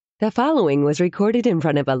The following was recorded in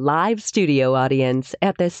front of a live studio audience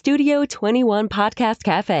at the Studio 21 Podcast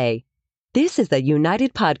Cafe. This is the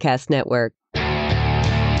United Podcast Network.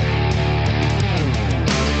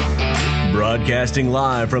 Broadcasting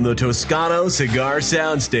live from the Toscano Cigar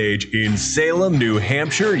Soundstage in Salem, New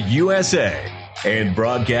Hampshire, USA. And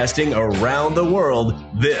broadcasting around the world,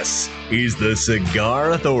 this is the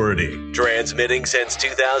Cigar Authority. Transmitting since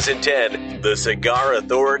 2010, the Cigar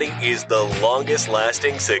Authority is the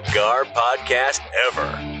longest-lasting cigar podcast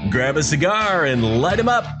ever. Grab a cigar and light 'em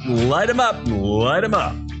up, light 'em up, light 'em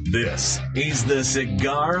up. This is the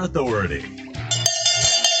Cigar Authority.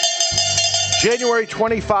 January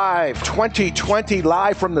 25, 2020,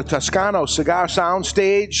 live from the Toscano Cigar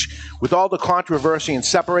Soundstage. With all the controversy and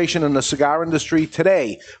separation in the cigar industry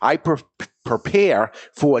today, I prepare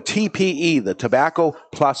for TPE, the Tobacco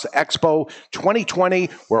Plus Expo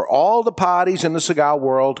 2020, where all the parties in the cigar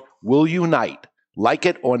world will unite, like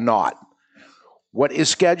it or not. What is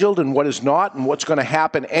scheduled and what is not, and what's going to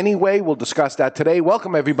happen anyway, we'll discuss that today.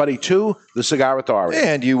 Welcome, everybody, to the Cigar Authority.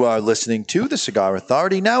 And you are listening to the Cigar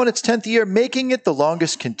Authority, now in its 10th year, making it the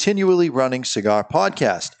longest continually running cigar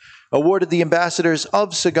podcast. Awarded the Ambassadors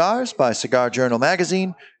of Cigars by Cigar Journal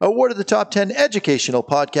magazine. Awarded the Top 10 Educational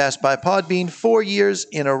Podcast by Podbean 4 years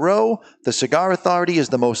in a row. The Cigar Authority is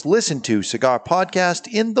the most listened to cigar podcast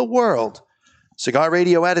in the world. Cigar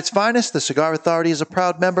radio at its finest, the Cigar Authority is a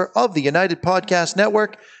proud member of the United Podcast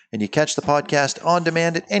Network, and you catch the podcast on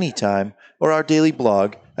demand at any time or our daily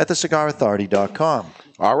blog at thecigarauthority.com.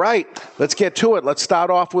 All right, let's get to it. Let's start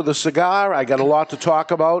off with a cigar. I got a lot to talk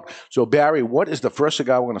about. So, Barry, what is the first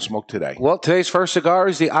cigar we're going to smoke today? Well, today's first cigar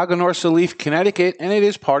is the Aganorsa Leaf, Connecticut, and it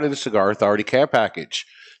is part of the Cigar Authority care package.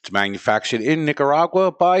 It's manufactured in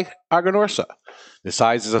Nicaragua by Aganorsa. The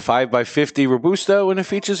size is a 5x50 Robusto, and it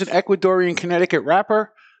features an Ecuadorian Connecticut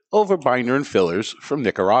wrapper, over binder, and fillers from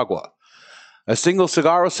Nicaragua. A single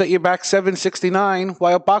cigar will set you back $7.69,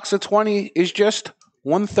 while a box of 20 is just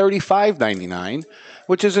 $135.99,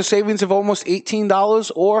 which is a savings of almost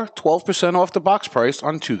 $18 or 12% off the box price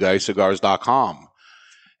on twoguyscigars.com.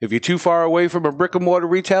 If you're too far away from a brick-and-mortar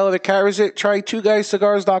retailer that carries it, try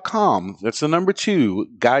twoguyscigars.com. That's the number 2,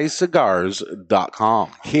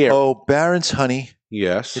 guyscigars.com. Here. Oh, Barron's Honey.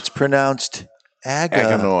 Yes. It's pronounced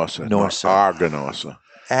Aganorsa. Aganorsa.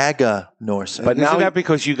 Aganorsa. But Isn't that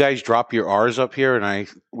because you guys drop your R's up here and I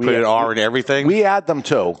put an R in everything? We add them,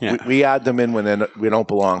 too. Yeah. We add them in when we don't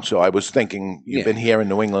belong. So I was thinking, you've been here in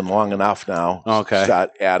New England long enough now. Okay.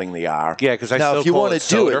 Start adding the R. Yeah, because I now, still if you call want it to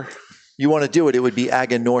do soda. it would be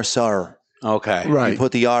Aganorsa. Okay. You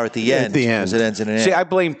put the R at the end. Because it ends in an See, N. I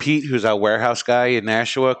blame Pete, who's our warehouse guy in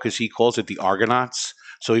Nashua, because he calls it the Argonauts.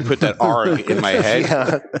 So he put that R in my head.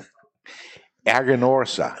 Yeah.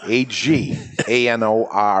 Aganorsa,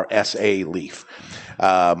 Aganorsa leaf.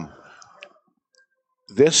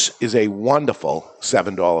 This is a wonderful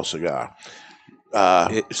 $7 cigar.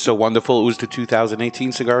 It's so wonderful. It was the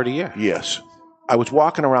 2018 Cigar of the Year. Yes. I was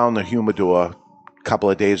walking around the humidor a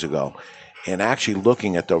couple of days ago and actually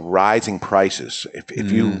looking at the rising prices.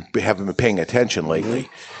 If you haven't been paying attention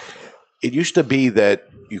lately, it used to be that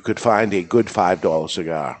you could find a good $5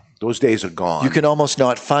 cigar. Those days are gone. You can almost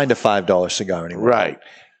not find a $5 cigar anymore. Right.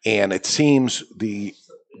 And it seems the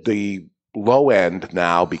low end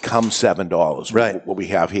now becomes $7, right, what we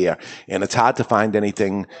have here. And it's hard to find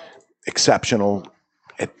anything exceptional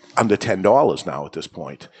at under $10 now at this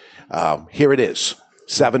point. Here it is,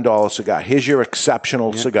 $7 cigar. Here's your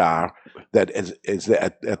exceptional cigar that is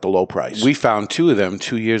at the low price. We found 2 of them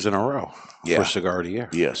 2 years in a row for Cigar of the Year.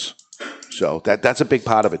 Yes. So that's a big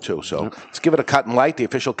part of it, too. So let's give it a cut and light. The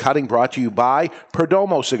official cutting brought to you by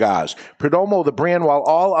Perdomo Cigars. Perdomo, the brand, while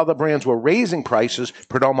all other brands were raising prices,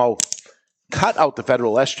 Perdomo cut out the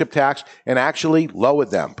federal S-chip tax and actually lowered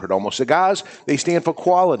them. Perdomo Cigars, they stand for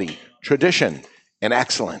quality, tradition, and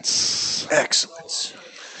excellence. Excellence.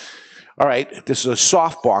 All right, this is a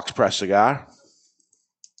soft box press cigar.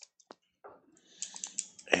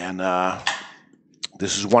 And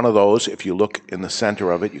this is one of those, if you look in the center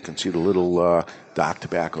of it, you can see the little dark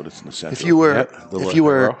tobacco that's in the center. If you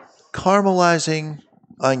were caramelizing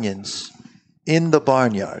onions in the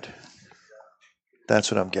barnyard, that's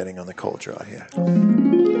what I'm getting on the cold draw here.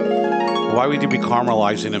 Why would you be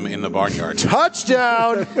caramelizing them in the barnyard?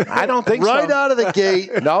 Touchdown! I don't think right so. out of the gate.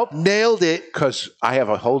 Nope. Nailed it. Because I have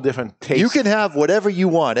a whole different taste. You can have whatever you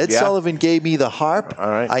want. Ed Sullivan gave me the harp. All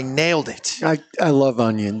right. I nailed it. I love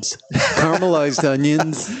onions. Caramelized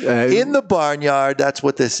onions. In the barnyard, that's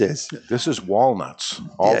what this is. This is walnuts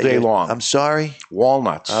all day long. I'm sorry.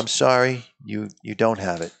 Walnuts. I'm sorry. You don't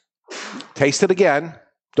have it. Taste it again.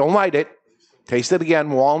 Don't light it. Taste it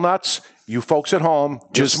again. Walnuts. You folks at home,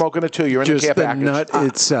 just smoking it too. You're in the Just care the package. nut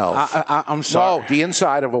itself. I'm sorry. No, the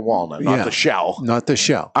inside of a walnut, not Yeah. the shell. Not the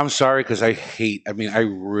shell. I'm sorry because I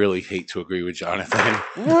really hate to agree with Jonathan.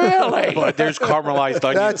 Really? But there's caramelized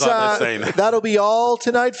onions on this thing. That'll be all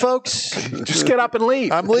tonight, folks. Just get up and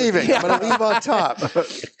leave. I'm leaving. I'm going to leave on top.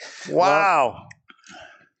 Wow.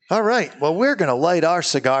 All right. Well, we're going to light our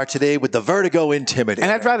cigar today with the Vertigo Intimidator.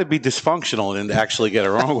 And I'd rather be dysfunctional than to actually get it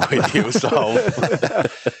wrong with you. So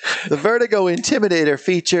The Vertigo Intimidator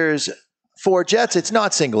features 4 jets. It's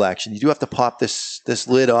not single action. You do have to pop this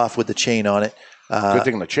lid off with the chain on it. Good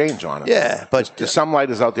thing the chain's on it. Yeah, but There's some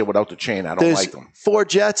lighters out there without the chain. I don't there's like them. 4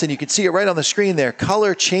 jets, and you can see it right on the screen there.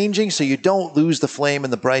 Color changing, so you don't lose the flame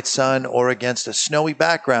in the bright sun or against a snowy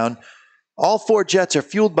background. All 4 jets are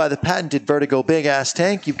fueled by the patented Vertigo Big Ass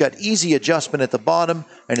Tank. You've got easy adjustment at the bottom,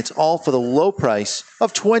 and it's all for the low price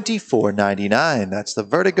of $24.99. That's the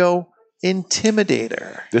Vertigo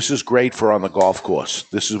Intimidator. This is great for on the golf course.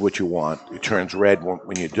 This is what you want. It turns red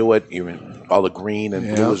when you do it. Even all the green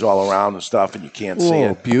and blue is all around and stuff, and you can't see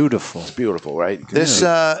Oh, it. beautiful. It's beautiful, right? This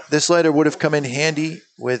lighter would have come in handy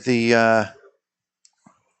with the.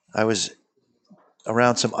 I was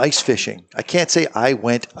around some ice fishing. I can't say I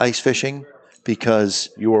went ice fishing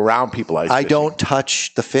because You were around people. I don't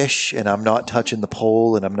touch the fish, and I'm not touching the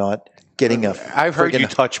pole, and I'm not getting a I've heard you friggin'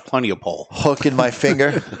 touch plenty of pole. hook in my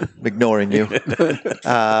finger. I'm ignoring you.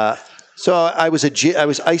 So I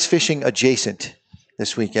was ice fishing adjacent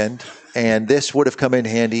this weekend, and this would have come in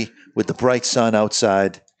handy with the bright sun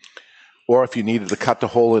outside. Or if you needed to cut the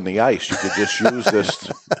hole in the ice, you could just use this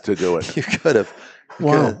to do it. You could have.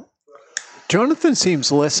 Wow. Jonathan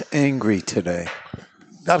seems less angry today.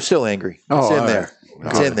 I'm still angry. It's Oh, in all there.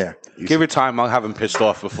 right. It's in there. Give it time. I'll have him pissed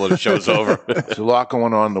off before the show's over. There's a lot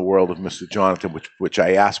going on in the world of Mr. Jonathan, which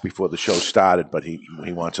I asked before the show started, but he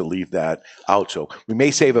wants to leave that out. So we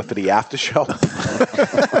may save it for the after show.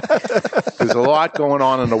 There's a lot going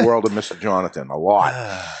on in the world of Mr. Jonathan. A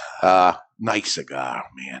lot. Nice cigar,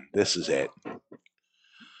 man. This is it.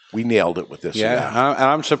 We nailed it with this cigar. And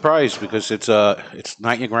I'm surprised because it's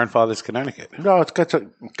not your grandfather's Connecticut. No, it's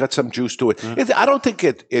got some juice to it. I don't think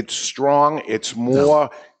it's strong. It's more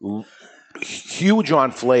huge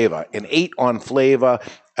on flavor. An 8 on flavor,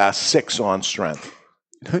 a 6 on strength.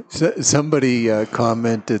 Somebody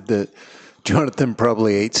commented that Jonathan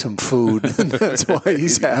probably ate some food, and that's why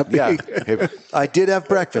he's happy. Yeah. I did have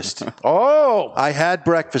breakfast. Oh, I had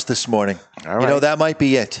breakfast this morning. All right. You know, that might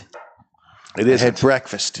be it. it I is. had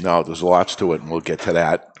breakfast. No, there's lots to it, and we'll get to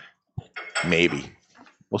that. Maybe.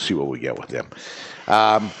 We'll see what we get with them.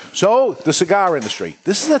 So, the cigar industry.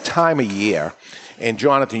 This is a time of year, and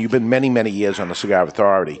Jonathan, you've been many, many years on the Cigar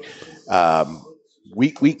Authority.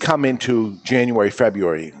 We come into January,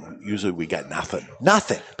 February. Usually we get nothing.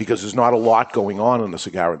 Nothing. Because there's not a lot going on in the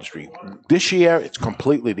cigar industry. This year, it's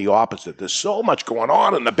completely the opposite. There's so much going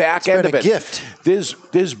on in the back end of been it. a gift.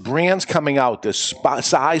 There's brands coming out. There's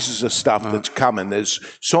sizes of stuff that's coming. There's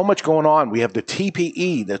so much going on. We have the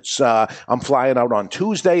TPE that's I'm flying out on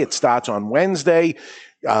Tuesday. It starts on Wednesday.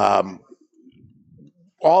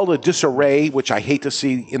 All the disarray, which I hate to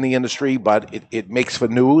see in the industry, but it makes for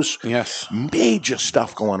news. Yes. Major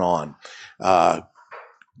stuff going on.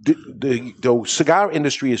 The cigar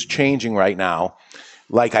industry is changing right now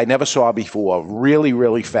like I never saw before, really,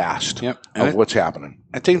 really fast of what's happening.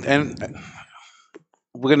 I think, and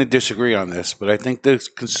we're going to disagree on this, but I think the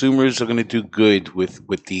consumers are going to do good with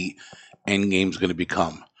what the end game's going to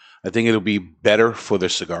become. I think it'll be better for the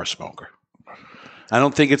cigar smoker. I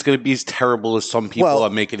don't think it's going to be as terrible as some people are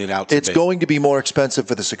making it out to be. It's going to be more expensive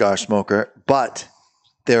for the cigar smoker, but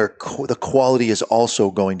the quality is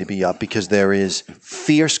also going to be up because there is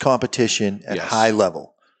fierce competition at high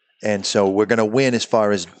level. And so we're going to win as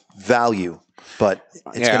far as value, but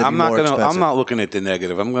it's going to be more expensive. I'm not looking at the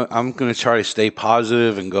negative. I'm going to try to stay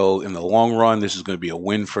positive and go in the long run. This is going to be a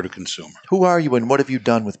win for the consumer. Who are you and what have you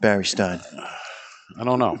done with Barry Stein? I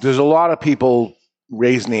don't know. There's a lot of people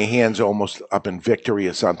raising their hands almost up in victory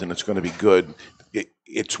or something. It's going to be good.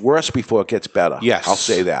 It's worse before it gets better. Yes. I'll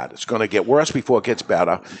say that. It's going to get worse before it gets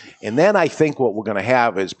better. And then I think what we're going to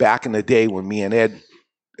have is back in the day when me and Ed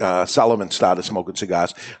Sullivan started smoking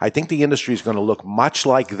cigars, I think the industry is going to look much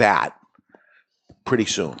like that pretty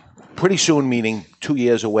soon. Pretty soon meaning 2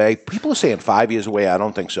 years away. People are saying 5 years away. I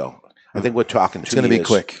don't think so. I think we're talking 2 years. It's going to be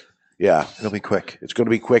quick. Yeah. It'll be quick. It's going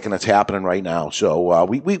to be quick, and it's happening right now. So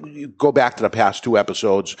we go back to the past 2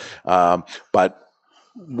 episodes, but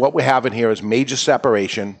what we're having here is major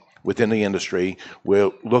separation within the industry.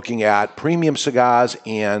 We're looking at premium cigars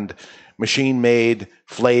and machine-made,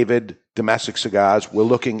 flavored, domestic cigars. We're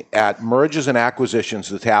looking at mergers and acquisitions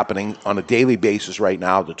that's happening on a daily basis right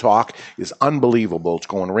now. The talk is unbelievable. It's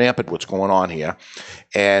going rampant what's going on here.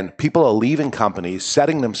 And people are leaving companies,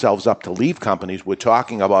 setting themselves up to leave companies. We're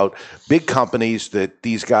talking about big companies that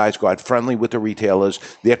these guys got friendly with the retailers.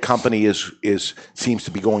 Their company seems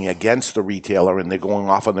to be going against the retailer, and they're going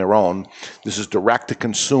off on their own. This is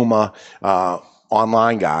direct-to-consumer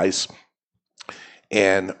online guys.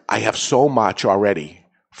 And I have so much already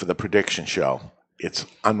for the prediction show. It's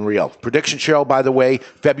unreal. Prediction show, by the way,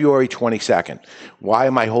 February 22nd. Why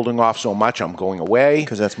am I holding off so much? I'm going away.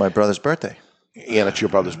 Because that's my brother's birthday. And it's your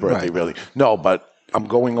brother's birthday, Right. really. No, but I'm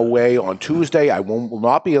going away on Tuesday. I will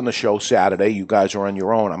not be on the show Saturday. You guys are on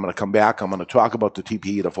your own. I'm going to come back. I'm going to talk about the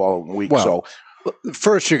TPE the following week. Well, So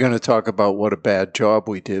First, you're going to talk about what a bad job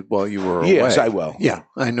we did while you were away. yes, I will. Yeah,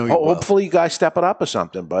 I know you will. Hopefully you guys step it up or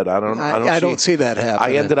something, but I don't see that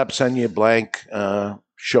happening. I ended up sending you blank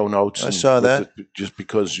show notes. I saw that. Just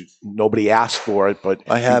because nobody asked for it, but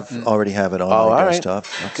I already have it on all my right. desktop.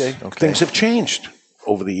 Okay. Things have changed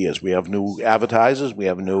over the years. We have new advertisers. We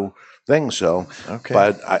have new things. So, Okay.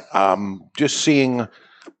 but I'm just seeing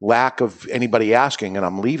lack of anybody asking, and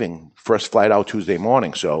I'm leaving first flight out Tuesday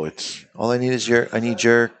morning. So it's All I need is your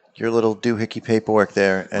little doohickey paperwork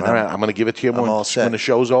there, and all right. I'm going to give it to you I'm all set. when the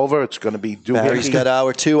show's over. It's going to be due. Barry's got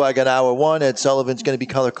hour 2. I got hour 1. Ed Sullivan's going to be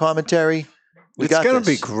color commentary. It's going to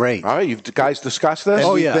be great. All right, you guys discussed this?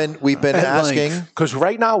 And we've been At asking. length. Because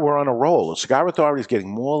right now we're on a roll. The Cigar Authority is getting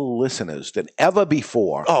more listeners than ever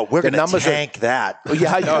before. Oh, we're The going to numbers tank that.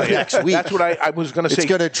 Yeah, next week. That's what I was going to say. It's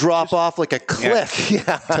going to drop off like a cliff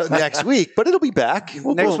till next week, but it'll be back. Next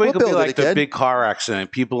we'll week will be build like it the again. big car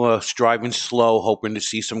accident. People are driving slow, hoping to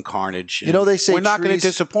see some carnage. You know, they say we're not going to trees-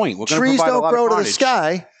 disappoint. We're going to Trees provide a don't lot grow of to the carnage.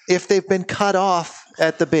 sky if they've been cut off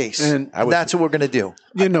at the base. And that's what we're going to do.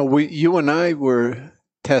 You know, you and I were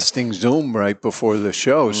testing Zoom right before the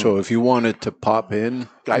show, so if you wanted to pop in,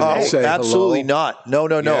 I Oh, know. say absolutely hello. not.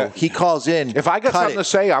 No. Yeah. He calls in. If I got cut something to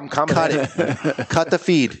say, I'm coming. cut in. it. Cut the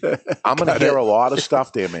feed. I'm going to hear a lot of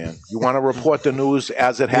stuff there, man. You want to report the news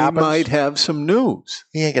as it We happens? might have some news.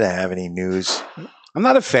 He ain't going to have any news. I'm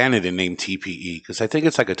not a fan of the name TPE because I think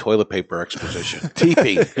it's like a toilet paper exposition.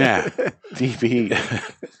 TP. Yeah. TP.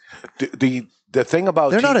 The thing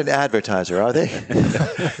about They're not an advertiser, are they?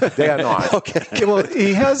 they are not. Okay. Well,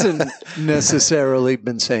 he hasn't necessarily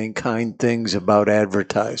been saying kind things about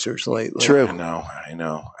advertisers lately. True. I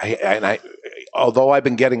know. Although I've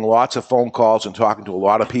been getting lots of phone calls and talking to a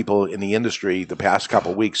lot of people in the industry the past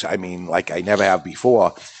couple of weeks, I mean, like I never have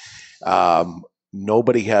before.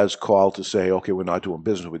 Nobody has called to say, "Okay, we're not doing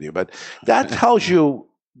business with you." But that tells you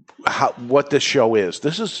what this show is.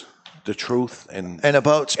 This is the truth, and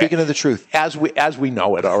about speaking of the truth, as we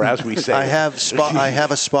know it, or as we say, I have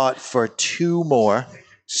a spot for 2 more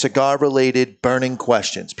cigar-related burning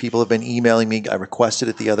questions. People have been emailing me. I requested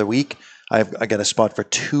it the other week. I got a spot for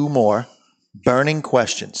 2 more burning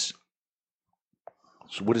questions.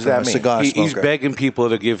 So what does from that a mean? cigar He's smoker. begging people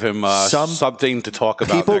to give him something to talk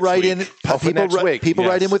about. People next write week. in. Oh, for next week. People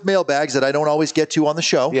write Yes. in with mailbags that I don't always get to on the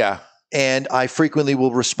show. Yeah. And I frequently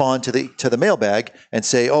will respond to the mailbag and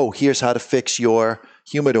say, "Oh, here's how to fix your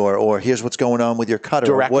humidor," or "Here's what's going on with your cutter,"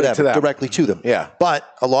 Directly or whatever, to them. directly to them. Yeah. But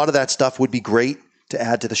a lot of that stuff would be great to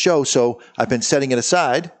add to the show, so I've been setting it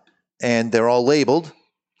aside, and they're all labeled.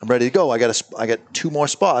 I'm ready to go. I got 2 more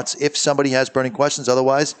spots if somebody has burning questions.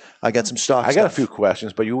 Otherwise, I got some stock. I got a stuff. few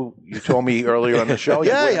questions, but you told me earlier on the show.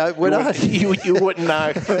 We're not. You wouldn't.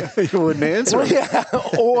 You wouldn't answer. Yeah,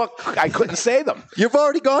 or I couldn't say them. You've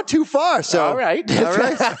already gone too far. So All right. all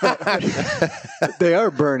right. They are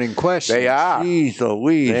burning questions. They are. Jeez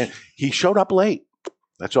Louise. Man, he showed up late.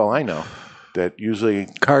 That's all I know. That usually,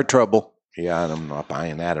 Car trouble. yeah, and I'm not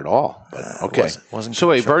buying that at all. But okay. Wasn't So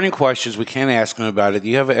wait, burning questions. We can't ask him about it. Do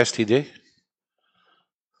you have an STD?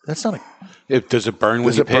 That's not Does it burn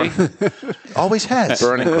when you pee? always has.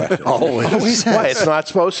 Burning question. Always has. Why? It's not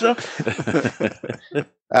supposed to?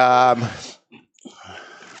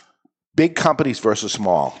 Big companies versus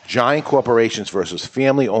small. Giant corporations versus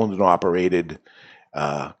family-owned and operated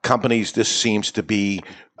companies. This seems to be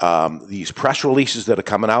these press releases that are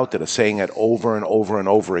coming out that are saying it over and over and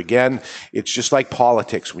over again. It's just like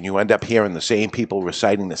politics when you end up hearing the same people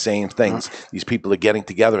reciting the same things. These people are getting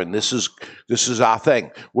together, and this is our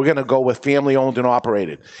thing. We're going to go with family-owned and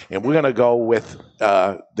operated, and we're going to go with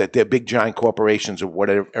that they're big giant corporations or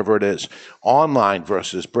whatever it is. Online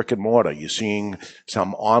versus brick and mortar. You're seeing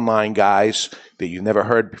some online guys that you've never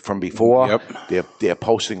heard from before. Yep. They're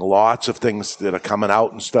posting lots of things that are coming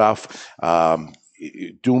out and stuff.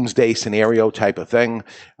 Doomsday scenario type of thing.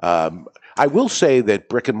 I will say that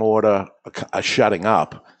brick and mortar are shutting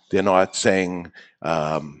up. They're not saying,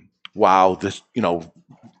 wow, this,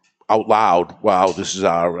 out loud, wow, this is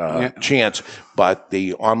our chance. But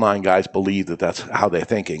the online guys believe that that's how they're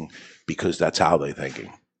thinking because that's how they're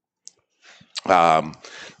thinking. And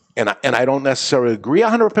I don't necessarily agree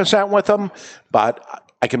 100% with them, but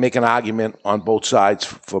I can make an argument on both sides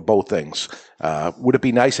for both things. Would it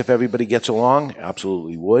be nice if everybody gets along?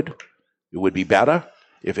 Absolutely would. It would be better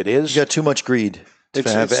if it is. You got too much greed to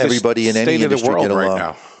have everybody in any industry get along. Right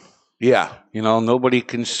now. Yeah. Nobody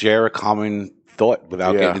can share a common thought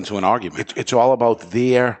without getting into an argument. It's all about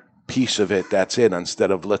their piece of it. That's it.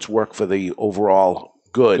 Instead of let's work for the overall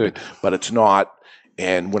good. But it's not.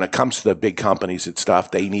 And when it comes to the big companies and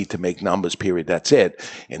stuff, they need to make numbers, period. That's it.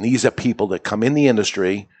 And these are people that come in the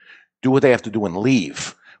industry, do what they have to do, and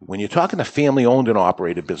leave. When you're talking to family-owned and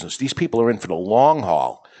operated business, these people are in for the long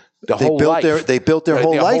haul. They built their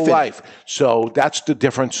whole life. So that's the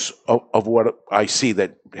difference of what I see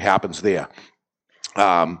that happens there.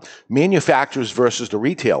 Manufacturers versus the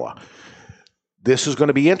retailer. This is going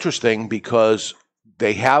to be interesting because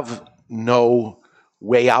they have no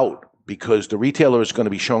way out, because the retailer is going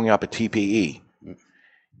to be showing up at TPE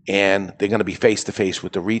and they're going to be face-to-face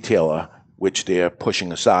with the retailer, which they're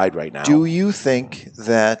pushing aside right now. Do you think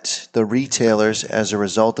that the retailers, as a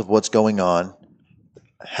result of what's going on,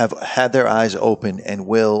 have had their eyes open and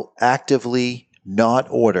will actively not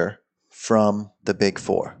order from the Big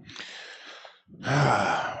Four?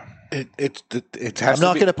 I'm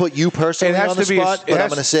not going to put you personally on the spot, but I'm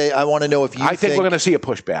going to say I want to know if you I think we're going to see a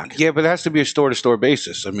pushback. Yeah, but it has to be a store-to-store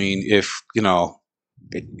basis. I mean, if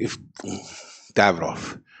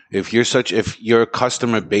Davidoff, if your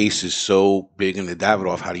customer base is so big in the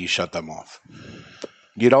Davidoff, how do you shut them off?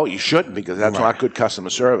 You shouldn't, because that's not good customer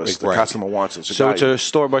service. The customer wants it. So it's a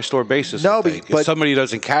store-by-store basis. No, but if somebody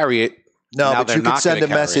doesn't carry it, but you can send a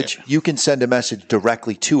message. You can send a message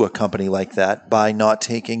directly to a company like that by not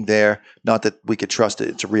taking their, not that we could trust it,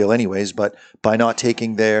 it's real anyways, but by not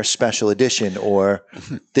taking their special edition or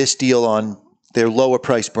this deal on their lower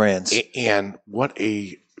price brands. And what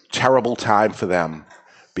a terrible time for them,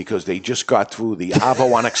 because they just got through the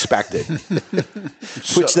Avo Unexpected.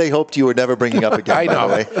 Which they hoped you were never bringing up again, I know.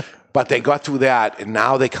 by the way. But they got through that, and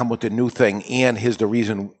now they come with the new thing. And here's the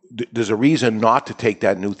reason. There's a reason not to take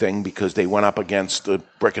that new thing, because they went up against the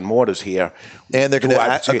brick and mortars here. And they're going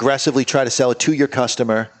to aggressively try to sell it to your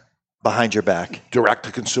customer behind your back. Direct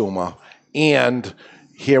to consumer. And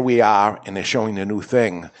here we are, and they're showing the new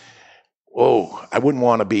thing. Oh, I wouldn't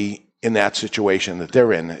want to be in that situation that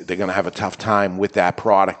they're in. They're going to have a tough time with that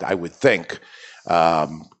product, I would think,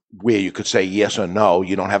 where you could say yes or no.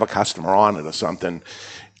 You don't have a customer on it or something.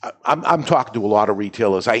 I'm talking to a lot of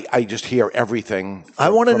retailers. I just hear everything. I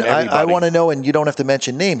want to know, and you don't have to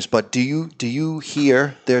mention names, but do you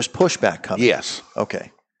hear there's pushback coming? Yes.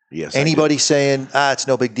 Okay. Yes. Anybody saying, it's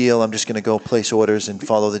no big deal, I'm just going to go place orders and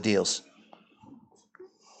follow the deals?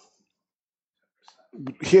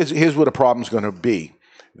 Here's what the problem's going to be,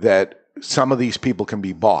 that some of these people can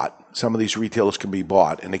be bought. Some of these retailers can be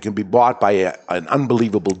bought, and they can be bought by an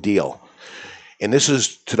unbelievable deal. And this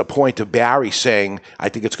is to the point of Barry saying, I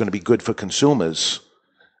think it's going to be good for consumers.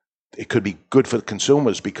 It could be good for the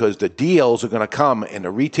consumers because the deals are going to come and the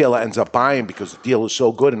retailer ends up buying because the deal is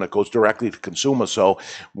so good and it goes directly to consumer. So,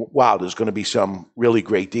 wow, there's going to be some really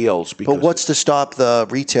great deals. But what's to stop the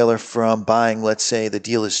retailer from buying, let's say the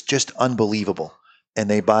deal is just unbelievable, and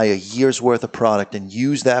they buy a year's worth of product and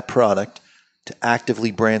use that product to actively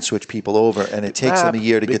brand switch people over, and it takes them a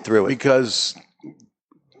year to get through it? Because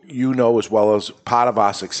as well as part of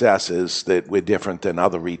our success is that we're different than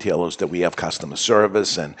other retailers, that we have customer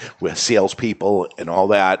service and we're salespeople and all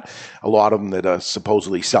that. A lot of them that are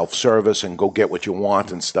supposedly self-service and go get what you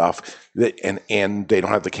want and stuff, and they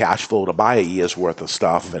don't have the cash flow to buy a year's worth of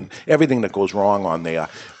stuff and everything that goes wrong on there.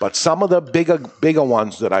 But some of the bigger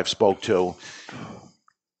ones that I've spoke to,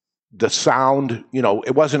 the sound,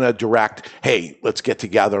 it wasn't a direct, hey, let's get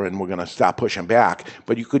together and we're going to stop pushing back.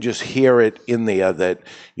 But you could just hear it in there that,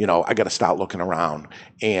 I got to start looking around.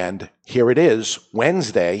 And here it is,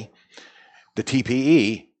 Wednesday, the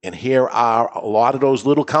TPE, and here are a lot of those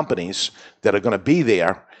little companies that are going to be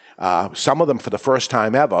there, some of them for the first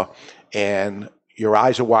time ever, and your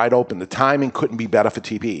eyes are wide open. The timing couldn't be better for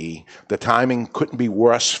TPE. The timing couldn't be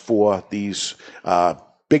worse for these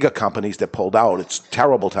bigger companies that pulled out. It's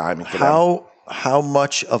terrible timing for them. How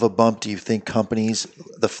much of a bump do you think companies,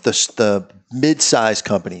 the mid-sized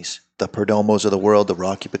companies, the Perdomos of the world, the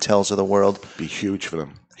Rocky Patels of the world, be huge for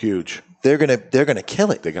them? Huge. They're gonna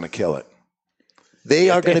kill it. They're gonna kill it. They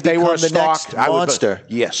are going to they were become the next stocked, I would- monster.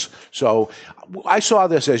 Yes. So I saw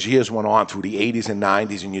this as years went on through the 80s and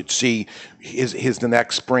 90s, and you'd see here's the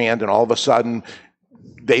next brand, and all of a sudden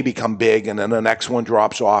they become big, and then the next one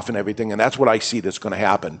drops off and everything. And that's what I see that's going to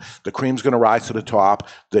happen. The cream's going to rise to the top.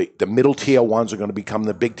 The middle tier ones are going to become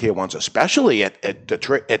the big tier ones, especially at the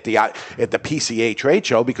PCA trade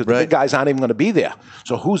show, because the big guys aren't even going to be there.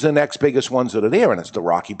 So who's the next biggest ones that are there? And it's the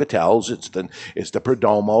Rocky Patels, it's the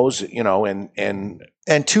Perdomos,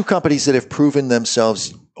 And two companies that have proven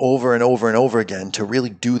themselves over and over and over again to really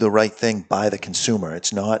do the right thing by the consumer.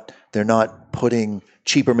 They're not putting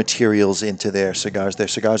cheaper materials into their cigars. Their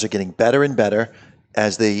cigars are getting better and better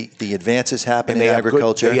as the advances happen in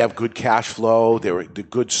agriculture. They have good cash flow. They're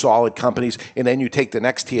good, solid companies. And then you take the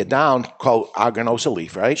next tier down, called Aganorsa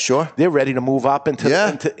Leaf, right? Sure. They're ready to move up into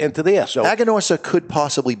there. So Aganorsa could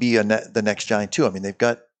possibly be the next giant too. I mean, they've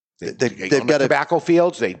got tobacco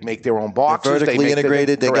fields. They make their own boxes. They're vertically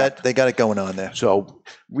integrated. They correct. got it going on there. So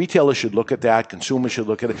retailers should look at that. Consumers should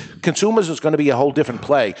look at it. Consumers is going to be a whole different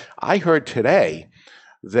play. I heard today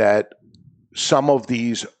that some of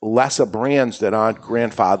these lesser brands that aren't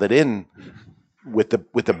grandfathered in with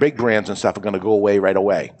the big brands and stuff are going to go away right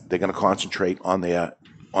away. They're going to concentrate on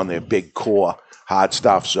their big core hard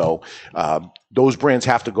stuff. So those brands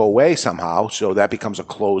have to go away somehow. So that becomes a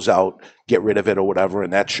closeout, get rid of it or whatever,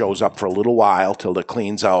 and that shows up for a little while till it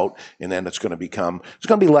cleans out, and then it's going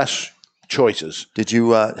to be less choices. Did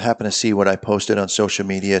you happen to see what I posted on social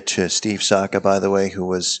media to Steve Saka, by the way, who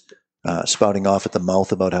was spouting off at the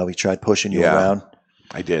mouth about how he tried pushing you around?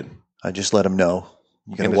 I did. I just let him know.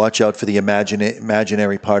 You're going to watch out for the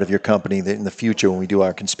imaginary part of your company in the future when we do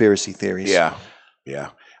our conspiracy theories. Yeah.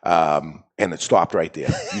 And it stopped right there.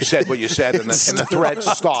 You said what you said, and the thread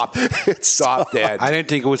stopped. It stopped dead. I didn't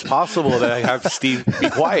think it was possible that I have Steve be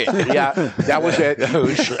quiet. Yeah, that was it.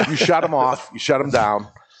 You shut him off. You shut him down.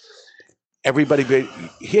 Everybody,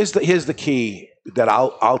 here's the key that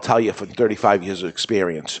I'll tell you from 35 years of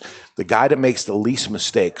experience. The guy that makes the least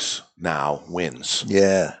mistakes now wins.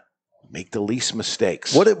 Yeah. Make the least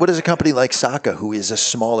mistakes. What is a company like Saka, who is a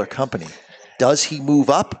smaller company? Does he move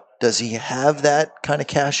up? Does he have that kind of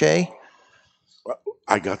cachet?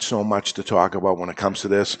 I got so much to talk about when it comes to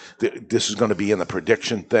this. This is going to be in the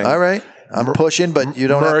prediction thing. All right. I'm pushing, but you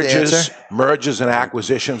don't have to answer. Mergers and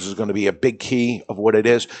acquisitions is going to be a big key of what it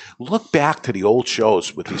is. Look back to the old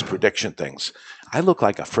shows with these prediction things. I look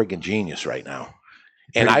like a friggin' genius right now.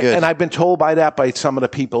 And I've been told by some of the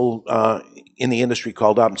people in the industry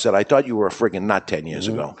called up and said, I thought you were a friggin' nut 10 years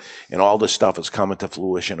ago. And all this stuff is coming to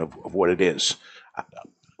fruition of what it is.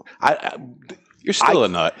 You're still a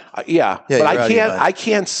nut. But I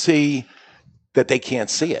can't see that they can't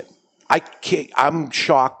see it. I'm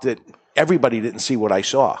shocked that everybody didn't see what I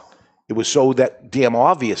saw. It was so that damn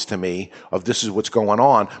obvious to me of this is what's going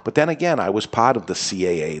on. But then again, I was part of the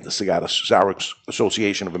CAA, the Cigar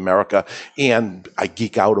Association of America, and I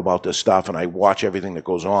geek out about this stuff and I watch everything that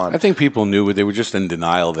goes on. I think people knew, but they were just in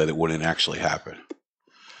denial that it wouldn't actually happen.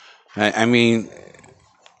 I mean,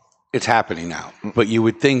 it's happening now. But you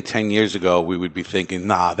would think 10 years ago we would be thinking,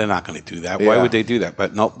 nah, they're not going to do that. Why would they do that?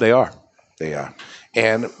 But nope, they are. They are.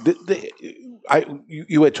 And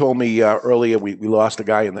you had told me earlier we lost a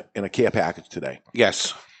guy in a care package today.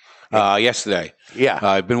 Yes. Yesterday.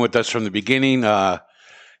 Yeah. Been with us from the beginning.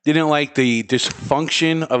 Didn't like the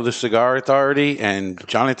dysfunction of the Cigar Authority and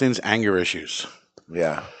Jonathan's anger issues.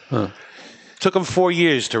 Yeah. Huh. Took him 4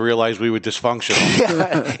 years to realize we were dysfunctional.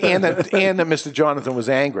 and that Mr. Jonathan was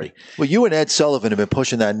angry. Well, you and Ed Sullivan have been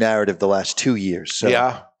pushing that narrative the last 2 years. So.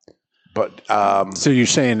 Yeah. But so you're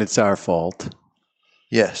saying it's our fault?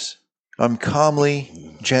 Yes. I'm calmly,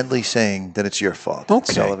 gently saying that it's your fault,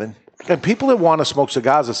 Okay. Sullivan. And people that want to smoke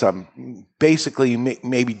cigars or something basically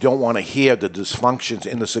maybe don't want to hear the dysfunctions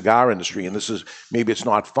in the cigar industry, and maybe it's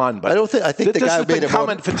not fun. But I think the guy made it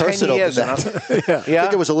more for personal 10 years. than that. I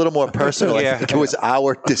think it was a little more personal. I think it was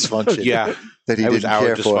our dysfunction. That he didn't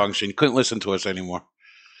care for. Dysfunction. He couldn't listen to us anymore.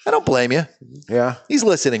 I don't blame you. Yeah. He's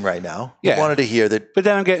listening right now. Yeah. He wanted to hear that. But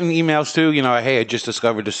then I'm getting emails too. Hey, I just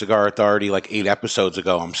discovered the Cigar Authority like 8 episodes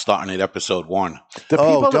ago. I'm starting at episode 1.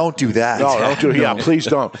 Don't do that. No, don't do it. Yeah, please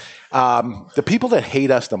don't. The people that hate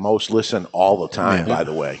us the most listen all the time, by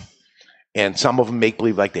the way. And some of them make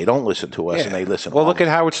believe like they don't listen to us and they listen. Well, look at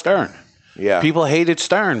Howard Stern. Yeah. People hated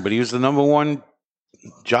Stern, but he was the number one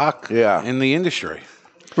jock in the industry.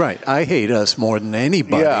 Right. I hate us more than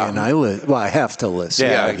anybody, and I have to listen.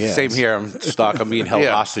 Yeah, same here. I'm stuck. I'm being held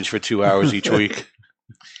hostage for 2 hours each week.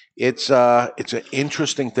 It's an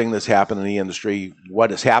interesting thing that's happened in the industry.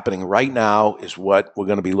 What is happening right now is what we're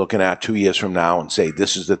going to be looking at 2 years from now and say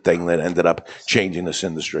this is the thing that ended up changing this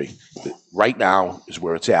industry. Right now is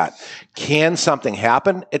where it's at. Can something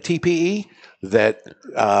happen at TPE that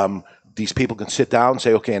these people can sit down and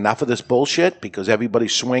say, okay, enough of this bullshit because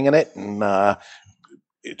everybody's swinging it and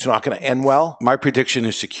it's not going to end well? My prediction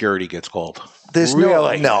is security gets called. There's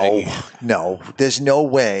Really? no. There's no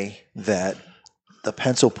way that the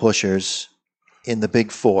pencil pushers in the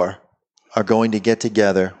Big Four are going to get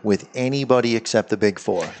together with anybody except the Big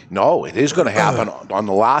Four. No, it is going to happen. On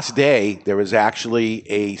the last day, there is actually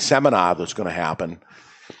a seminar that's going to happen.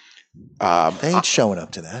 They ain't showing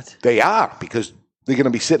up to that. They are, because they're going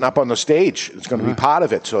to be sitting up on the stage. It's going to be part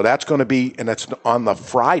of it. So that's going to be, and it's on the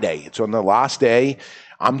Friday. It's on the last day.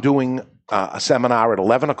 I'm doing a seminar at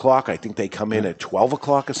 11 o'clock. I think they come in at 12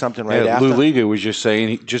 o'clock or something after. Lou Liga was just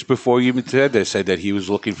saying, just before you even said that, said that he was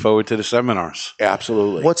looking forward to the seminars.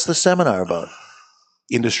 Absolutely. What's the seminar about?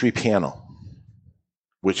 Industry panel,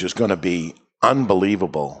 which is going to be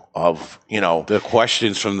unbelievable of, the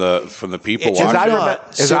questions from the people As I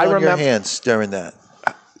watching. Sit on your hands during that.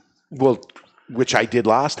 Well, which I did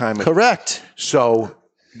last time. Correct. So,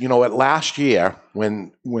 at last year,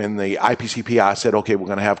 when the IPCPR said, okay, we're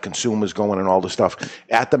going to have consumers going and all this stuff,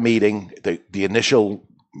 at the meeting, the initial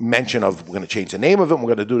mention of we're going to change the name of it, we're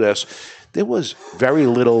going to do this, there was very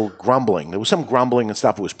little grumbling. There was some grumbling and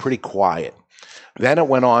stuff. It was pretty quiet. Then it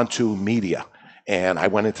went on to media, and I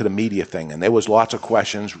went into the media thing, and there was lots of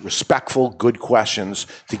questions, respectful, good questions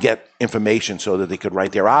to get information so that they could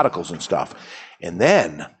write their articles and stuff. And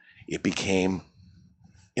then it became,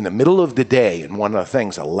 in the middle of the day, and one of the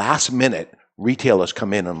things, last minute, retailers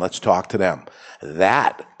come in and let's talk to them.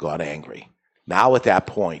 That got angry. Now at that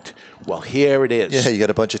point, well, here it is. Yeah, you got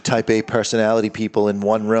a bunch of Type A personality people in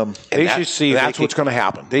one room. And that's what's going to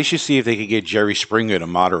happen. They should see if they could get Jerry Springer to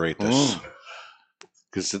moderate this.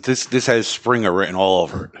 Because this has Springer written all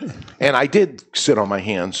over it. And I did sit on my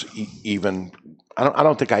hands even. I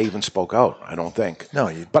don't think I even spoke out. I don't think.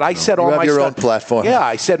 No, but I said all my stuff. You have your own platform. Yeah,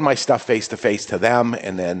 I said my stuff face to face to them,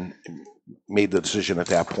 and then made the decision at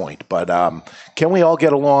that point. But can we all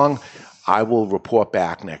get along? I will report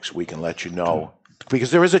back next week and let you know,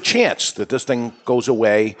 because there is a chance that this thing goes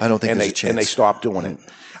away. I don't think there's a chance. And they stop doing it.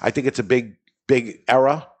 I think it's a big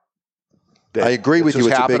error. I agree with you.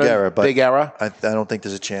 It's a big error, but big error. I don't think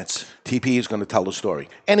there's a chance. TP is going to tell the story.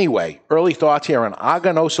 Anyway, early thoughts here on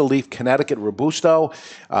Aganorsa Leaf, Connecticut Robusto.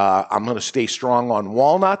 I'm going to stay strong on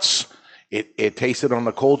walnuts. It tasted on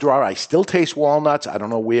the cold draw. I still taste walnuts. I don't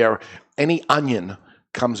know where any onion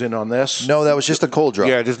comes in on this. No, that was just a cold draw.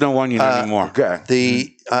 Yeah, there's no onion anymore.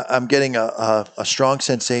 Okay. I'm getting a strong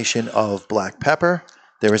sensation of black pepper.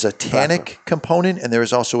 There is a tannic component, and there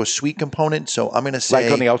is also a sweet component. So I'm going to say,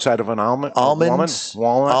 like on the outside of an almond, walnut.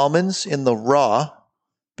 almonds in the raw,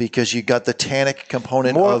 because you got the tannic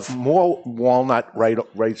component more walnut right.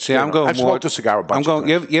 See, I'm going. I've smoked a cigar a bunch of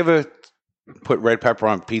times. You ever put red pepper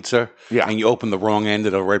on pizza? Yeah. And you open the wrong end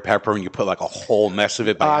of the red pepper and you put like a whole mess of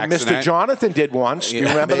it by accident? Mr. Jonathan did once. Do you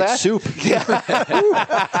remember that? Soup. Yeah.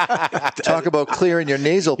 Talk about clearing your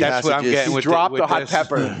nasal passages. That's what I'm getting He with dropped the hot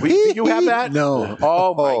pepper. Did you have that? No.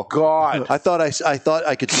 Oh my God. I thought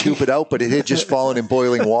I could scoop it out, but it had just fallen in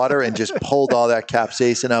boiling water and just pulled all that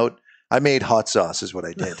capsaicin out. I made hot sauce is what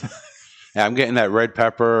I did. Yeah, I'm getting that red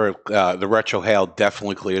pepper. The retrohale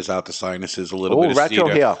definitely clears out the sinuses a little bit.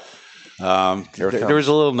 Retrohale. There was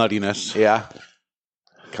a little nuttiness. Yeah.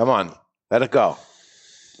 Come on. Let it go.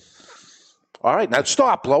 All right. Now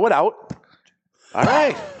stop. Blow it out. All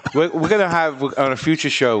right. We're going to have, on a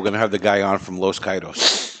future show, we're going to have the guy on from Los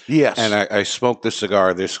Caitos. Yes. And I smoked the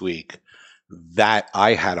cigar this week that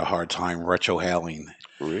I had a hard time retrohaling.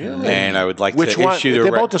 Really? And I would like Which to one? issue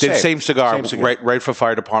They're both the same cigar. Same cigar. Red for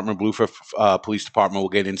fire department, blue for police department. We'll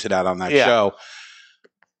get into that on that show.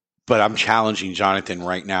 But I'm challenging Jonathan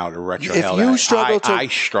right now to retrohale. If you struggle I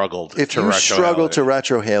struggled. If you struggle to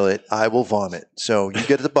retrohale it, I will vomit. So you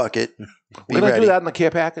get the bucket. We're going to do that in the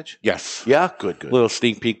care package? Yes. Yeah? Good. Little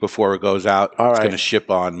sneak peek before it goes out. All it's right. going to ship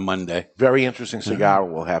on Monday. Very interesting cigar.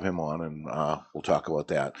 We'll have him on, and we'll talk about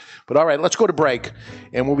that. But all right, let's go to break.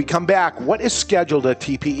 And when we come back, what is scheduled at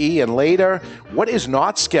TPE, and later, what is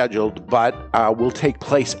not scheduled but will take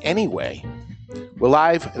place anyway? We're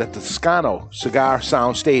live at the Toscano Cigar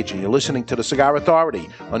Sound Stage, and you're listening to the Cigar Authority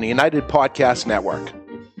on the United Podcast Network.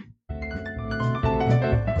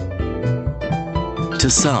 To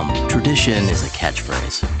some, tradition is a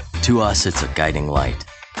catchphrase. To us, it's a guiding light.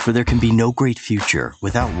 For there can be no great future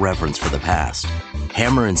without reverence for the past.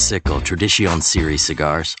 Hammer and Sickle Tradition Series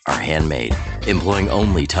cigars are handmade, employing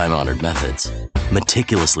only time-honored methods.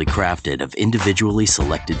 Meticulously crafted of individually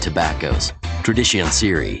selected tobaccos, Tradition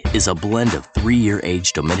Series is a blend of 3-year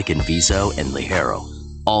aged Dominican Viso and Ligero,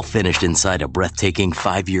 all finished inside a breathtaking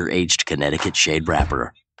 5-year aged Connecticut shade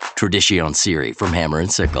wrapper. Tradition Series from Hammer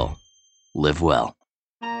and Sickle. Live well.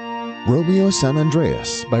 Romeo San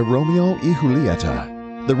Andreas by Romeo y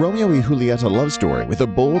Julieta. The Romeo y Julieta love story with a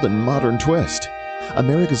bold and modern twist.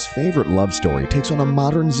 America's favorite love story takes on a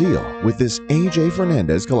modern zeal with this A.J.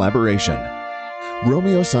 Fernandez collaboration.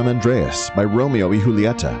 Romeo San Andreas by Romeo y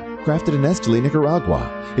Julieta, crafted in Esteli,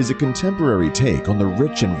 Nicaragua, is a contemporary take on the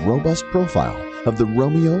rich and robust profile of the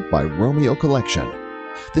Romeo by Romeo collection.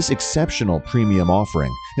 This exceptional premium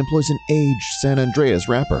offering employs an aged San Andreas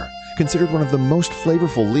wrapper, considered one of the most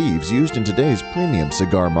flavorful leaves used in today's premium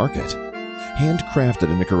cigar market. Handcrafted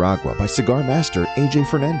in Nicaragua by cigar master A.J.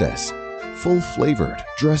 Fernandez. Full-flavored,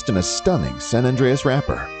 dressed in a stunning San Andreas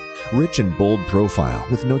wrapper. Rich and bold profile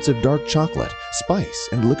with notes of dark chocolate, spice,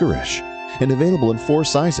 and licorice. And available in 4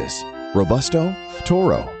 sizes: Robusto,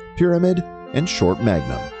 Toro, Pyramid, and Short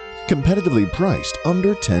Magnum. Competitively priced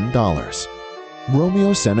under $10.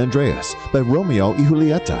 Romeo San Andreas by Romeo y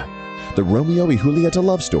Julieta. The Romeo y Julieta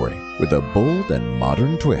love story with a bold and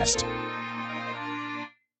modern twist.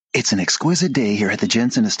 It's an exquisite day here at the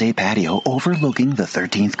Jensen Estate patio overlooking the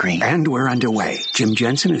 13th green. And we're underway. Jim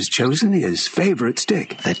Jensen has chosen his favorite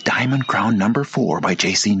stick. The Diamond Crown No. 4 by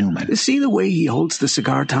J.C. Newman. See the way he holds the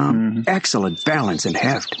cigar, Tom? Excellent balance and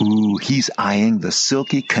heft. Ooh, he's eyeing the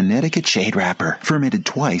silky Connecticut shade wrapper, fermented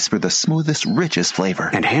twice for the smoothest, richest flavor.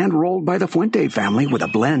 And hand-rolled by the Fuente family with a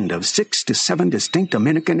blend of 6 to 7 distinct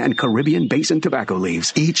Dominican and Caribbean basin tobacco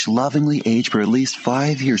leaves. Each lovingly aged for at least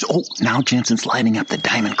 5 years. Oh, now Jensen's lighting up the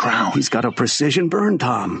Diamond Crown. He's got a precision burn,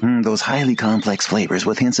 Tom. Those highly complex flavors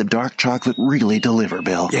with hints of dark chocolate really deliver,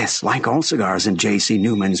 Bill. Yes, like all cigars in J.C.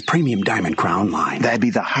 Newman's premium Diamond Crown line. That'd be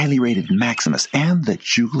the highly rated Maximus and the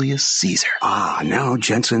Julius Caesar. Ah, now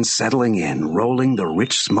Jensen's settling in, rolling the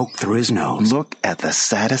rich smoke through his nose. Look at the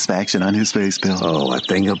satisfaction on his face, Bill. Oh, a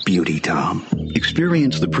thing of beauty, Tom.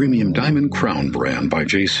 Experience the premium Diamond Crown brand by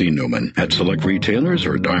J.C. Newman at select retailers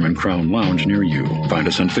or Diamond Crown Lounge near you. Find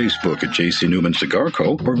us on Facebook at J.C. Newman Cigar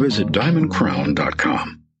Co. or visit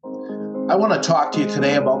DiamondCrown.com. I want to talk to you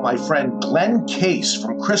today about my friend Glenn Case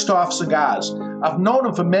from Christoph Cigars. I've known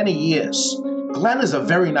him for many years. Glenn is a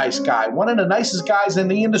very nice guy, one of the nicest guys in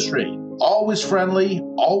the industry. Always friendly,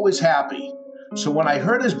 always happy. So when I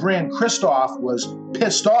heard his brand Christoph was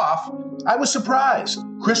pissed off, I was surprised.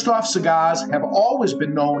 Christoph Cigars have always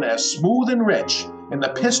been known as smooth and rich, and the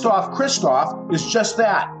pissed off Christoph is just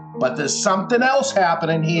that. But there's something else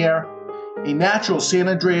happening here. A natural San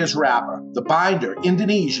Andreas wrapper, the binder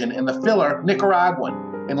Indonesian, and the filler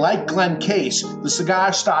Nicaraguan. And like Glenn Case, the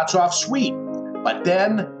cigar starts off sweet, but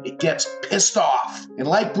then it gets pissed off. And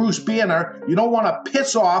like Bruce Banner, you don't want to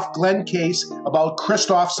piss off Glenn Case about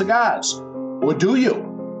Christoph Cigars. Or do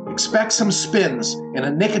you? Expect some spins and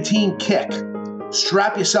a nicotine kick.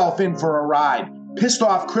 Strap yourself in for a ride. Pissed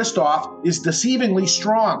off Christoph is deceivingly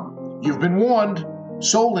strong. You've been warned.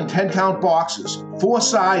 Sold in 10-count boxes, 4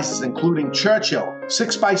 sizes including Churchill,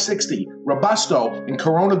 6x60, Robusto, and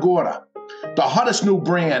Corona Gorda. The hottest new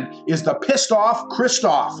brand is the Pissed Off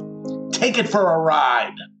Christoph. Take it for a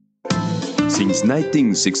ride. Since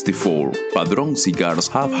 1964, Padron Cigars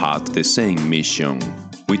have had the same mission.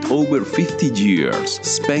 With over 50 years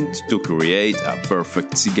spent to create a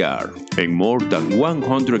perfect cigar, and more than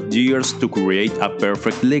 100 years to create a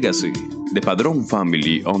perfect legacy, the Padron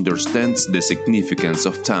family understands the significance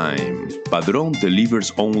of time. Padron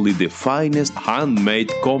delivers only the finest handmade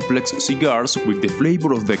complex cigars with the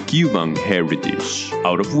flavor of the Cuban heritage,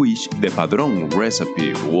 out of which the Padron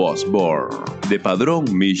recipe was born. The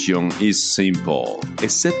Padron mission is simple: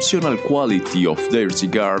 exceptional quality of their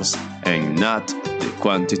cigars and not the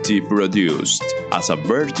quantity produced. As a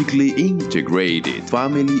vertically integrated,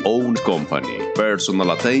 family-owned company,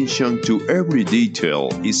 personal attention to every detail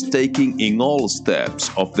is taken in all steps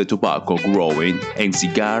of the tobacco growing and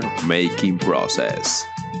cigar making process.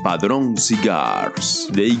 Padron Cigars.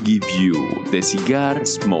 They give you, the cigar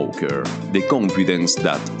smoker, the confidence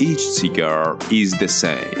that each cigar is the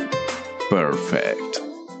same. Perfect.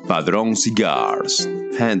 Padron Cigars,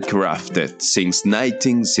 handcrafted since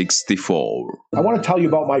 1964. I want to tell you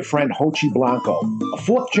about my friend Hochi Blanco, a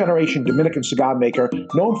fourth-generation Dominican cigar maker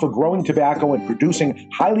known for growing tobacco and producing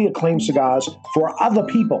highly acclaimed cigars for other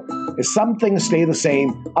people. As some things stay the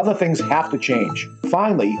same, other things have to change.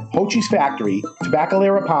 Finally, Hochi's factory,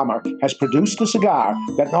 Tabacalera Palmer, has produced a cigar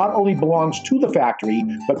that not only belongs to the factory,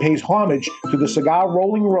 but pays homage to the cigar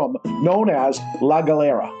rolling room known as La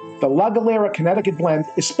Galera. The La Galera Connecticut blend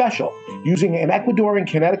is special, using an Ecuadorian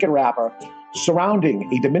Connecticut wrapper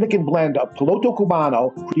surrounding a Dominican blend of Piloto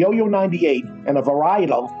Cubano, Criollo 98, and a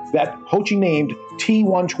varietal that Hochi named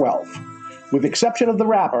T112. With the exception of the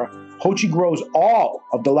wrapper, Hochi grows all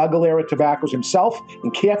of the La Galera tobaccos himself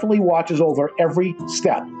and carefully watches over every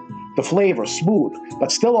step. The flavor smooth,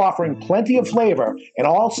 but still offering plenty of flavor in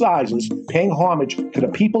all sizes, paying homage to the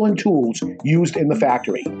people and tools used in the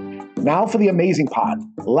factory. Now for the amazing part.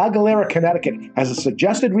 La Galera, Connecticut has a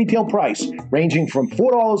suggested retail price ranging from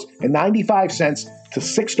 $4.95 to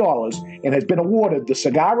 $6 and has been awarded the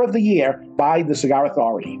Cigar of the Year by the Cigar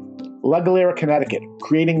Authority. La Galera, Connecticut,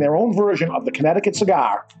 creating their own version of the Connecticut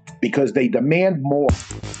cigar because they demand more.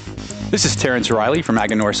 This is Terrence Riley from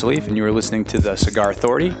Aganorsa Leaf, and you are listening to the Cigar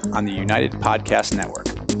Authority on the United Podcast Network.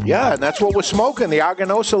 Yeah, and that's what we're smoking, the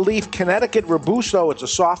Aganorsa Leaf Connecticut Robusto. It's a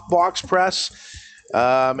soft box press.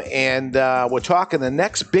 And we're talking the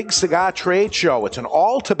next big cigar trade show. It's an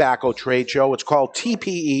all-tobacco trade show. It's called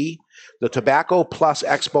TPE, the Tobacco Plus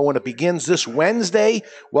Expo, and it begins this Wednesday.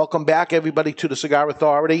 Welcome back, everybody, to the Cigar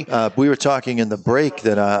Authority. We were talking in the break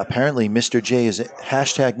that apparently Mr. J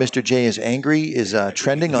is angry is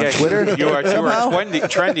trending on Twitter. You are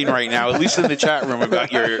trending right now, at least in the chat room,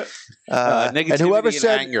 about your negativity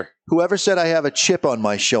and anger. Whoever said I have a chip on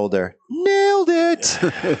my shoulder, nailed it.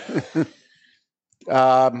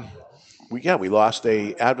 We lost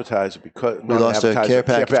a advertiser because we lost a care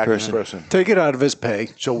package person. Take it out of his pay.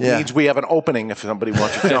 So it means we have an opening if somebody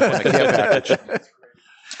wants to jump on the care package.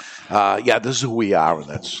 This is who we are, and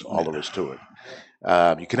that's all there is to it.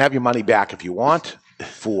 You can have your money back if you want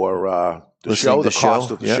for the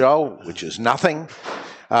cost of the show, which is nothing.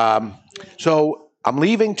 So I'm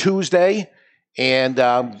leaving Tuesday and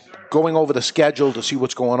going over the schedule to see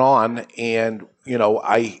what's going on. And,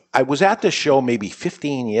 I was at this show maybe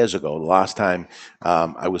 15 years ago, the last time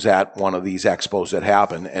I was at one of these expos that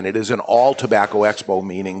happened. And it is an all-tobacco expo,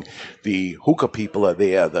 meaning the hookah people are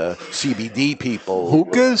there, the CBD people.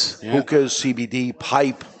 Hookahs? Hookahs, CBD,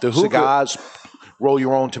 pipe, the cigars, roll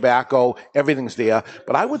your own tobacco, everything's there.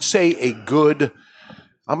 But I would say I'm going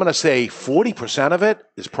to say 40% of it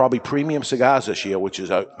is probably premium cigars this year, which is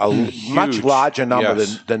a much larger number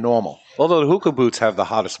than normal. Although the hookah booths have the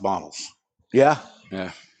hottest models. Yeah?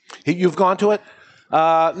 Yeah. You've gone to it?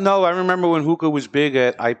 No, I remember when hookah was big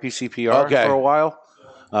at IPCPR for a while.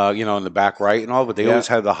 In the back right and all, but they always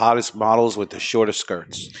had the hottest models with the shortest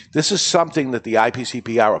skirts. This is something that the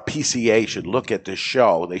IPCPR or PCA should look at this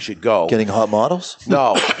show. They should go. Getting hot models?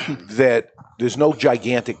 No, that there's no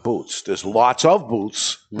gigantic booths. There's lots of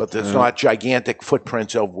booths, but there's not gigantic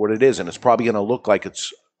footprints of what it is. And it's probably going to look like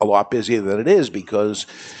it's a lot busier than it is because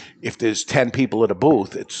if there's 10 people at a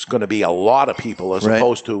booth, it's going to be a lot of people as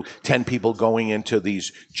opposed to 10 people going into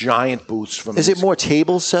these giant booths. Is it more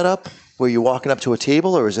tables set up where you're walking up to a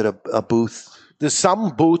table, or is it a booth? There's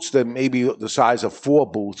some booths that may be the size of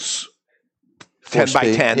 4 booths, 10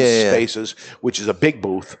 by 10 spaces, which is a big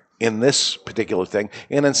booth in this particular thing.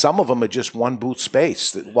 And then some of them are just one booth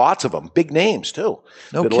space. Lots of them, big names too.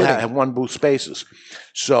 No that'll kidding. have one booth spaces.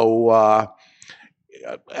 So,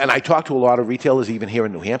 and I talked to a lot of retailers even here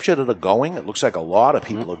in New Hampshire that are going. It looks like a lot of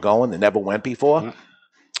people are going that never went before.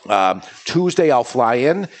 Tuesday I'll fly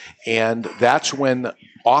in, and that's when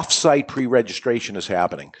off-site pre-registration is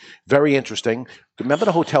happening. Very interesting. Remember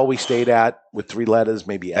the hotel we stayed at with 3 letters,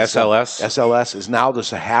 maybe SLS? SLS is now the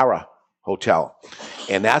Sahara Hotel.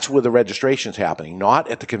 And that's where the registration is happening, not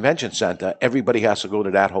at the convention center. Everybody has to go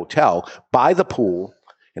to that hotel, by the pool,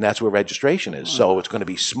 and that's where registration is. So it's going to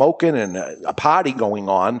be smoking and a party going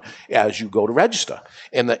on as you go to register.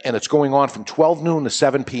 And it's going on from 12 noon to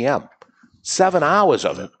 7 p.m. 7 hours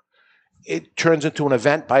of it. It turns into an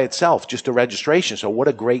event by itself, just a registration. So what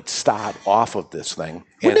a great start off of this thing.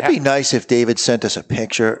 Wouldn't it be nice if David sent us a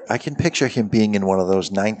picture? I can picture him being in one of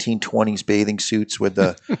those 1920s bathing suits with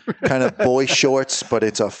the kind of boy shorts, but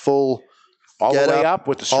it's a full all the way up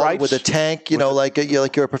with the stripes, with a tank. Like you're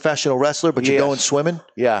a professional wrestler, but you're going swimming.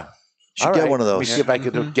 Yeah, should get one of those. Let me see if I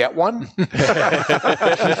could get one.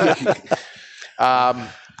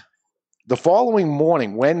 The following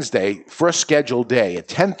morning, Wednesday, first scheduled day at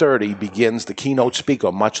 10:30 begins the keynote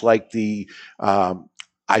speaker, much like the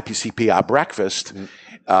IPCPR breakfast,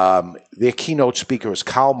 their keynote speaker is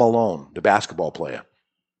Karl Malone, the basketball player.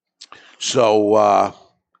 So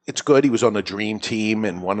it's good. He was on the Dream Team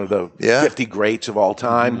and one of the 50 greats of all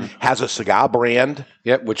time. Has a cigar brand.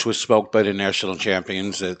 Yep, which was smoked by the national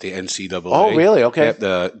champions at the NCAA. Oh, really? Okay. Yep,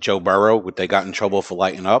 the Joe Burrow, they got in trouble for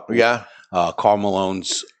lighting up. Yeah. Karl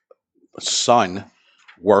Malone's son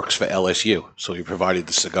works for LSU, so he provided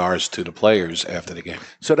the cigars to the players after the game.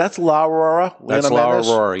 So that's La Aurora? That's La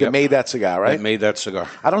Aurora, That made that cigar, right? That made that cigar.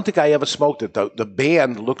 I don't think I ever smoked it. The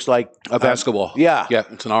band looks like a basketball. Yeah. Yeah,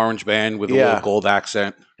 it's an orange band with a little gold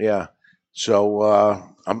accent. Yeah. So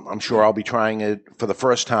I'm sure I'll be trying it for the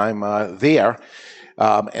first time there.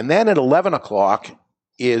 And then at 11 o'clock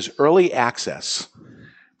is early access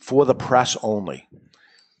for the press only.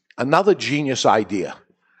 Another genius idea.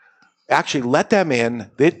 Actually, let them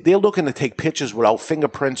in. They're looking to take pictures without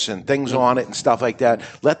fingerprints and things on it and stuff like that.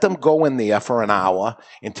 Let them go in there for an hour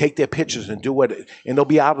and take their pictures and do it, and they'll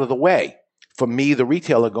be out of the way. For me, the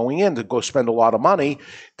retailer going in to go spend a lot of money,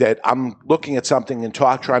 that I'm looking at something and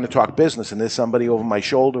trying to talk business, and there's somebody over my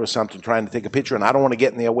shoulder or something trying to take a picture, and I don't want to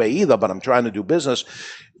get in their way either, but I'm trying to do business.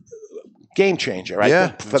 Game changer, right?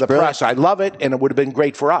 Yeah, For the press. I love it, and it would have been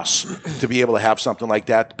great for us to be able to have something like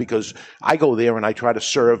that, because I go there and I try to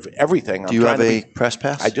serve everything. Do you have a press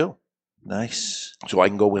pass? I do. Nice. So I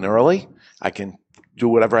can go in early. I can do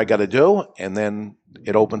whatever I got to do, and then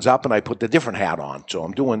it opens up, and I put the different hat on. So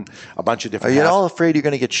I'm doing a bunch of different hats. Are you hats. at all afraid you're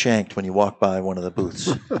going to get shanked when you walk by one of the booths?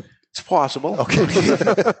 It's possible.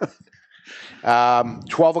 Okay.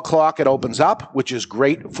 12 o'clock it opens up, which is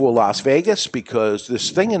great for Las Vegas, because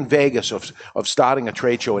this thing in Vegas of starting a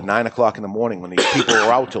trade show at 9 o'clock in the morning when these people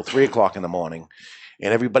are out till 3 o'clock in the morning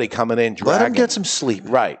and everybody coming in dragging. Let them get some sleep.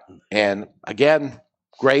 Right. And again,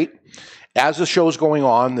 great. As the show's going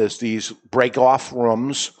on, there's these break-off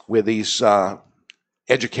rooms where these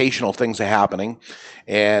educational things are happening.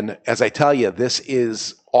 And as I tell you, this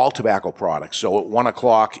is all tobacco products. So at 1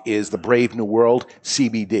 o'clock is the Brave New World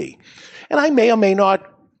CBD. And I may or may not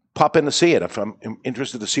pop in to see it if I'm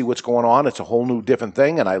interested to see what's going on. It's a whole new different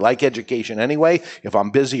thing, and I like education anyway. If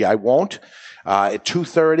I'm busy, I won't. At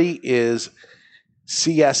 2:30 is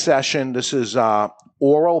CS session. This is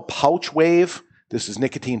oral pouch wave. This is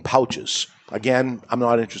nicotine pouches. Again, I'm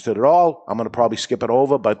not interested at all. I'm going to probably skip it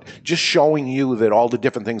over, but just showing you that all the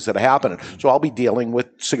different things that are happening. So I'll be dealing with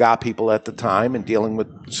cigar people at the time and dealing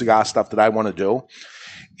with cigar stuff that I want to do.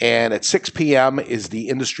 And at 6 p.m. is the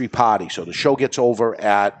industry party. So the show gets over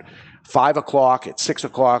at 5 o'clock, at 6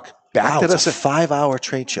 o'clock. Back to it's a 5-hour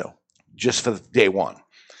trade show. Just for day one.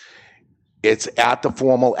 It's at the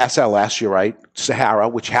formal SLS, you're right, Sahara,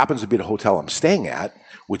 which happens to be the hotel I'm staying at,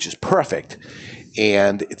 which is perfect.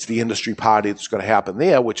 And it's the industry party that's going to happen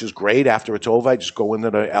there, which is great. After it's over, I just go into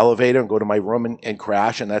the elevator and go to my room and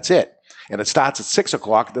crash, and that's it. And it starts at 6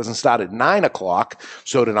 o'clock. It doesn't start at 9 o'clock,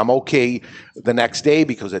 so that I'm okay the next day,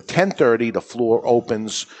 because at 10:30, the floor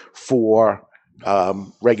opens for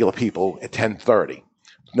regular people at 10:30.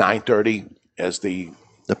 9:30 as the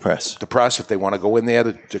press. The press, if they want to go in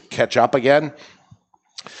there to catch up again.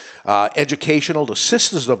 Educational, the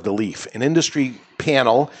Sisters of the Leaf, an industry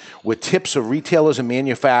panel with tips of retailers and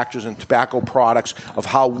manufacturers and tobacco products of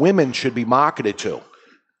how women should be marketed to.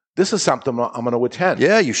 This is something I'm going to attend.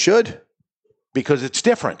 Yeah, you should. Because it's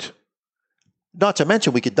different. Not to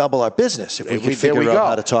mention, we could double our business if we could figure out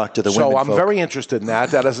how to talk to the women. So I'm folk. very interested in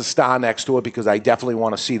that. That has a star next to it, because I definitely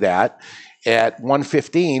want to see that. At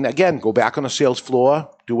 1:15, again, go back on the sales floor,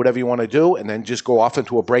 do whatever you want to do, and then just go off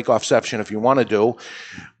into a break-off section if you want to do.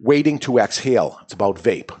 Waiting to exhale. It's about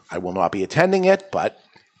vape. I will not be attending it, but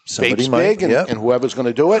somebody vape's might, big, and whoever's going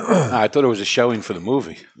to do it. I thought it was a showing for the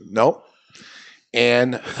movie. Nope.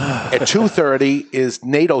 And at 2:30 is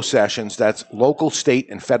NATO sessions. That's local, state,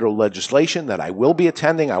 and federal legislation that I will be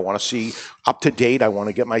attending. I want to see up to date. I want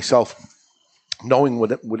to get myself knowing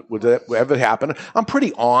whatever happened. I'm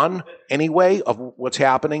pretty on anyway of what's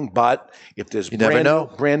happening, but if there's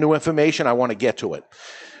brand new information, I want to get to it.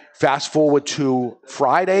 Fast forward to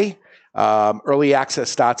Friday. Early access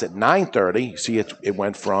starts at 9:30. You see, it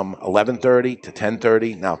went from 11:30 to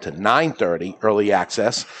 10:30, now to 9:30 early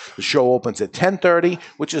access. The show opens at 10:30,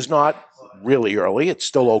 which is not really early. It's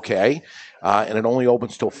still okay. And it only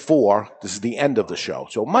opens till 4. This is the end of the show.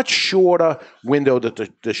 So much shorter window that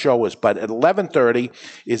the show is. But at 11:30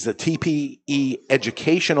 is the TPE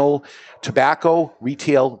Educational Tobacco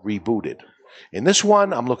Retail Rebooted. And this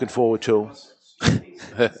one I'm looking forward to.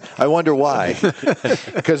 I wonder why.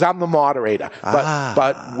 Because I'm the moderator.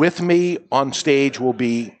 But with me on stage will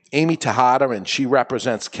be Amy Tejada, and she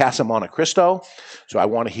represents Casa Monte Cristo. So I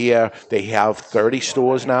want to hear, they have 30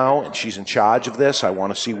 stores now, and she's in charge of this. I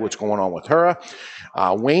want to see what's going on with her.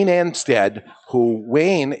 Wayne Anstead,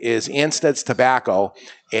 Wayne is Anstead's Tobacco,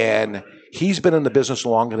 and he's been in the business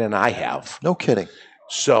longer than I have. No kidding.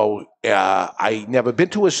 So I never been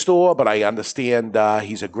to his store, but I understand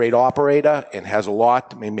he's a great operator and has a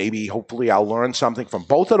lot. Maybe, hopefully, I'll learn something from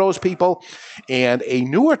both of those people. And a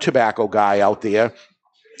newer tobacco guy out there,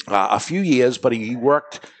 a few years, but he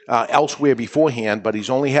worked elsewhere beforehand, but he's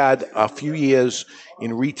only had a few years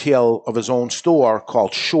in retail of his own store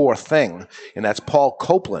called Sure Thing, and that's Paul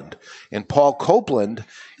Copeland. And Paul Copeland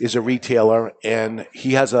is a retailer, and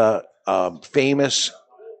he has a famous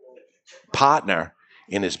partner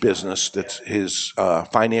in his business that's his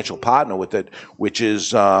financial partner with it, which is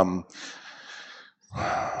the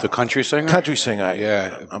country singer? Country singer.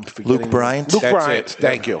 Yeah. I'm forgetting. Luke Bryant? Luke That's Bryant. it.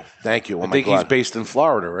 Thank you. Thank you. Oh, I my think he's God. based in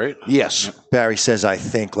Florida, right? Yes. Barry says, I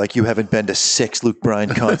think, like you haven't been to 6 Luke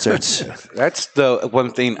Bryant concerts. That's the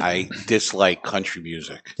one thing I dislike country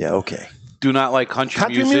music. Yeah, okay. Do not like country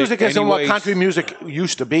music. Country music isn't what anyways. country music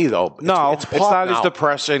used to be, though. No, it's it's pop not now. as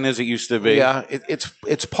depressing as it used to be. Yeah,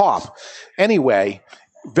 it's pop. Anyway,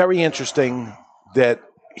 very interesting that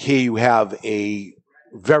here you have a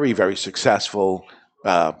very, very successful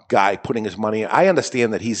guy putting his money. I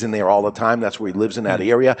understand that he's in there all the time. That's where he lives in that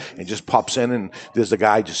area, and just pops in, and there's a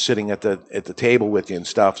guy just sitting at the table with you and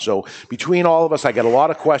stuff. So between all of us, I got a lot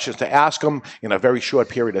of questions to ask him in a very short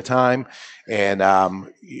period of time. And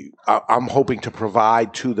I'm hoping to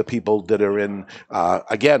provide to the people that are in,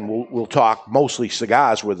 again, we'll talk mostly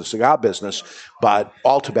cigars. We're the cigar business, but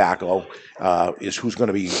all tobacco is who's going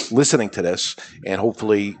to be listening to this, and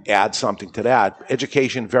hopefully add something to that.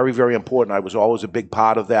 Education, very, very important. I was always a big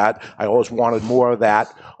part of that. I always wanted more of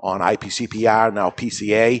that on IPCPR, now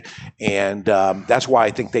PCA, and that's why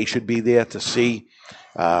I think they should be there to see.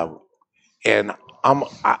 And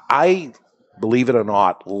I, believe it or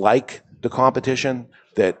not, like the competition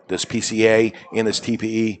that this PCA and this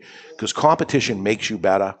TPE, because competition makes you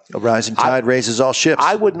better. A rising tide raises all ships.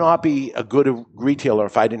 I would not be a good retailer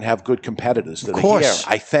if I didn't have good competitors that Of course. are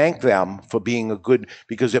here. I thank them for being a good,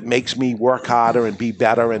 because it makes me work harder and be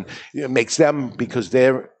better, and it makes them, because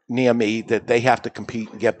they're near me, that they have to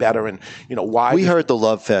compete and get better. And why We heard the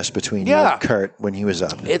love fest between you Yeah. and Kurt when he was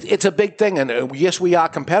up. it's a big thing, and yes, we are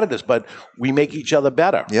competitors, but we make each other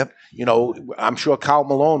better. Yep. I'm sure Karl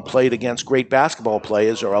Malone played against great basketball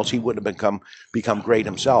players, or else he wouldn't have become great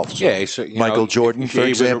himself. So Yeah, so, Michael Jordan, if for you're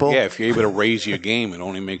able to- example? if you're able to raise your game, it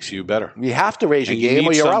only makes you better. you have to raise your And you game, or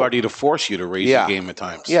need you're somebody out. to force you to raise Yeah. your game at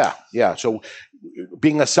times. Yeah. So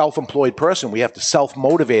being a self-employed person, we have to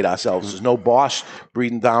self-motivate ourselves. There's no boss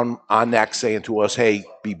breathing down our neck saying to us, hey,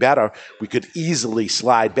 be better. We could easily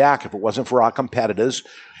slide back if it wasn't for our competitors.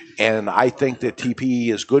 And I think that TPE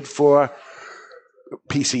is good for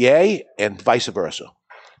PCA and vice versa.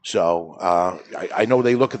 So I know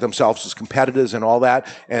they look at themselves as competitors and all that,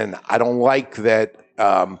 and I don't like that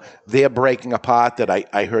they're breaking apart, that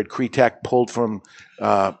I heard Cretech pulled from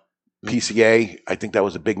PCA. I think that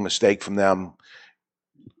was a big mistake from them.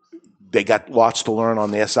 They got lots to learn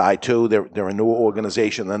on their side, too. They're a newer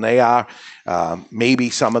organization than they are. Maybe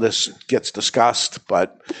some of this gets discussed,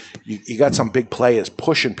 but you got some big players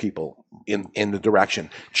pushing people in the direction.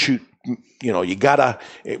 You gotta,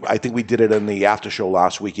 I think we did it in the after show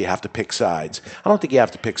last week, you have to pick sides. I don't think you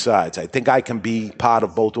have to pick sides. I think I can be part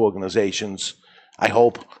of both organizations, I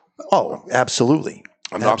hope. Oh, absolutely.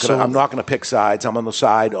 I'm not gonna pick sides. I'm on the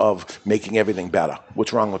side of making everything better.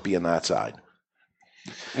 What's wrong with being that side?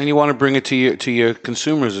 And you want to bring it to your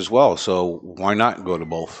consumers as well. So why not go to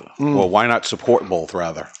both? Or why not support both,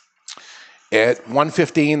 rather? At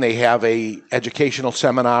 1:15, they have a educational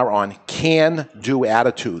seminar on can-do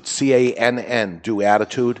attitude, CANN, do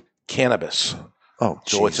attitude, cannabis. Oh,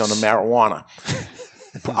 so it's on the marijuana.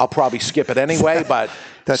 I'll probably skip it anyway, but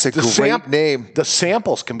that's a great name. The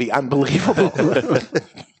samples can be unbelievable.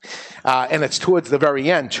 And it's towards the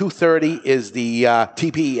very end. 2:30 is the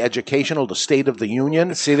TPE Educational, the State of the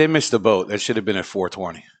Union. See, they missed the boat. That should have been at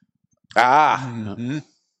 4:20.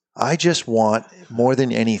 I just want, more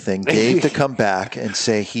than anything, Dave to come back and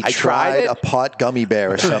say he tried a pot gummy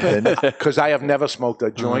bear or something. Because I have never smoked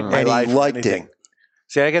a joint in my and life. he liked it.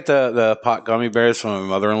 See, I get the pot gummy bears from my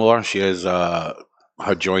mother-in-law. She has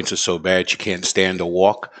her joints are so bad she can't stand to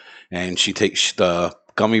walk, and she takes the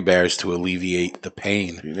gummy bears to alleviate the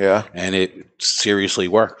pain. Yeah. And it seriously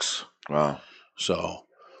works. Wow. So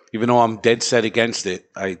even though I'm dead set against it,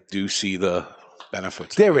 I do see the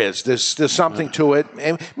benefits. There is. There's something to it,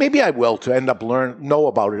 and maybe I will to end up know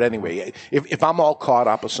about it anyway. If I'm all caught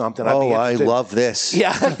up or something, I'd be interested. I love this.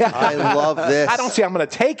 Yeah, I love this. I don't say I'm going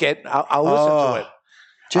to take it. I'll listen to it.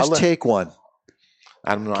 Just take one.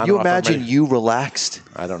 I don't know. Can you imagine you relaxed?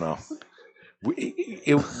 I don't know.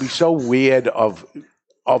 It would be so weird of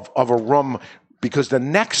a room, because the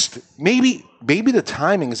next maybe the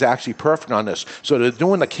timing is actually perfect on this. So they're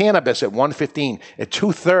doing the cannabis at 1:15. At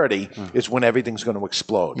 2:30 is when everything's going to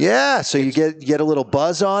explode. Yeah, so you get a little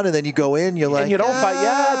buzz on, and then you go in. You're like, and you don't fight.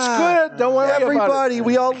 Yeah, it's good. Don't worry about it. Everybody,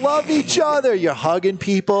 we all love each other. You're hugging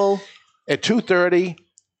people. At 2:30,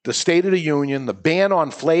 the State of the Union, the ban on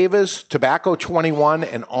flavors, tobacco 21,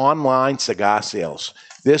 and online cigar sales.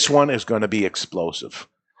 This one is going to be explosive.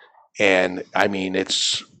 And, I mean,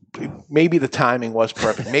 maybe the timing was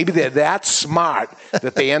perfect. Maybe they're that smart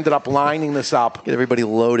that they ended up lining this up. Get everybody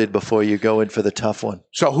loaded before you go in for the tough one.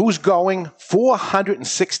 So who's going?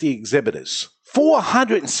 460 exhibitors.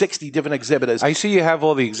 460 different exhibitors. I see you have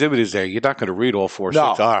all the exhibitors there. You're not going to read all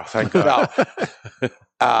 460. Thank God.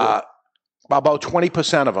 No. About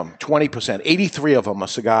 20% of them, 20%, 83 of them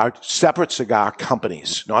are separate cigar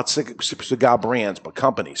companies, not cigar brands, but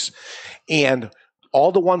companies. And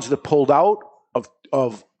all the ones that pulled out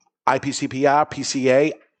of IPCPR,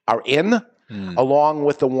 PCA are in, along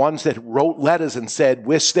with the ones that wrote letters and said,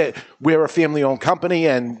 we're a family-owned company,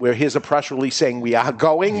 and here's a press release saying we are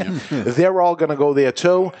going. They're all going to go there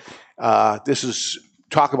too. This is,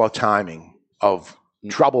 talk about timing of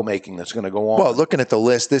troublemaking that's going to go on. Well, looking at the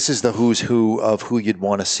list, this is the who's who of who you'd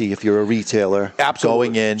want to see if you're a retailer. Absolutely.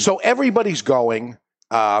 Going in. So everybody's going.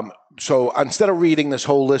 So instead of reading this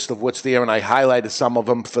whole list of what's there, and I highlighted some of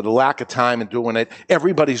them for the lack of time in doing it,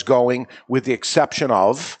 everybody's going, with the exception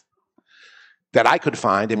of, that I could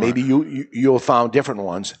find, and maybe you'll found different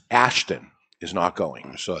ones, Ashton is not going.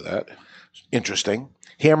 I saw that. Interesting.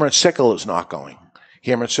 Hammer and Sickle is not going.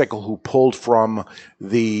 Hammer and Sickle, who pulled from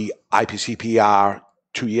the IPCPR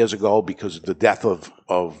 2 years ago because of the death of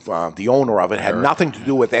the owner of it, had nothing to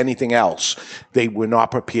do with anything else. They were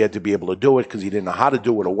not prepared to be able to do it because he didn't know how to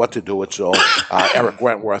do it or what to do it. So Eric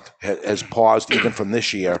Wentworth has paused even from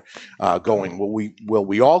this year going. Will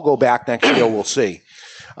we all go back next year? We'll see.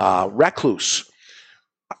 Recluse.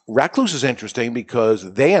 Recluse is interesting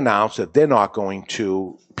because they announced that they're not going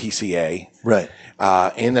to PCA. Right.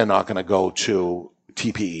 And they're not going to go to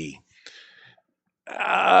TPE.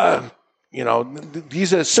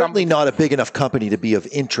 These are certainly not a big enough company to be of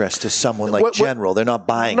interest to someone like General. They're not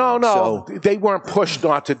buying. No, they weren't pushed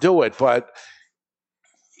not to do it. But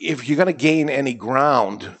if you're going to gain any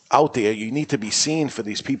ground out there, you need to be seen for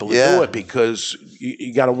these people to do it, because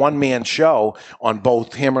you got a one-man show on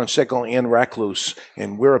both Hammer and Sickle and Recluse,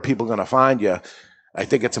 and where are people going to find you? I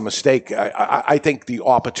think it's a mistake. I think the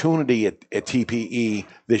opportunity at TPE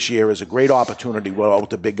this year is a great opportunity. With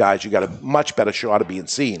the big guys, you got a much better shot of being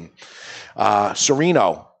seen.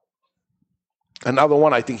 Sereno, another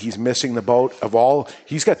one. I think he's missing the boat of all.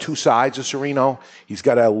 He's got two sides of Sereno. He's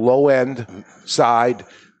got a low-end side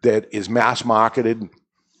that is mass-marketed.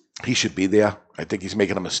 He should be there. I think he's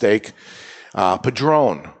making a mistake.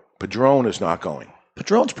 Padron is not going.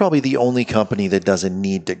 Padron's probably the only company that doesn't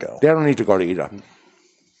need to go. They don't need to go to either.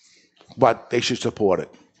 But they should support it.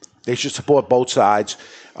 They should support both sides.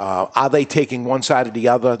 Are they taking one side or the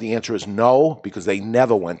other? The answer is no, because they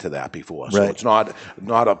never went to that before. So it's not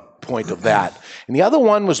a point of that. And the other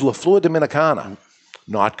one was La Flor Dominicana,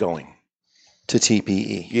 not going. To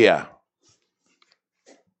TPE. Yeah.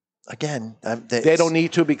 Again, they don't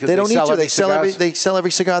need to, because they don't need to. They sell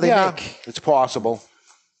every cigar they yeah, make. It's possible.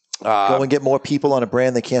 Go and get more people on a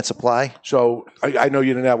brand they can't supply. So I know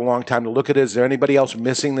you didn't have a long time to look at it. Is there anybody else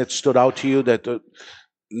missing that stood out to you?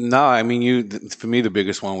 No, I mean, for me, the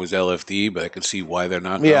biggest one was LFD, but I can see why they're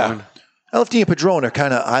not going. LFD and Padron are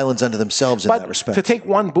kind of islands unto themselves in that respect. To take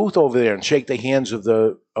one booth over there and shake the hands of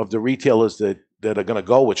the retailers that are going to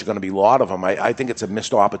go, which are going to be a lot of them, I think it's a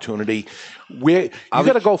missed opportunity. You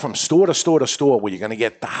got to go from store to store to store where you're going to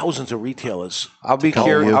get thousands of retailers. I'll be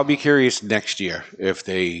curious next year if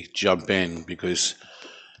they jump in, because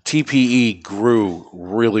TPE grew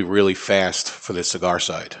really, really fast for the cigar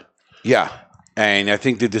side. Yeah. And I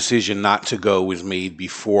think the decision not to go was made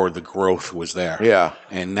before the growth was there. Yeah.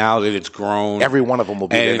 And now that it's grown, every one of them will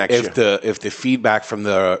be there next year. If the feedback from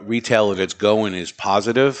the retailer that's going is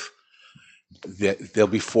positive, they'll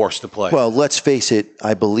be forced to play. Well, let's face it.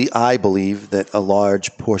 I believe that a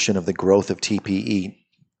large portion of the growth of TPE,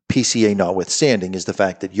 PCA notwithstanding, is the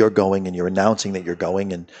fact that you're going and you're announcing that you're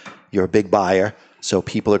going, and you're a big buyer. So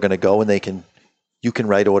people are going to go, and you can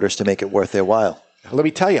write orders to make it worth their while. Let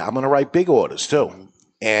me tell you, I'm going to write big orders too.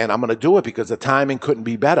 And I'm going to do it because the timing couldn't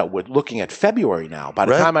be better. We're looking at February now. By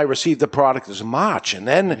the time I receive the product is March, and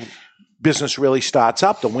then business really starts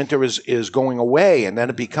up. The winter is going away, and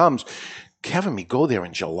then it becomes, Kevin, we go there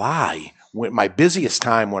in July, my busiest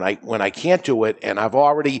time when I can't do it, and I've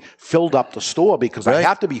already filled up the store because I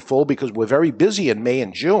have to be full because we're very busy in May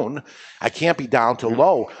and June. I can't be down to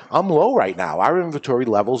low. I'm low right now. Our inventory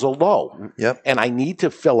levels are low. Yep. And I need to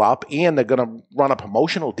fill up, and they're going to run a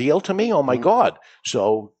promotional deal to me. Oh, my God.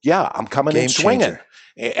 So, yeah, I'm coming in swinging.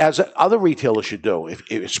 As other retailers should do,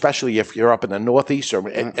 especially if you're up in the Northeast or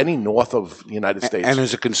any north of the United States. And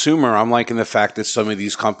as a consumer, I'm liking the fact that some of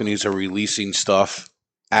these companies are releasing stuff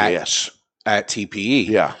at TPE.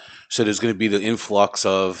 Yeah. So there's going to be the influx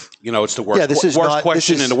of, it's the worst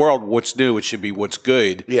question in the world. What's new? It should be what's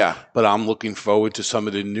good. Yeah. But I'm looking forward to some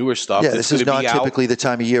of the newer stuff. Yeah, this is not typically the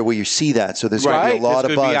time of year where you see that. So there's going to be a lot of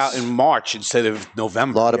buzz. It's going to be out in March instead of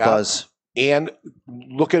November. A lot of buzz. And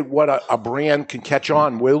look at what a brand can catch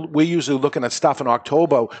on. We're usually looking at stuff in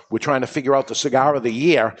October. We're trying to figure out the cigar of the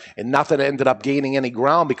year, and nothing ended up gaining any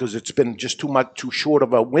ground because it's been just too short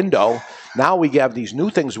of a window. Now we have these new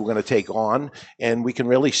things we're going to take on, and we can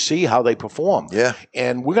really see how they perform. Yeah.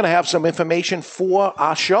 And we're going to have some information for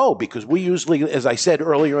our show because we usually, as I said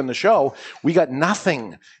earlier in the show, we got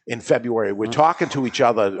nothing in February. We're talking to each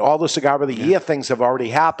other. All the cigar of the year things have already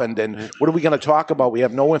happened, and what are we going to talk about? We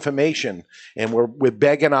have no information. And we're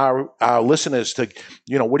begging our listeners to,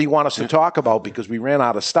 what do you want us to talk about? Because we ran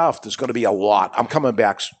out of stuff. There's going to be a lot. I'm coming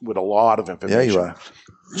back with a lot of information. Yeah, you are.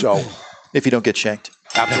 So, if you don't get shanked.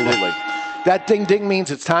 Absolutely. That ding ding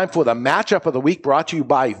means it's time for the matchup of the week brought to you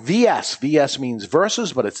by VS. VS means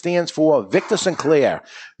versus, but it stands for Victor Sinclair.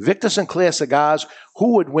 Victor Sinclair Cigars,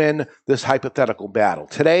 who would win this hypothetical battle?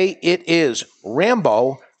 Today, it is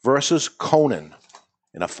Rambo versus Conan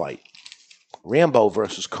in a fight. Rambo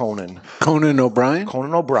versus Conan. Conan O'Brien?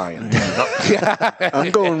 Conan O'Brien.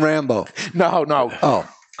 I'm going Rambo. No. Oh.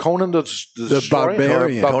 Conan the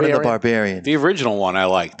Barbarian. Conan the Barbarian. The original one I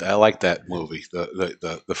liked. I liked that movie.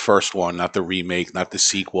 The first one, not the remake, not the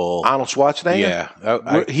sequel. Arnold Schwarzenegger?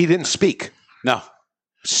 Yeah. He didn't speak. No.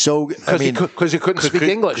 So, because he couldn't speak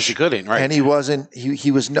English. Because he couldn't, right. And he wasn't,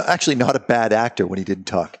 he was actually not a bad actor when he didn't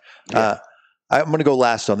talk. Yeah. I'm going to go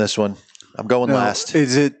last on this one. I'm going last.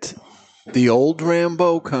 Is it the old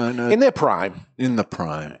Rambo kind of? In their prime. In the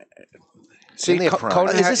prime. See, is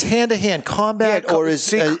this hand-to-hand combat, or is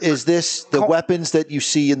this the weapons that you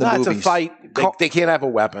see in the movies? It's a fight. They can't have a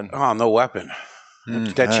weapon. Oh, no weapon.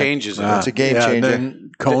 That changes it. It's a game changer.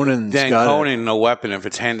 Then Conan's then got Conan, no weapon if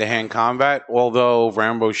it's hand-to-hand combat. Although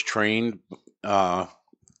Rambo's trained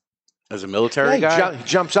as a military guy, he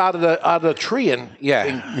jumps out of the tree and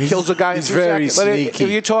kills a guy. He's very sneaky.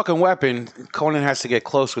 If you're talking weapon, Conan has to get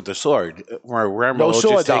close with the sword. Where Rambo will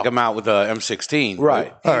just take him out with a M16.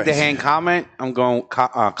 Right. Hand-to-hand combat, I'm going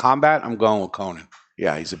with Conan.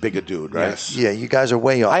 Yeah, he's a bigger dude, right? Yes. Yeah, you guys are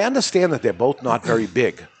way off. I understand that they're both not very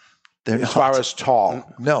big. They're as far as tall.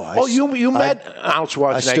 No. You met Arnold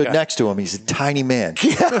Schwarzenegger. I stood next to him. He's a tiny man.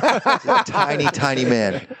 He's a tiny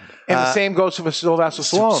man. And the same goes for Sylvester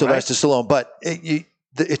Stallone. Sylvester Stallone. But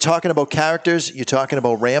you're talking about characters. You're talking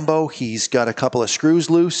about Rambo. He's got a couple of screws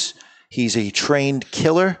loose. He's a trained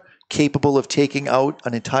killer capable of taking out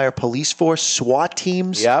an entire police force, SWAT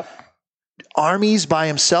teams, armies by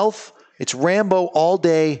himself. It's Rambo all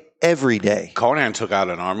day, every day. Conan took out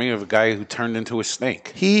an army of a guy who turned into a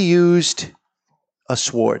snake. He used a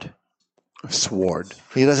sword. A sword.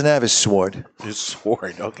 He doesn't have his sword. His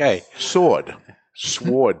sword. Okay. Sword.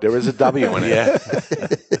 There is a W in it. Yeah.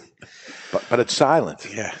 But it's silent.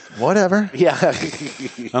 Yeah. Whatever. Yeah.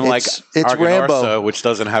 Unlike it's Rambo, which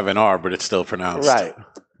doesn't have an R, but it's still pronounced. Right.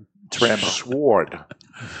 It's Rambo. Sword.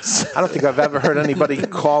 I don't think I've ever heard anybody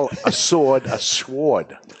call a sword a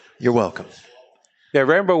sword. You're welcome. Yeah,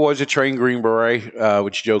 Rambo was a trained Green Beret,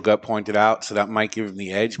 which Joe Gutt pointed out, so that might give him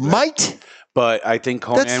the edge. But I think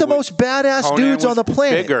Conan... That's the most badass dudes on the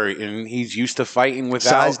planet. Bigger, and he's used to fighting without...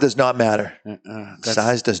 Size does not matter.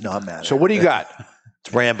 Size does not matter. So what do you got?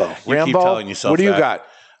 It's Rambo. You keep telling yourself what do you that. got?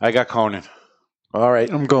 I got Conan. All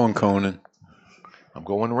right. I'm going Conan. I'm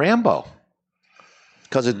going Rambo.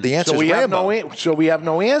 Because the answer is Rambo. So we have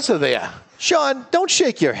no answer there. Sean, don't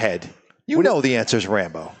shake your head. You know the answer is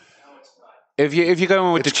Rambo. If you go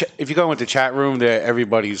in with the chat room, there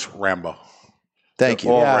everybody's Rambo. Thank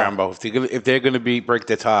you. All Rambo. If they're going to break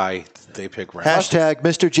the tie, they pick Rambo. Hashtag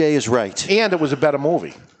Mr. J is right. And it was a better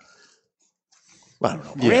movie. I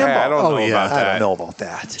don't know. Rambo. I don't know about that. I don't know about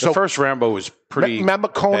that. The first Rambo was pretty. Remember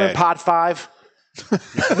Conan bad. Part 5?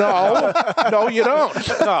 No, you don't.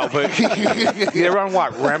 No, but they're on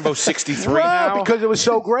what? Rambo 63 now? Because it was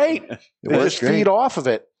so great. They was just great. feed off of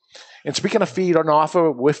it. And speaking of feed on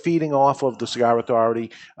offer, we're feeding off of the Cigar Authority.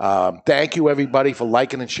 Thank you, everybody, for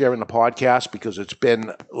liking and sharing the podcast, because it's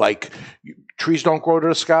been like trees don't grow to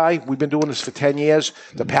the sky. We've been doing this for 10 years.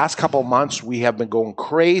 The past couple of months, we have been going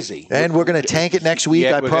crazy. And we're going to tank it next week,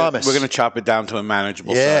 I promise. We're going to chop it down to a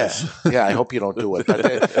manageable size. Yeah, I hope you don't do it.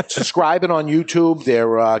 But subscribing on YouTube.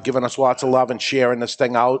 They're giving us lots of love and sharing this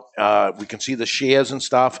thing out. We can see the shares and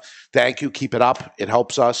stuff. Thank you. Keep it up. It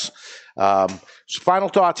helps us. Final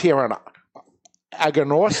thoughts here on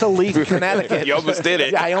Aganorsa Leaf, Connecticut. You almost did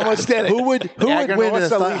it. Yeah, I almost did it. Who would win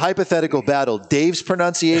in a hypothetical battle? Dave's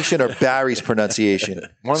pronunciation or Barry's pronunciation?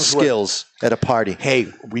 Skills at a party.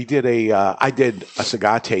 Hey, we did I did a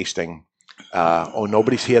cigar tasting.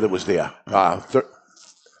 Nobody's here that was there.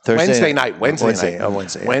 Wednesday night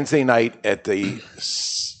at the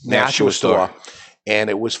Nashua store.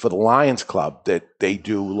 And it was for the Lions Club that they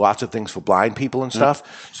do lots of things for blind people and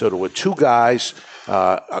stuff. So there were two guys,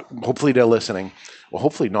 hopefully they're listening, or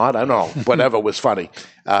hopefully not, I don't know, whatever was funny.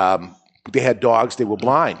 They had dogs, they were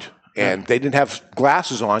blind, and they didn't have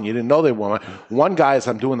glasses on. You didn't know they were. One guy, as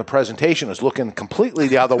I'm doing the presentation, is looking completely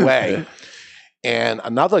the other way. And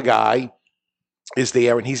another guy is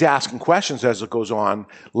there, and he's asking questions as it goes on.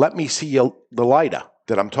 Let me see the lighter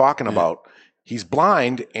that I'm talking about. He's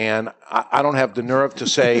blind, and I don't have the nerve to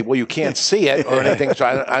say, well, you can't see it or anything. So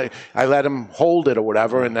I let him hold it or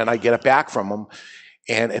whatever, and then I get it back from him.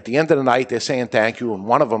 And at the end of the night, they're saying thank you, and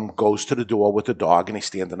one of them goes to the door with the dog, and he's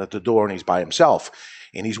standing at the door, and he's by himself.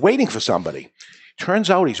 And he's waiting for somebody.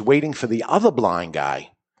 Turns out he's waiting for the other blind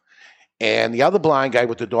guy. And the other blind guy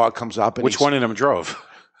with the dog comes up. And which one of them drove?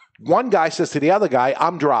 One guy says to the other guy,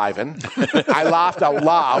 I'm driving. I laughed out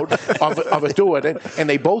loud of it doing it. And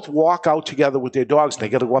they both walk out together with their dogs. And they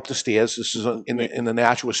got to go up the stairs. This is in the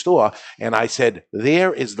Nashua store. And I said,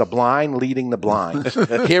 there is the blind leading the blind.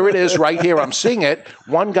 Here it is right here. I'm seeing it.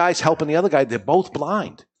 One guy's helping the other guy. They're both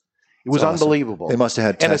blind. It was awesome. Unbelievable. They must have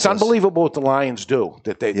had Teslas. And it's unbelievable what the Lions do.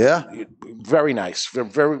 Very nice.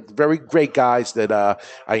 Very, very great guys that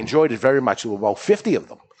I enjoyed it very much. There were about 50 of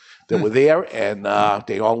them that were there, and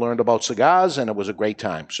they all learned about cigars, and it was a great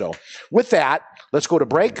time. So with that, let's go to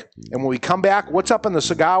break. And when we come back, what's up in the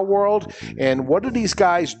cigar world, and what are these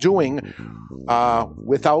guys doing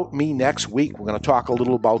without me next week? We're going to talk a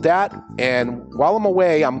little about that. And while I'm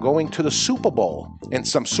away, I'm going to the Super Bowl and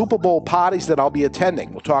some Super Bowl parties that I'll be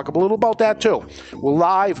attending. We'll talk a little about that, too. We're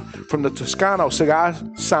live from the Toscano Cigar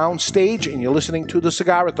Sound Stage, and you're listening to The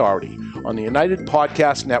Cigar Authority on the United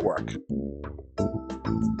Podcast Network.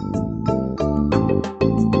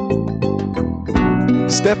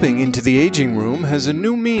 Stepping into the aging room has a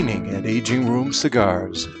new meaning at Aging Room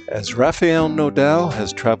Cigars, as Rafael Nodal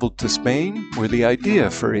has traveled to Spain, where the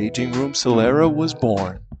idea for Aging Room Solera was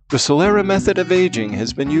born. The Solera method of aging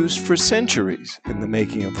has been used for centuries in the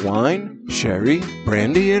making of wine, sherry,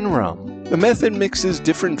 brandy, and rum. The method mixes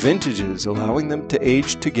different vintages, allowing them to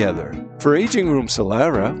age together. For Aging Room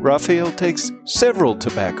Solera, Rafael takes several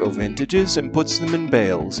tobacco vintages and puts them in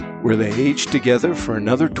bales, where they age together for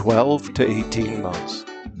another 12 to 18 months.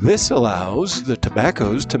 This allows the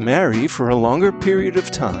tobaccos to marry for a longer period of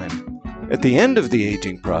time. At the end of the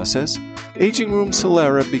aging process, Aging Room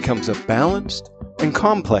Solera becomes a balanced and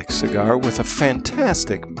complex cigar with a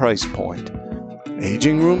fantastic price point.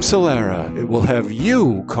 Aging Room Solera, it will have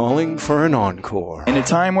you calling for an encore. In a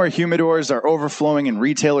time where humidors are overflowing and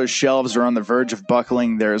retailers' shelves are on the verge of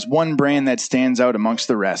buckling, there is one brand that stands out amongst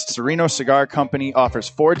the rest. Sereno Cigar Company offers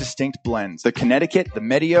 4 distinct blends: the Connecticut, the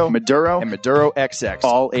Medio, Maduro, and Maduro XX,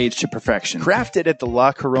 all aged to perfection. Crafted at the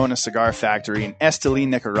La Corona Cigar Factory in Esteli,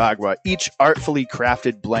 Nicaragua, each artfully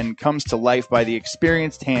crafted blend comes to life by the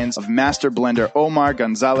experienced hands of master blender Omar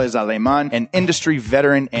Gonzalez Aleman and industry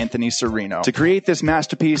veteran Anthony Sereno. To create this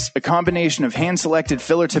masterpiece, a combination of hand-selected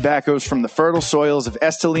filler tobaccos from the fertile soils of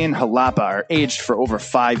Esteli and Jalapa are aged for over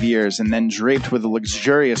 5 years and then draped with a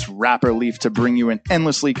luxurious wrapper leaf to bring you an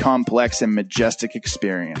endlessly complex and majestic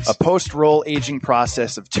experience. A post-roll aging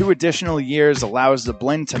process of 2 additional years allows the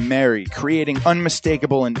blend to marry, creating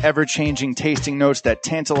unmistakable and ever-changing tasting notes that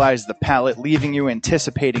tantalize the palate, leaving you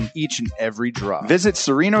anticipating each and every drop. Visit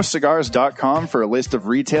SerenoCigars.com for a list of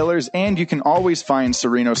retailers, and you can always find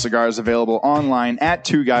Sereno Cigars available online at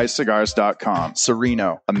twoguyscigars.com.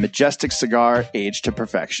 Sereno, a majestic cigar aged to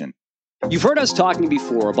perfection. You've heard us talking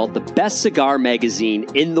before about the best cigar magazine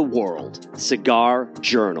in the world, Cigar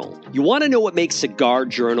Journal. You want to know what makes Cigar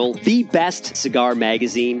Journal the best cigar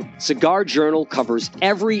magazine? Cigar Journal covers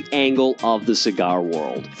every angle of the cigar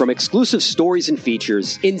world, from exclusive stories and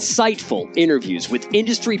features, insightful interviews with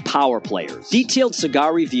industry power players, detailed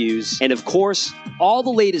cigar reviews, and of course, all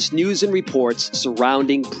the latest news and reports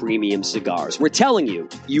surrounding premium cigars. We're telling you,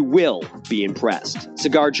 you will be impressed.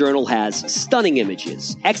 Cigar Journal has stunning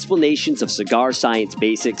images, explanations of cigar science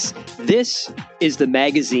basics. This is the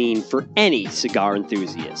magazine for any cigar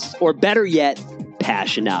enthusiast, or better yet,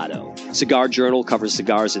 passionado. Cigar Journal covers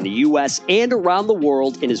cigars in the U.S. and around the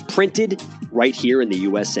world and is printed right here in the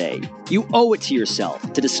USA. You owe it to yourself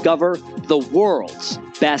to discover the world's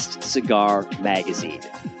best cigar magazine,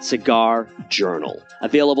 Cigar Journal.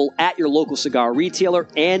 Available at your local cigar retailer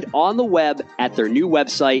and on the web at their new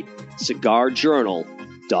website,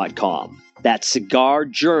 cigarjournal.com. That's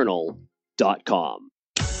cigarjournal.com.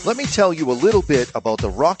 Let me tell you a little bit about the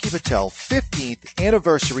Rocky Patel 15th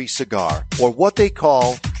anniversary cigar, or what they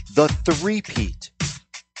call the three-peat.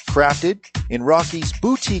 Crafted in Rocky's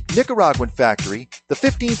boutique Nicaraguan factory, the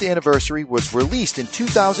 15th anniversary was released in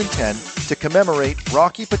 2010 to commemorate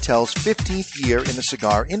Rocky Patel's 15th year in the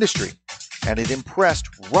cigar industry, and it impressed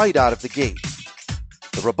right out of the gate.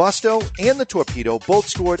 The Robusto and the Torpedo both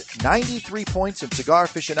scored 93 points in Cigar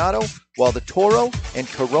Aficionado, while the Toro and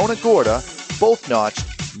Corona Gorda both notched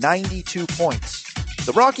 92 points.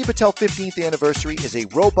 The Rocky Patel 15th anniversary is a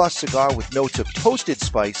robust cigar with notes of toasted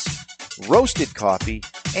spice, roasted coffee,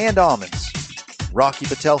 and almonds. Rocky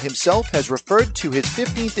Patel himself has referred to his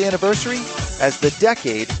 15th anniversary as the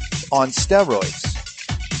decade on steroids.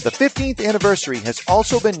 The 15th anniversary has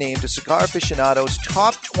also been named to Cigar Aficionado's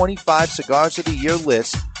top 25 cigars of the year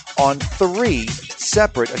list on 3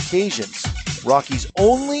 separate occasions. Rocky's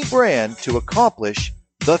only brand to accomplish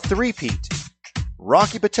the three-peat.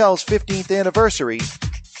 Rocky Patel's 15th anniversary,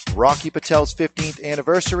 Rocky Patel's 15th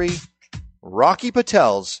anniversary, Rocky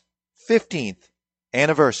Patel's 15th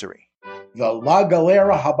anniversary. The La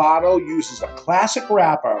Galera Habano uses a classic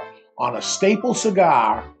wrapper on a staple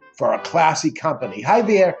cigar for a classy company. Hi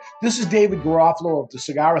there, this is David Garofalo of the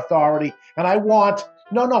Cigar Authority, and I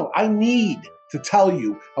need to tell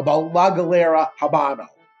you about La Galera Habano.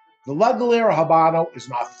 The La Galera Habano is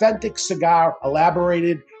an authentic cigar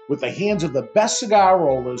elaborated with the hands of the best cigar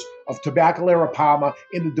rollers of Tabacalera Palma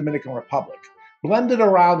in the Dominican Republic. Blended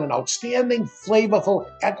around an outstanding, flavorful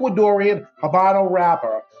Ecuadorian Habano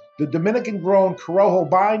wrapper, the Dominican-grown Corojo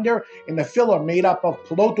binder, and the filler made up of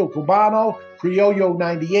Piloto Cubano, Criollo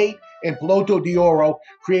 98, and Piloto de Oro,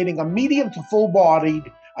 creating a medium to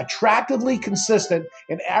full-bodied, attractively consistent,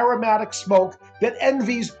 and aromatic smoke that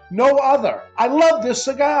envies no other. I love this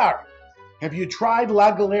cigar. Have you tried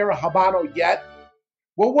La Galera Habano yet?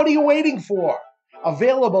 Well, what are you waiting for?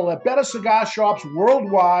 Available at better cigar shops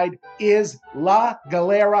worldwide is La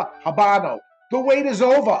Galera Habano. The wait is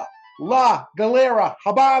over. La Galera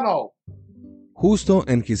Habano. Justo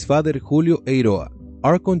and his father Julio Eiroa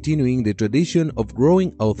are continuing the tradition of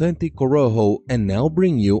growing authentic Corojo and now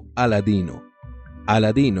bring you Aladino.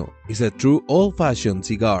 Aladino is a true old-fashioned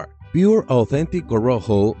cigar, pure authentic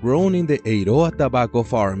Corojo grown in the Eiroa tobacco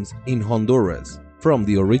farms in Honduras, from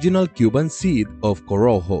the original Cuban seed of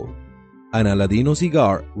Corojo. An Aladino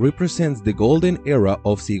cigar represents the golden era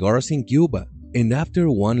of cigars in Cuba, and after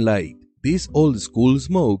one light, this old-school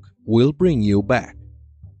smoke will bring you back.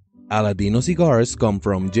 Aladino cigars come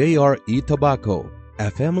from J.R.E. Tobacco,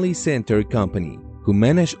 a family-centered company who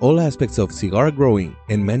manage all aspects of cigar growing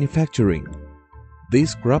and manufacturing.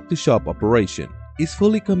 This crop-to-shop operation is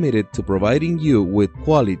fully committed to providing you with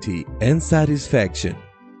quality and satisfaction.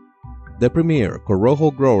 The premier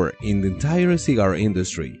Corojo grower in the entire cigar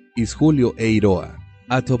industry is Julio Eiroa,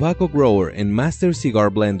 a tobacco grower and master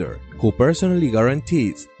cigar blender who personally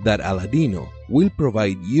guarantees that Aladino will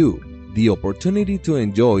provide you the opportunity to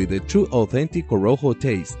enjoy the true authentic Corojo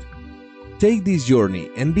taste. Take this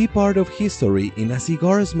journey and be part of history in a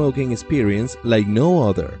cigar smoking experience like no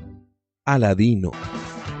other. Aladino.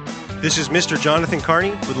 This is Mr. Jonathan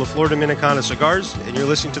Carney with La Flor Dominicana Cigars, and you're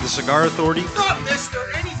listening to the Cigar Authority. Not Mr.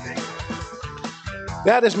 Anything.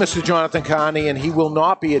 That is Mr. Jonathan Carney, and he will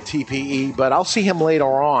not be at TPE, but I'll see him later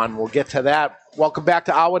on. We'll get to that. Welcome back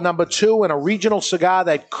to hour number 2 and a regional cigar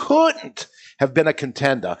that couldn't have been a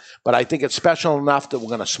contender, but I think it's special enough that we're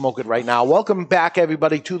going to smoke it right now. Welcome back,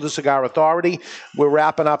 everybody, to the Cigar Authority. We're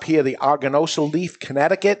wrapping up here the Aganorsa Leaf,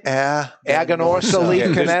 Connecticut. Aganorsa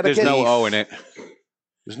Leaf, Connecticut. There's no O in it.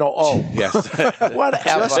 There's no O. Yes.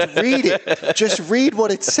 Whatever. Just read it. Just read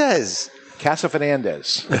what it says. Casa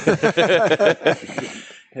Fernandez. Yeah,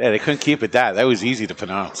 they couldn't keep it that. That was easy to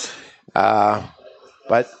pronounce.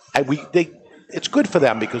 But it's good for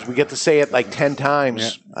them because we get to say it like 10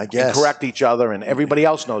 times. I guess. And correct each other, and everybody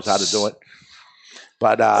else knows how to do it.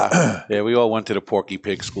 But yeah, we all went to the Porky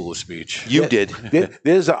Pig School of Speech. You did.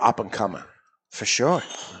 There's an up-and-comer. For sure.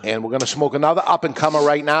 And we're going to smoke another up-and-comer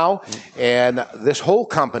right now. And this whole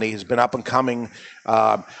company has been up-and-coming.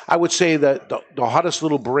 I would say that the hottest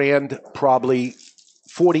little brand, probably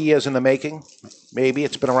 40 years in the making. Maybe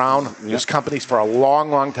it's been around, this company's for a long,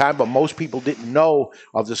 long time, but most people didn't know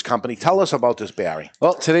of this company. Tell us about this, Barry.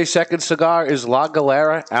 Well, today's second cigar is La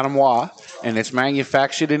Galera Anamois, and it's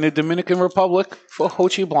manufactured in the Dominican Republic for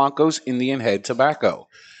Hochi Blanco's Indian Head Tobacco.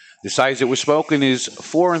 The size it was smoking is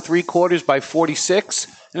 4 3/4 by 46,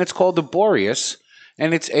 and it's called the Boreas,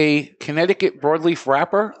 and it's a Connecticut broadleaf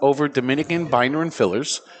wrapper over Dominican binder and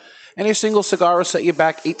fillers, and a single cigar will set you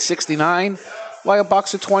back $8.69. While a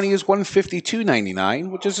box of 20 is $152.99,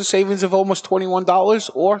 which is a savings of almost $21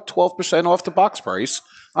 or 12% off the box price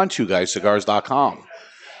on twoguyscigars.com.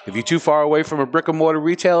 If you're too far away from a brick-and-mortar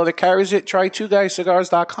retailer that carries it, try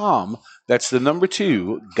twoguyscigars.com. That's the number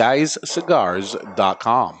 2,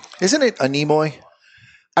 guyscigars.com. Isn't it Animoy?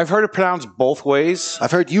 I've heard it pronounced both ways. I've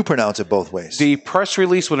heard you pronounce it both ways. The press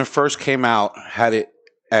release when it first came out had it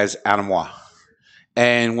as Anamois.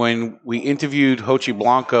 And when we interviewed Hochi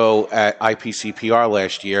Blanco at IPCPR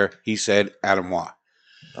last year, he said Anamois.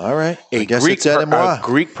 All right. A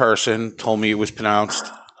Greek person told me it was pronounced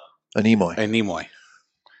Animoy. Animoy.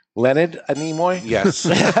 Leonard Animoy? Yes.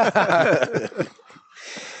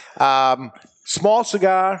 Small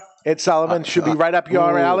cigar. Ed Sullivan should be right up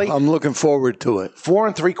your alley. I'm looking forward to it.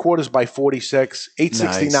 4 3/4 by 46,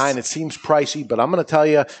 $8.69. Nice. It seems pricey, but I'm going to tell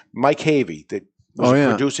you, Mike Havey, that was a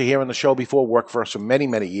producer here on the show before, worked for us for many,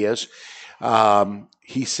 many years.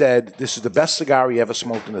 He said this is the best cigar he ever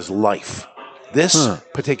smoked in his life. This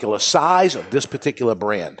particular size of this particular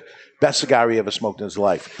brand. Best cigar he ever smoked in his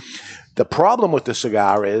life. The problem with the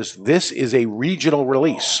cigar is this is a regional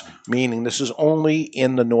release, meaning this is only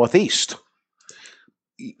in the Northeast.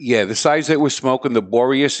 Yeah, the size that we're smoking, the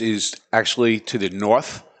Boreas, is actually to the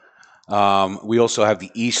north. We also have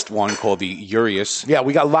the east one called the Urias. Yeah,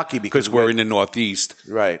 we got lucky because we're in the Northeast.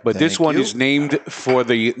 Right. But this one is named for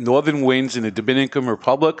the northern winds in the Dominican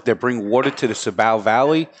Republic that bring water to the Cibao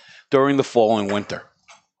Valley during the fall and winter.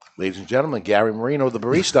 Ladies and gentlemen, Gary Marino, the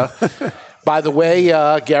barista. By the way,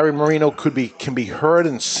 Gary Marino can be heard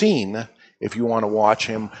and seen if you want to watch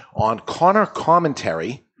him on Connor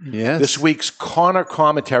Commentary. Yes. This week's Connor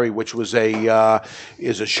Commentary, which was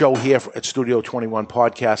is a show here at Studio 21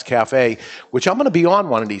 Podcast Cafe, which I'm going to be on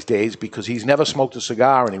one of these days because he's never smoked a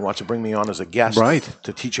cigar and he wants to bring me on as a guest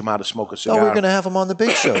to teach him how to smoke a cigar. Oh, we're going to have him on the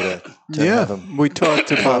big show to have him. We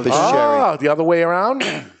talked about the other way around?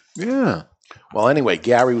 Yeah. Well, anyway,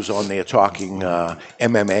 Gary was on there talking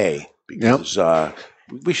MMA because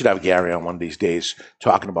we should have Gary on one of these days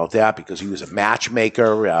talking about that because he was a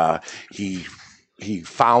matchmaker. He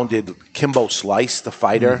founded Kimbo Slice, the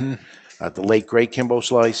fighter, the late, great Kimbo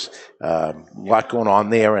Slice. A lot going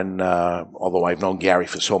on there, and although I've known Gary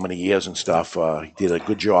for so many years and stuff, he did a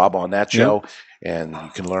good job on that show, and you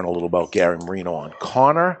can learn a little about Gary Marino on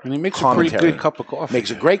Connor. And he makes Commentary. a pretty good cup of coffee.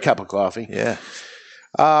 Makes a great cup of coffee. Yeah.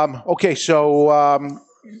 Okay, so,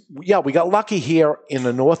 we got lucky here in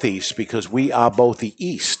the Northeast because we are both the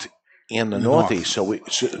East and the Northeast. So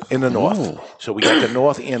in the North. So we got the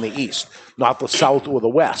North and the East, not the South or the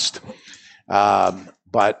West.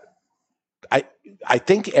 But I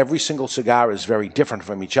think every single cigar is very different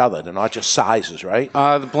from each other. They're not just sizes, right?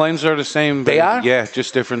 The blends are the same. They are? Yeah,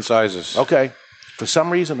 just different sizes. Okay. For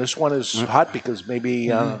some reason, this one is hot because maybe...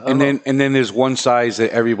 and then there's one size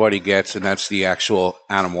that everybody gets, and that's the actual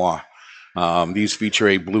Anamois. These feature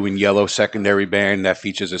a blue and yellow secondary band. That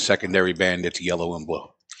features a secondary band that's yellow and blue.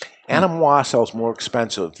 Anamois sells more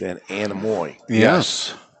expensive than Anamoy.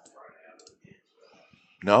 Yes.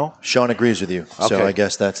 No? Sean agrees with you, so I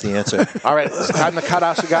guess that's the answer. All right, it's time to cut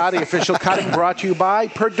our cigar. The official cutting brought to you by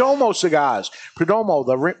Perdomo Cigars. Perdomo,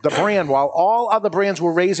 the brand, while all other brands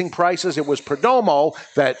were raising prices, it was Perdomo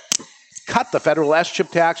that cut the federal S-chip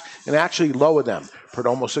tax and actually lowered them.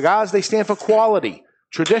 Perdomo Cigars, they stand for quality,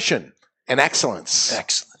 tradition, and excellence.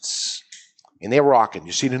 Excellence. And they're rocking.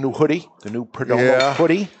 You see the new hoodie? The new Perdomo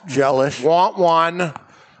hoodie? Jealous. Want one. A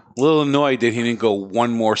little annoyed that he didn't go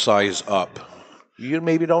one more size up. You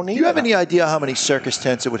maybe don't need Do you have any idea how many circus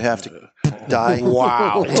tents it would have to die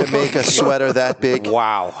to make a sweater that big?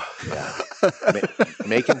 Wow. Yeah.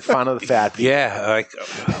 Making fun of the fat people. Yeah.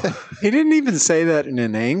 He didn't even say that in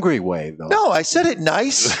an angry way, though. No, I said it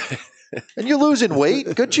nice. And you're losing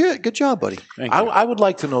weight. Good job, buddy. I would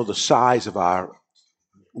like to know the size of our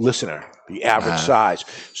listener, the average size.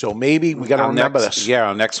 So maybe we got to remember this. Yeah,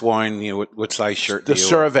 our next one, what size shirt The do you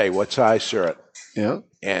survey, what size shirt? Yeah.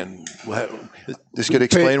 And this could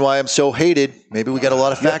explain why I'm so hated. Maybe we got a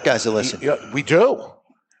lot of fat guys that listen. Yeah, we do.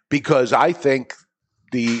 Because I think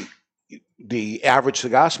the average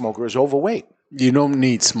cigar smoker is overweight. You don't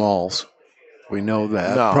need smalls. We know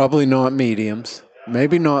that. No. Probably not mediums.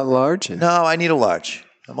 Maybe not larges. No, I need a large.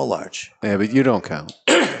 I'm a large. Yeah, but you don't count.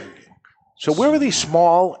 So where are these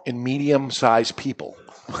small and medium-sized people?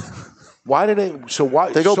 Why do they? So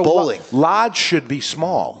why they go bowling? Large should be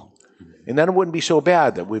small, and then it wouldn't be so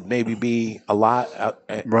bad. That would maybe be a lot.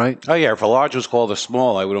 Right. Oh, yeah. If a large was called a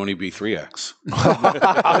small, I would only be 3X.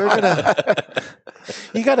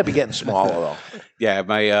 You got to be getting smaller, though. Yeah,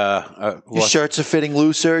 my Your shirts are fitting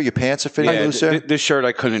looser. Your pants are fitting looser. This shirt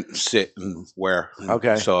I couldn't sit and wear.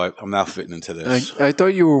 Okay. So I'm now fitting into this. I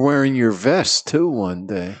thought you were wearing your vest, too, one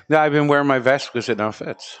day. Yeah, I've been wearing my vest because it now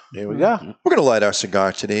fits. There we go. We're going to light our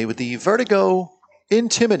cigar today with the Vertigo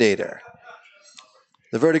Intimidator.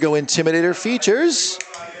 The Vertigo Intimidator features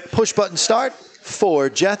push-button start,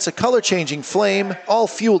 4 jets, a color-changing flame, all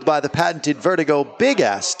fueled by the patented Vertigo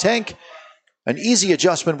big-ass tank, an easy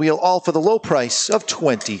adjustment wheel, all for the low price of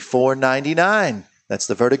 $24.99. That's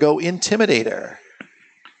the Vertigo Intimidator.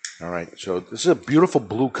 All right. So this is a beautiful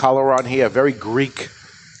blue color on here, very Greek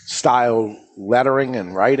style lettering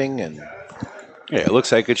and writing, and yeah, it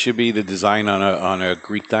looks like it should be the design on a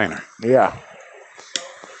Greek diner. Yeah.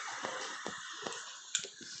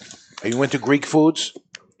 Are you into Greek foods?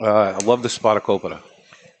 I love the spadakopita.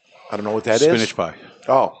 I don't know what that is. Spinach pie.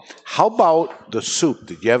 Oh, how about the soup?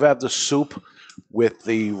 Did you ever have the soup with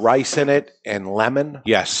the rice in it and lemon?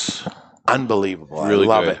 Yes. Unbelievable. Really I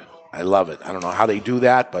love good. it. I love it. I don't know how they do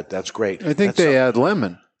that, but that's great. I think they add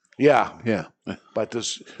lemon. Yeah. Yeah. But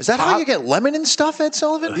this Is that how you get lemon and stuff, Ed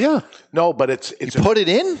Sullivan? Yeah. No, but it's you put it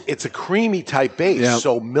in? It's a creamy type base. Yeah.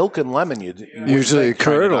 So milk and lemon you Usually it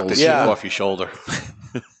Trying to knock curdles. the Yeah. chip off your shoulder.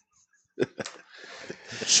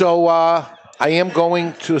 So I am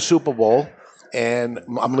going to the Super Bowl, and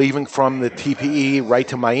I'm leaving from the TPE right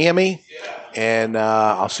to Miami, and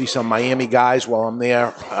I'll see some Miami guys while I'm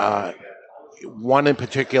there. One in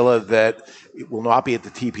particular that will not be at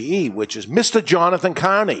the TPE, which is Mr. Jonathan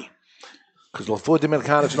Carney, because La Flor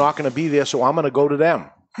Dominicana is not going to be there, so I'm going to go to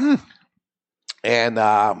them.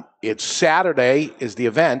 And it's Saturday is the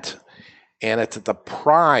event, and it's at the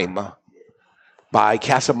Prime by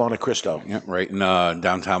Casa Monte Cristo. Yeah, right in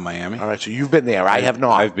downtown Miami. All right, so you've been there. I have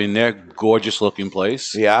not. I've been there. Gorgeous looking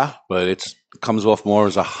place. Yeah? But it comes off more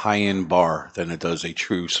as a high-end bar than it does a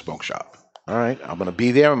true smoke shop. All right, I'm going to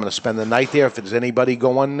be there. I'm going to spend the night there. If there's anybody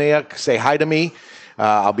going there, say hi to me.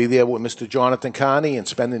 I'll be there with Mr. Jonathan Carney and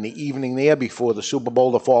spending the evening there before the Super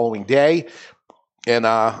Bowl the following day. And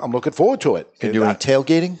I'm looking forward to it. You're doing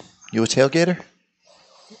tailgating? You a tailgater?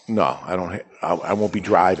 No, I don't. I won't be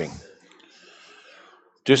driving.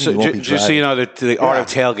 Just You won't be so you know, the art Yeah. of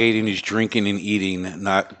tailgating is drinking and eating,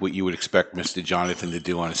 not what you would expect Mr. Jonathan to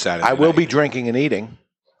do on a Saturday I will night. be drinking and eating,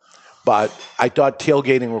 but I thought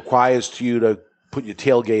tailgating requires you to put your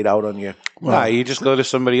tailgate out on your. Nah, you just go to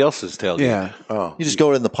somebody else's tailgate. Yeah. Oh. You just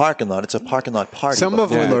go in the parking lot. It's a parking lot party. Some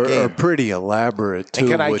of them before the are game. pretty elaborate, too.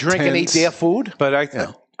 And can I with drink and eat tents. their food? But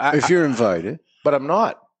If you're invited. But I'm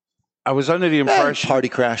not. I was under the impression Party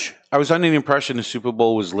crash. I was under the impression the Super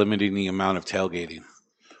Bowl was limiting the amount of tailgating,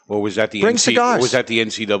 or was that the Bring cigars. was that the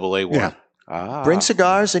NCAA one? Yeah. Ah. Bring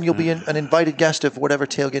cigars, and you'll be an invited guest of whatever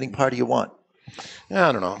tailgating party you want. Yeah,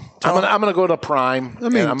 I don't know. I'm gonna go to Prime. I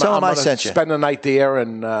mean, and tell 'em I gonna sent you. Spend the night there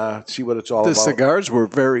and see what it's all The about. cigars were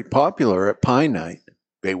very popular at Pie Night.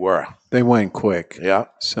 They were. They went quick. Yeah.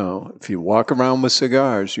 So if you walk around with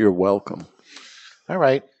cigars, you're welcome. All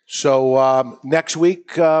right. So next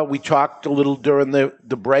week we talked a little during the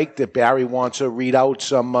break that Barry wants to read out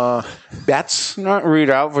some bets. Not read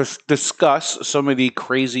out, but discuss some of the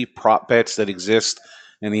crazy prop bets that exist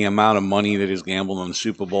and the amount of money that is gambled on the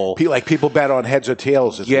Super Bowl. Like people bet on heads or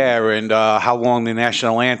tails. Yeah, and how long the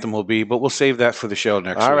national anthem will be, but we'll save that for the show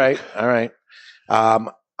next week. All right.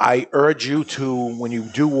 I urge you to, when you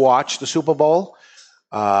do watch the Super Bowl,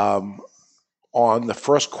 on the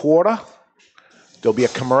first quarter, there'll be a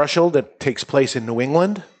commercial that takes place in New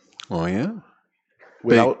England. Oh, yeah?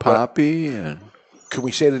 Without- Big Poppy. And Can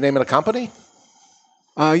we say the name of the company?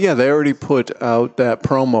 yeah, they already put out that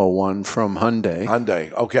promo one from Hyundai.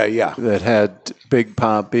 Hyundai. Okay, yeah. That had Big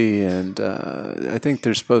Poppy, and I think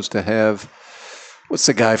they're supposed to have, what's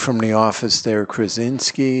the guy from The Office there,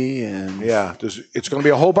 Krasinski? And Yeah, it's going to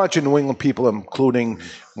be a whole bunch of New England people, including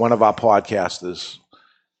one of our podcasters.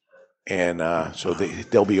 And so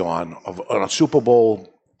they'll be on a Super Bowl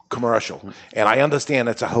commercial. And I understand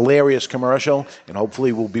it's a hilarious commercial, and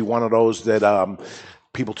hopefully will be one of those that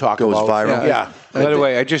people talk Goes about. viral. Yeah. By the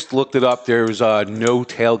way, I just looked it up. There was no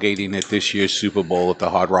tailgating at this year's Super Bowl at the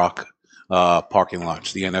Hard Rock parking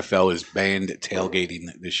lots. The NFL is banned tailgating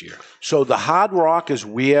this year. So the Hard Rock is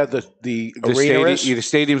where the arena is? The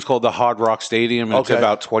stadium's called the Hard Rock Stadium. And Okay. It's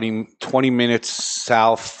about 20 minutes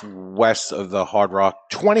southwest of the Hard Rock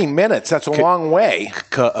 20 minutes? That's a long way.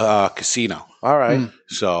 Casino. All right.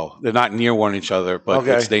 So they're not near one each other, but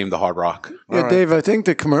Okay. it's named the Hard Rock. Yeah, Dave, I think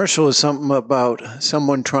the commercial is something about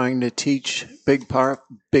someone trying to teach Big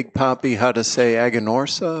Papi how to say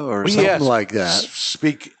Aganorsa or something Yes. like that.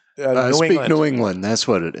 Speak Speak New England. That's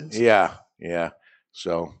what it is. Yeah.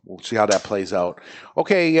 So we'll see how that plays out.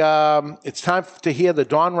 Okay, it's time to hear the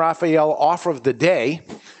Don Raphael offer of the day,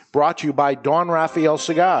 brought to you by Don Raphael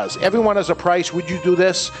Cigars. Everyone has a price. Would you do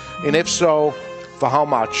this? And if so, for how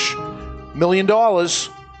much? $1 million. $1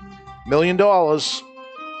 million.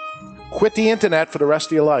 Quit the internet for the rest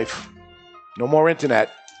of your life. No more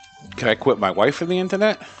internet. Can I quit my wife from the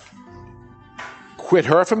internet? Quit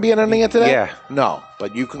her from being on the internet? Yeah. No,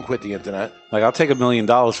 but you can quit the internet. Like, I'll take $1 million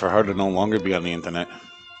for her to no longer be on the internet.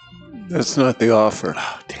 That's not the offer.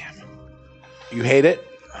 Oh, damn. You hate it?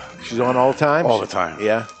 She's on all the time? All the time.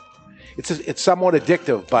 Yeah. It's somewhat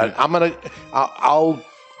addictive, but I'll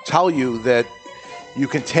tell you that you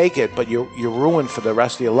can take it, but you're ruined for the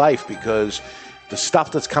rest of your life, because the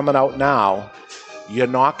stuff that's coming out now, you're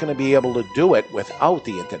not going to be able to do it without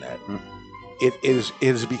the internet. It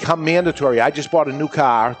has become mandatory. I just bought a new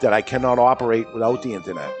car that I cannot operate without the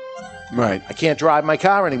internet. Right. I can't drive my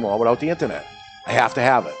car anymore without the internet. I have to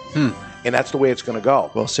have it. And that's the way it's going to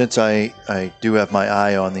go. Well, since I do have my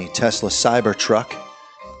eye on the Tesla Cybertruck,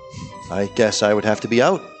 I guess I would have to be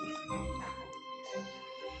out.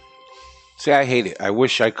 See, I hate it. I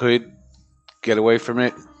wish I could get away from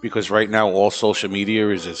it, because right now all social media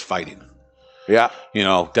is fighting. Yeah. You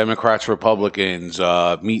know, Democrats, Republicans,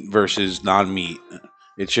 meat versus non-meat.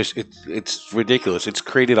 It's just, it's ridiculous. It's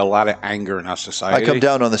created a lot of anger in our society. I come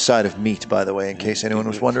down on the side of meat, by the way, in case anyone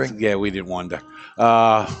was wondering. Yeah, we didn't wonder.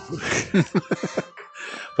 But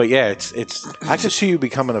yeah, it's. I could see you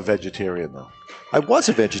becoming a vegetarian, though. I was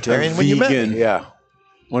a vegetarian when you met me. Yeah.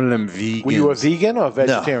 One of them vegans. Were you a vegan or a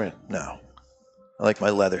vegetarian? No. I like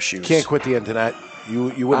my leather shoes. You can't quit the internet.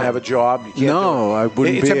 You wouldn't have a job. You can't No, I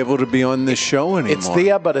wouldn't be able to be on this show anymore. It's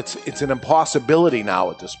there, but it's an impossibility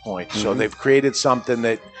now at this point. So they've created something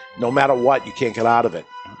that no matter what, you can't get out of it.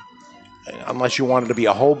 Unless you wanted to be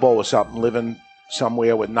a hobo or something, living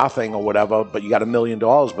somewhere with nothing or whatever, but you got $1 million,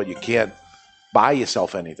 but you can't buy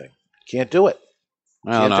yourself anything. Can't do it.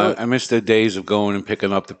 I don't know. I miss the days of going and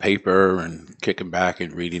picking up the paper and kicking back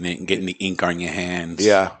and reading it and getting the ink on your hands.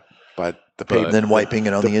 Yeah, but the paper. And then wiping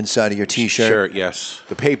it on the inside of your T-shirt. Shirt, yes.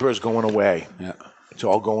 The paper is going away. Yeah. It's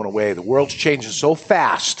all going away. The world's changing so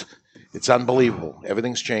fast. It's unbelievable.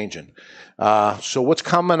 Everything's changing. So what's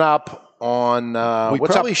coming up on... we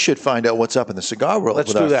probably should find out what's up in the cigar world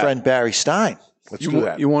with our friend Barry Stein. Let's do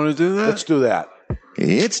that. You want to do that? Let's do that.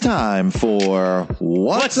 It's time for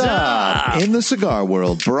What's Up in the Cigar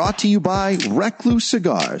World, brought to you by Recluse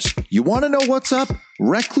Cigars. You want to know what's up?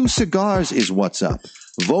 Recluse Cigars is what's up.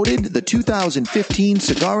 Voted the 2015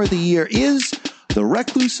 Cigar of the Year is the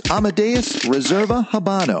Recluse Amadeus Reserva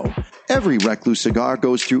Habano. Every Recluse cigar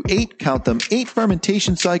goes through 8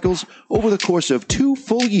 fermentation cycles over the course of 2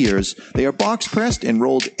 full years. They are box pressed and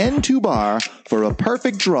rolled N2 bar for a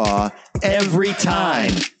perfect draw every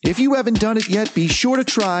time. If you haven't done it yet, be sure to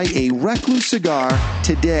try a Recluse cigar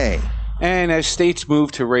today. And as states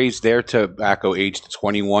move to raise their tobacco age to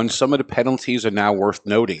 21, some of the penalties are now worth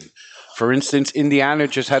noting. For instance, Indiana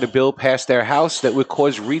just had a bill passed their House that would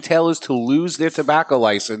cause retailers to lose their tobacco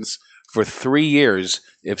license for 3 years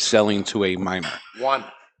if selling to a minor. One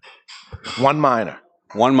minor.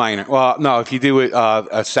 One minor. Well, no, if you do it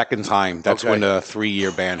a second time, that's when the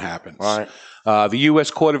 3-year ban happens. All right. The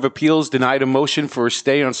U.S. Court of Appeals denied a motion for a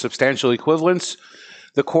stay on substantial equivalence.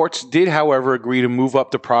 The courts did, however, agree to move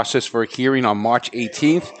up the process for a hearing on March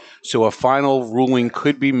 18th, so a final ruling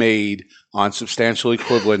could be made on substantial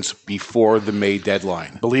equivalence before the May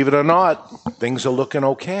deadline. Believe it or not, things are looking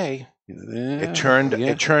okay. It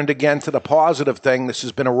turned again to the positive thing. This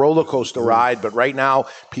has been a roller coaster ride, but right now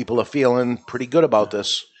people are feeling pretty good about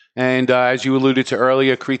this. And as you alluded to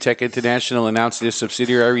earlier, Cretech International announced their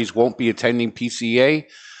subsidiaries won't be attending PCA.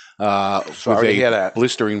 Sorry to hear that.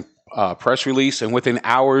 Blistering press release, and within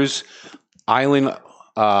hours, Island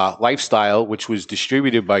Lifestyle, which was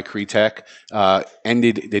distributed by Cretech,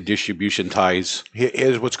 ended the distribution ties.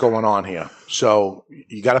 Here's what's going on here. So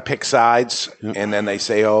you got to pick sides, and then they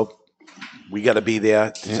say, oh, We got to be there.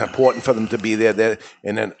 It's important for them to be there.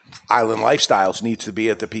 And then Island Lifestyles needs to be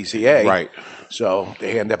at the PCA. Right. So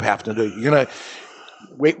they end up having to do. You're gonna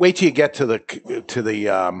wait till you get to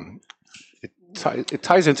the. It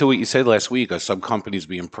ties into what you said last week of some companies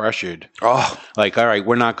being pressured. Oh, like, all right,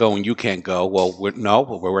 we're not going, you can't go. Well,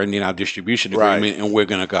 we're ending our distribution agreement, and we're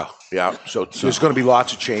going to go. Yeah, so there's going to be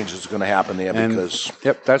lots of changes going to happen there because.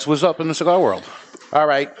 Yep, that's what's up in the cigar world. All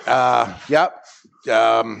right. Yep.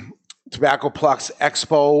 Tobacco Plus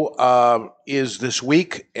Expo is this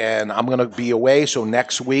week, and I'm going to be away. So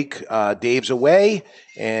next week, Dave's away,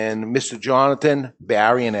 and Mr. Jonathan,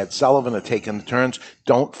 Barry, and Ed Sullivan are taking the turns.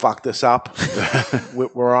 Don't fuck this up.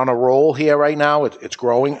 We're on a roll here right now. It's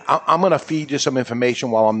growing. I'm going to feed you some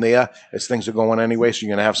information while I'm there as things are going anyway, so you're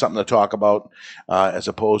going to have something to talk about as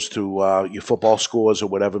opposed to your football scores or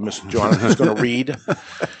whatever Mr. Jonathan's going to read.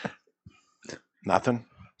 Nothing.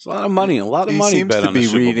 It's a lot of money. He seems to be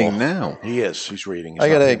reading now. He is. He's reading. I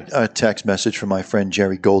got a text message from my friend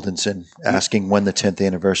Jerry Goldenson asking when the 10th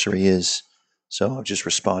anniversary is. So I'm just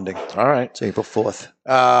responding. All right. It's April 4th.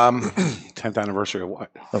 10th anniversary of what?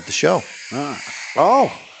 Of the show.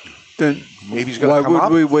 Oh. Then maybe he's going to come Why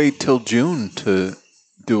up. would we wait till June to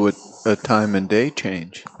do a time and day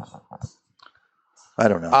change? I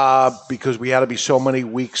don't know. Because we had to be so many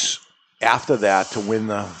weeks after that to win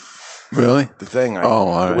the thing.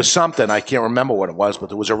 All It was something. I can't remember what it was, but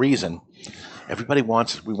there was a reason. Everybody we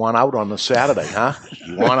want out on the Saturday, huh?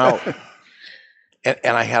 You want out.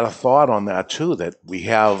 And I had a thought on that, too, that we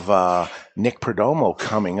have Nick Perdomo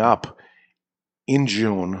coming up in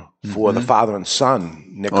June for the father and son.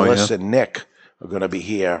 Nicholas and Nick are going to be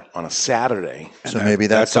here on a Saturday. So maybe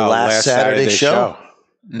that's the last Saturday show.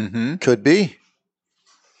 Mm-hmm. Could be.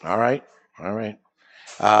 All right.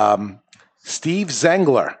 Steve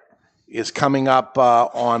Zengler is coming up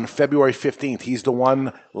on February 15th. He's the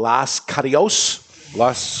one, Las Carios.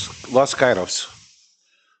 Los Cairos.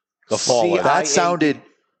 The fall. That sounded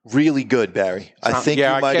really good, Barry. I think you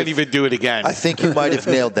might can't even do it again. I think you might have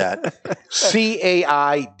nailed that.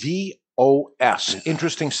 Caidos.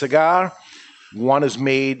 Interesting cigar. One is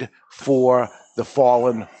made for the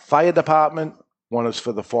fallen fire department. One is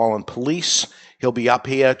for the fallen police. He'll be up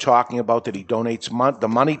here talking about that he donates the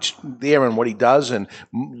money there and what he does, and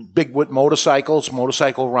big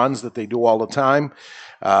motorcycle runs that they do all the time.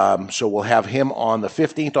 So we'll have him on the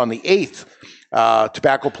 15th. On the 8th,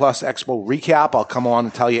 Tobacco Plus Expo recap. I'll come on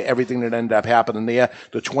and tell you everything that ended up happening there.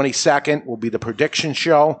 The 22nd will be the prediction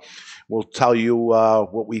show. We'll tell you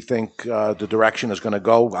what we think the direction is going to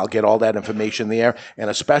go. I'll get all that information there. And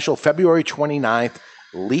a special February 29th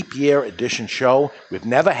Leap Year Edition show. We've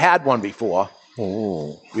never had one before.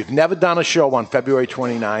 We've never done a show on February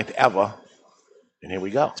 29th ever. And here we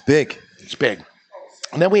go. It's big.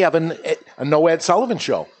 And then we have a No Ed Sullivan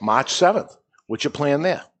show, March 7th. What's your plan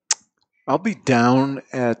there? I'll be down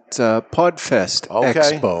at Podfest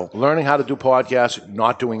Expo. Learning how to do podcasts,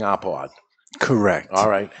 not doing our pod. Correct. All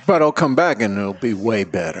right. But I'll come back and it'll be way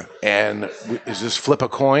better. And is this flip a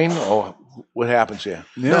coin or what happens here?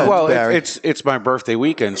 Yeah, well, it's my birthday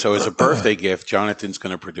weekend, so as a birthday gift, Jonathan's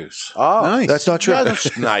going to produce. Oh, nice. That's not true. Yeah,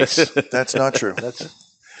 that's nice. That's not true.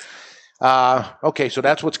 Okay, so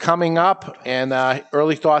that's what's coming up. And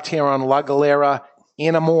early thoughts here on La Galera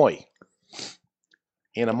Inamoy.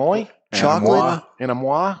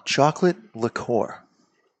 Chocolate liqueur.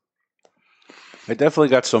 I definitely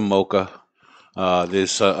got some mocha.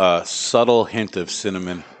 There's a subtle hint of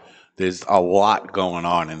cinnamon. There's a lot going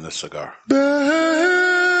on in the cigar. I'm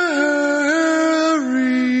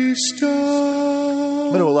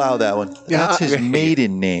going to allow that one. That's his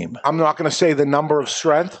maiden name. I'm not going to say the number of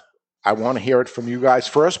strength. I want to hear it from you guys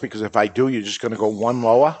first, because if I do, you're just going to go one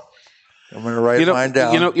lower. I'm going to write mine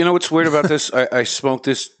down. You know what's weird about this? I smoked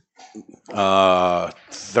this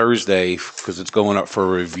Thursday because it's going up for a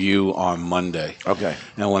review on Monday. Okay.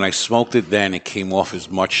 And when I smoked it then, it came off as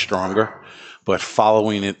much stronger. But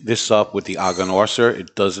following this up with the Aganorsa,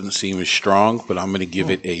 it doesn't seem as strong, but I'm going to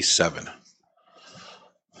give it a 7.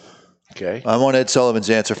 Okay. I want Ed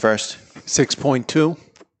Sullivan's answer first. 6.2.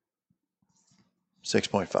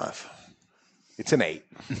 6.5. It's an 8.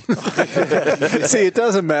 See, it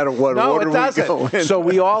doesn't matter what order we go in. So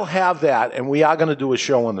we all have that, and we are going to do a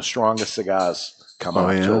show on the strongest cigars coming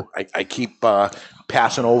up. Yeah. So I keep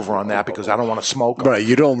passing over on that because I don't want to smoke them. Right,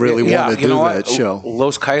 you don't really want to do that show.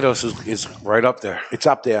 Los Caidos is right up there. It's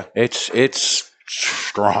up there. It's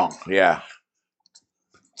strong. Yeah.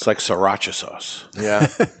 It's like sriracha sauce. Yeah.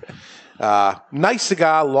 Nice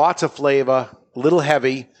cigar, lots of flavor, a little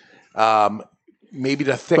heavy. Maybe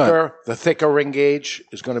the thicker ring gauge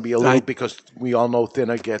is going to be a little, because we all know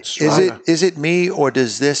thinner gets stronger. Is it me, or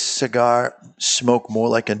does this cigar smoke more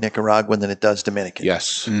like a Nicaraguan than it does Dominican?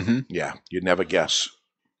 Yes. Mm-hmm. Yeah, you'd never guess.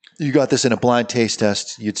 You got this in a blind taste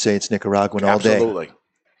test, you'd say it's Nicaraguan all day.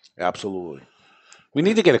 Absolutely. We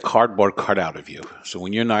need to get a cardboard cutout of you. So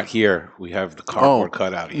when you're not here, we have the cardboard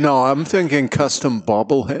cutout of you. No, I'm thinking custom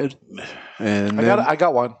bobblehead. And I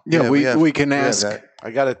got one. Yeah, we can ask. I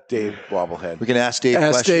got a Dave bobblehead. We can ask Dave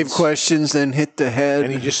questions. Dave questions, then hit the head.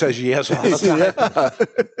 And he just says yes all the time.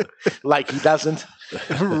 Like he doesn't.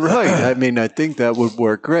 Right. I mean, I think that would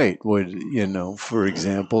work great. Would, for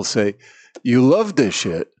example, say, you love this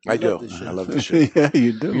shit. I do. I love this shit. Yeah,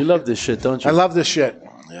 you do. You love this shit, don't you? I love this shit.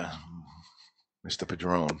 Yeah. Mr.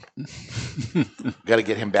 Padron. Got to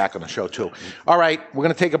get him back on the show, too. All right, we're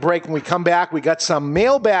going to take a break. When we come back, we got some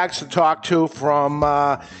mailbags to talk to from,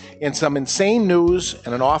 and some insane news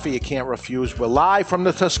and an offer you can't refuse. We're live from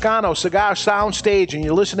the Toscano Cigar Soundstage, and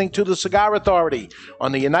you're listening to The Cigar Authority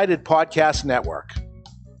on the United Podcast Network.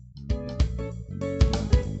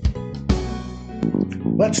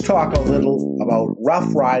 Let's talk a little about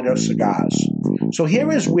Rough Rider cigars. So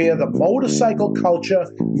here is where the motorcycle culture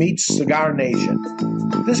meets Cigar Nation.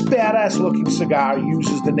 This badass-looking cigar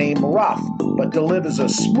uses the name Rough, but delivers a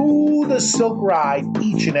smooth as silk ride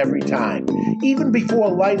each and every time. Even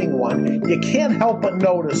before lighting one, you can't help but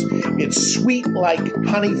notice its sweet like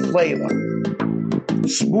honey flavor.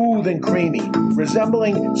 Smooth and creamy,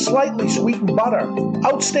 resembling slightly sweetened butter.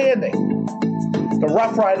 Outstanding. The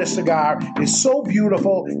Rough Rider cigar is so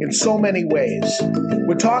beautiful in so many ways.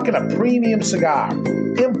 We're talking a premium cigar,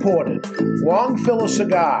 imported, long filler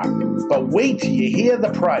cigar, but wait till you hear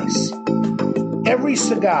the price. Every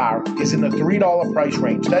cigar is in the $3 price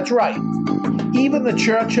range. That's right. Even the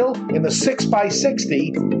Churchill in the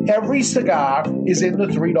 6x60, every cigar is in the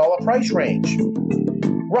 $3 price range.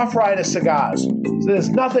 Rough Rider cigars. So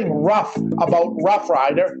there's nothing rough about Rough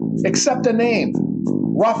Rider except the name.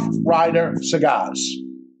 Rough Rider cigars.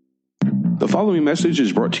 The following message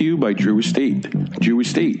is brought to you by Drew Estate. Drew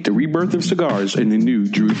Estate, the rebirth of cigars in the new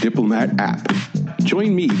Drew Diplomat app.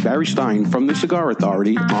 Join me, Barry Stein, from the Cigar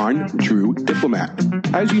Authority on Drew Diplomat.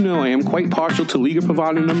 As you know, I am quite partial to Liga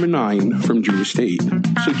Privada number 9 from Drew Estate.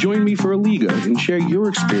 So join me for a Liga and share your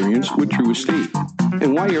experience with Drew Estate.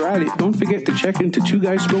 And while you're at it, don't forget to check into Two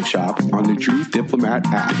Guys Smoke Shop on the Drew Diplomat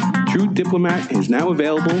app. Drew Diplomat is now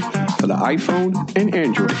available for the iPhone and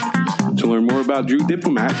Android. To learn more about Drew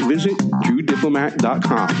Diplomat, visit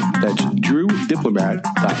drewdiplomat.com. That's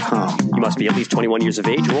drewdiplomat.com. You must be at least 21 years of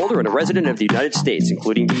age or older and a resident of the United States,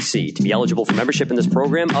 including D.C. To be eligible for membership in this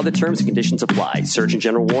program, other terms and conditions apply. Surgeon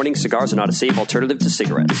General warning, cigars are not a safe alternative to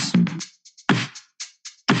cigarettes.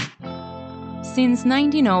 Since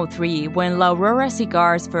 1903, when La Aurora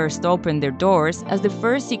Cigars first opened their doors as the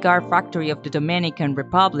first cigar factory of the Dominican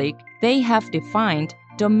Republic, they have defined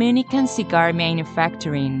Dominican cigar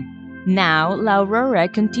manufacturing. Now, La Aurora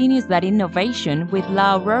continues that innovation with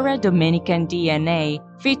La Aurora Dominican DNA,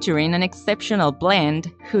 featuring an exceptional blend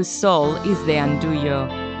whose soul is the Andullo.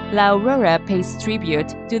 La Aurora pays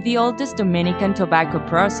tribute to the oldest Dominican tobacco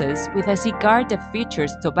process with a cigar that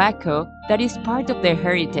features tobacco that is part of their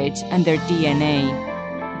heritage and their DNA.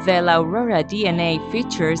 The La Aurora DNA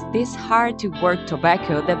features this hard-to-work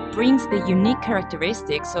tobacco that brings the unique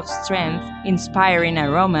characteristics of strength, inspiring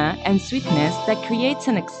aroma, and sweetness that creates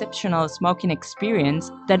an exceptional smoking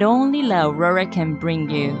experience that only La Aurora can bring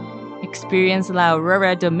you. Experience La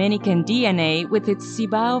Aurora Dominican DNA with its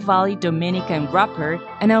Cibao Valley Dominican wrapper,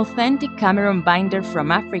 an authentic Cameron binder from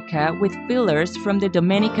Africa with fillers from the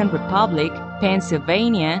Dominican Republic,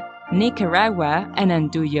 Pennsylvania, Nicaragua, and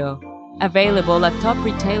Andullo. Available at top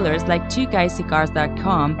retailers like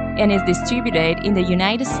twoguyscigars.com and is distributed in the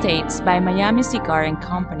United States by Miami Cigar and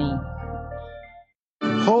Company.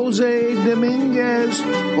 Jose Dominguez,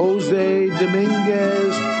 Jose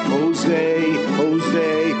Dominguez, Jose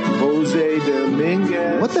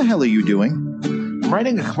Dominguez. What the hell are you doing? I'm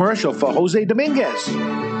writing a commercial for Jose Dominguez.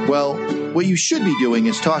 Well, what you should be doing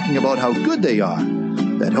is talking about how good they are.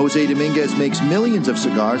 That Jose Dominguez makes millions of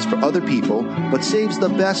cigars for other people, but saves the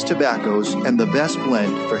best tobaccos and the best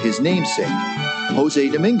blend for his namesake, Jose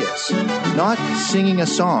Dominguez. Not singing a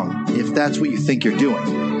song, if that's what you think you're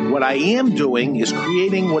doing. What I am doing is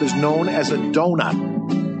creating what is known as a donut.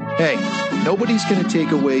 Hey, nobody's going to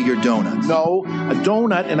take away your donuts. No, a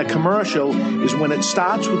donut in a commercial is when it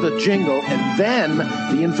starts with a jingle and then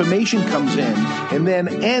the information comes in and then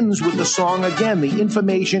ends with the song again. The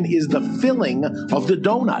information is the filling of the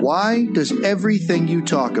donut. Why does everything you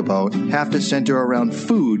talk about have to center around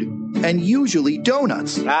food and usually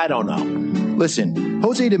donuts? I don't know. Listen,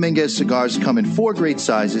 Jose Dominguez cigars come in 4 great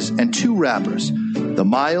sizes and 2 wrappers. The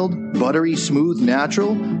mild, buttery, smooth,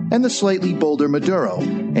 natural, and the slightly bolder Maduro.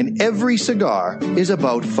 And every cigar is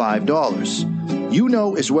about $5. You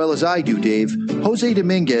know as well as I do, Dave, Jose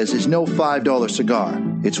Dominguez is no $5 cigar.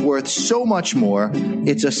 It's worth so much more.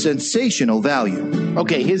 It's a sensational value.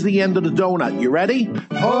 Okay, here's the end of the donut. You ready?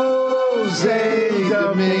 Jose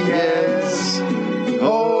Dominguez.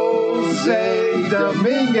 Jose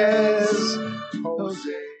Dominguez. Jose.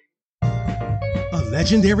 A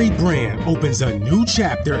legendary brand opens a new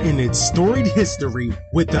chapter in its storied history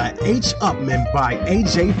with the H. Upman by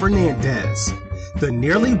A.J. Fernandez. The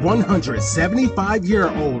nearly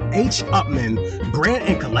 175-year-old H. Upman brand,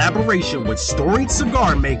 in collaboration with storied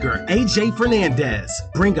cigar maker A.J. Fernandez,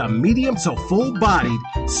 bring a medium to full-bodied,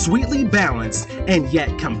 sweetly balanced, and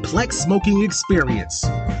yet complex smoking experience.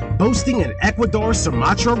 Boasting an Ecuador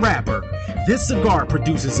Sumatra wrapper, this cigar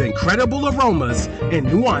produces incredible aromas and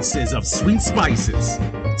nuances of sweet spices.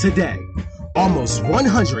 Today, almost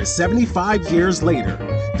 175 years later,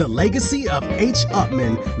 the legacy of H.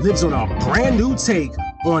 Upman lives on a brand new take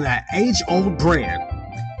on an age-old brand.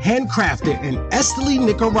 Handcrafted in Esteli,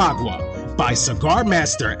 Nicaragua by cigar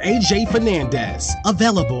master A.J. Fernandez.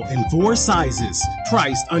 Available in 4 sizes,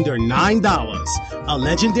 priced under $9. A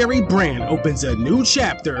legendary brand opens a new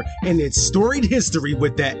chapter in its storied history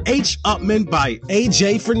with the H. Upman by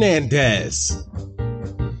A.J. Fernandez.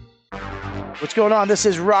 What's going on? This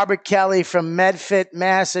is Robert Kelly from Medford,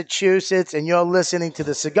 Massachusetts, and you're listening to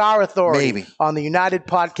the Cigar Authority on the United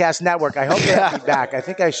Podcast Network. I hope they have me back. I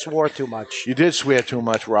think I swore too much. You did swear too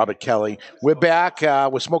much, Robert Kelly. We're back.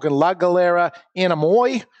 We're smoking La Galera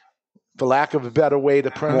Anamoy, for lack of a better way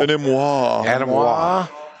to pronounce it. Anamoy.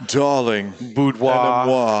 Darling. Boudoir.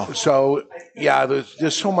 Anamoy. So, yeah,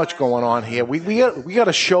 there's so much going on here. We got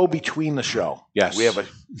a show between the show. Yes. We have a.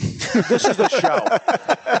 This is the show.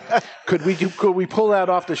 Could we pull that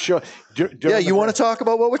off the show? Yeah, you want to talk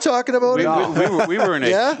about what we're talking about? We were in a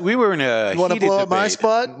you want to blow up my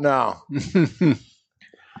spot? No.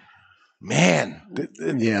 Man,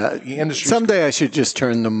 the industry. Someday I should just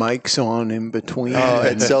turn the mics on in between. Oh,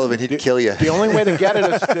 Ed Sullivan, he'd kill you. The only way to get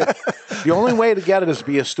it is to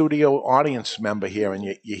be a studio audience member here, and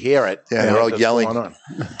you hear it. Yeah, they're all yelling.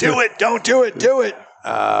 Do it! Don't do it! Do it!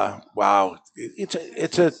 Wow,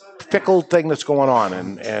 it's a fickle thing that's going on,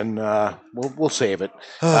 and we'll save it.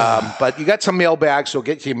 But you got some mailbags, so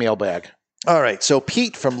get your mailbag. All right. So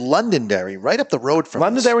Pete from Londonderry, right up the road from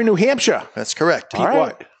Londonderry, New Hampshire. That's correct. Pete All right.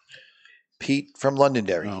 what? Pete from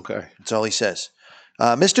Londonderry. Okay. That's all he says.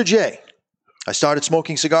 Mr. J, I started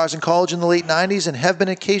smoking cigars in college in the late 90s and have been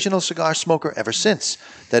an occasional cigar smoker ever since.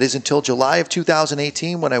 That is until July of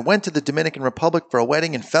 2018 when I went to the Dominican Republic for a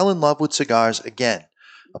wedding and fell in love with cigars again.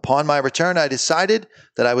 Upon my return, I decided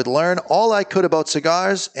that I would learn all I could about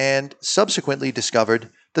cigars and subsequently discovered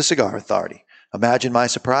the Cigar Authority. Imagine my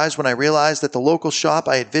surprise when I realized that the local shop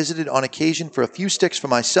I had visited on occasion for a few sticks for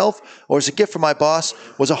myself or as a gift from my boss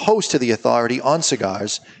was a host to the Authority on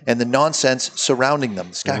cigars and the nonsense surrounding them.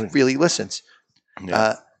 This guy really listens.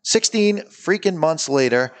 16 freaking months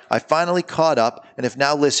later, I finally caught up and have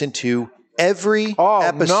now listened to every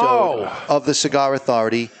episode of the Cigar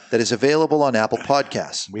Authority that is available on Apple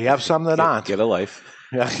Podcasts. We have some that aren't. Get a life.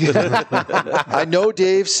 I know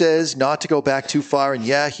Dave says not to go back too far, and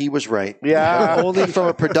yeah, he was right. Yeah. Only from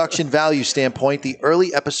a production value standpoint, the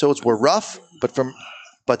early episodes were rough, but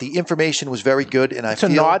the information was very good, and I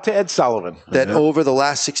feel a nod to Ed Sullivan. That over the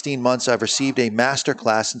last 16 months, I've received a master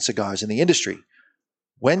class in cigars in the industry.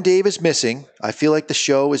 When Dave is missing, I feel like the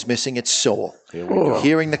show is missing its soul.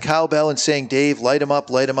 Hearing the cowbell and saying, Dave, light him up,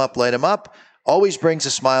 light him up, light him up, always brings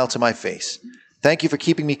a smile to my face. Thank you for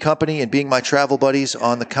keeping me company and being my travel buddies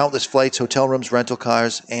on the countless flights, hotel rooms, rental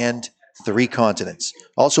cars, and 3 continents.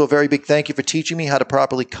 Also, a very big thank you for teaching me how to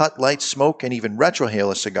properly cut, light, smoke, and even retrohale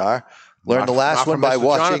a cigar. Learned the last one by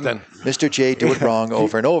watching Mr. J do it wrong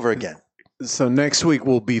over and over again. So next week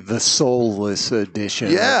will be the soulless edition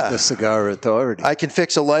of the Cigar Authority. I can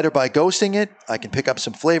fix a lighter by ghosting it. I can pick up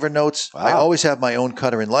some flavor notes. I always have my own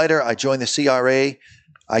cutter and lighter. I joined the CRA.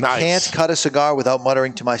 I can't cut a cigar without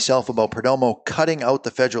muttering to myself about Perdomo cutting out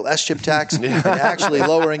the federal S-chip tax and actually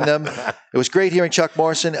lowering them. It was great hearing Chuck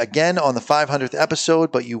Morrison again on the 500th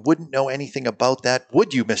episode, but you wouldn't know anything about that,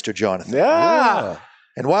 would you, Mr. Jonathan? Yeah.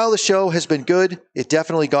 And while the show has been good, it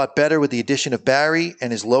definitely got better with the addition of Barry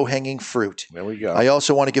and his low-hanging fruit. There we go. I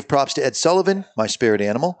also want to give props to Ed Sullivan, my spirit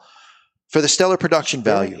animal, for the stellar production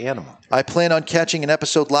value. I plan on catching an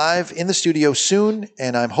episode live in the studio soon,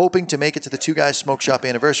 and I'm hoping to make it to the Two Guys Smoke Shop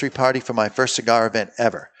anniversary party for my first cigar event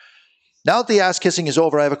ever. Now that the ass kissing is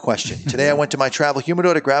over, I have a question. Today I went to my travel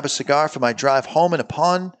humidor to grab a cigar for my drive home, and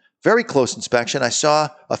upon very close inspection, I saw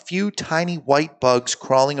a few tiny white bugs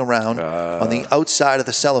crawling around on the outside of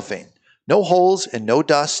the cellophane. No holes and no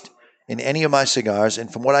dust in any of my cigars,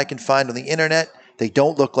 and from what I can find on the internet, they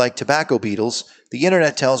don't look like tobacco beetles. The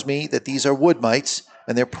internet tells me that these are wood mites,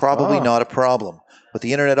 and they're probably not a problem. But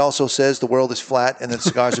the internet also says the world is flat and that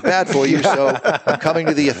cigars are bad for you, so I'm coming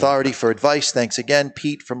to the authority for advice. Thanks again,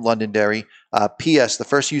 Pete from Londonderry. P.S. The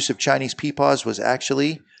first use of Chinese pea pods was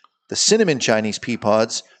actually the cinnamon Chinese pea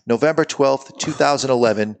pods, November 12th,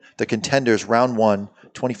 2011. The Contenders, round 1,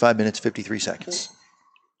 25 minutes, 53 seconds.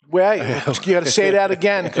 Well, you got to say that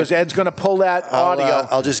again because Ed's going to pull that audio.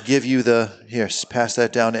 I'll just give you here, pass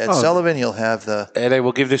that down to Ed Sullivan. He'll have the... Ed, I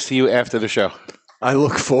will give this to you after the show. I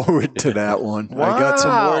look forward to that one. Wow. I got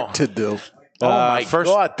some work to do. Oh, my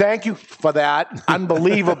God. Thank you for that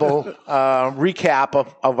unbelievable recap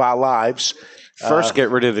of our lives. First,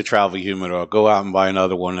 get rid of the travel humidor. Go out and buy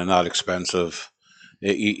another one. They're not expensive.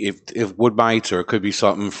 If wood mites, or it could be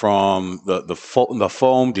something from the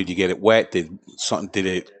foam. Did you get it wet? Did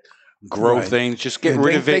it grow things? Just get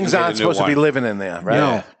rid of it. Things aren't supposed to be living in there, right?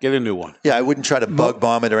 No, get a new one. Yeah, I wouldn't try to bug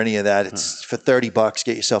bomb it or any of that. It's for $30.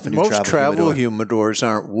 Get yourself a new Most travel humidor. humidors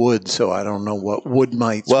aren't wood, so I don't know what wood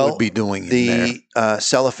mites would be doing in there. The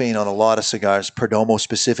cellophane on a lot of cigars, Perdomo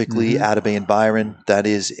specifically, Atabey and Byron, that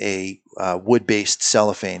is a wood-based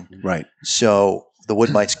cellophane. Right. So the wood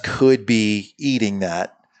mites could be eating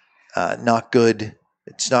that. Not good.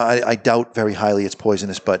 It's not. I doubt very highly it's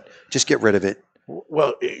poisonous, but just get rid of it.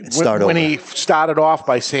 Well, when he started off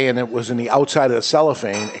by saying it was in the outside of the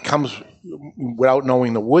cellophane, it comes without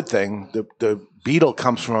knowing the wood thing. The beetle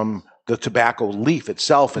comes from the tobacco leaf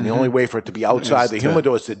itself, and the only way for it to be outside the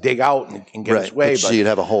humidor is to dig out and get its way. So you'd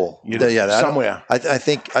have a hole. Somewhere. I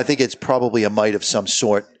think it's probably a mite of some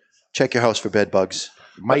sort. Check your house for bed bugs.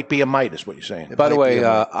 Might be a mite, is what you're saying. By the way,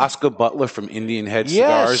 Oscar Butler from Indian Head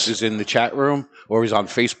Cigars is in the chat room, or he's on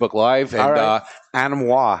Facebook Live, and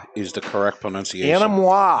Anamois is the correct pronunciation.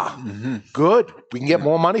 Anamois. Good. We can get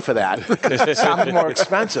more money for that. It sounds more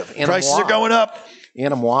expensive. Anamois. Prices are going up.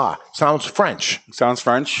 Anamois. Sounds French.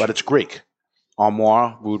 But it's Greek.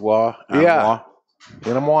 Armoire, boudoir, Anamois. Yeah.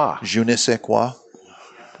 Anamois. Je ne sais quoi.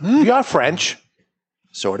 You are French.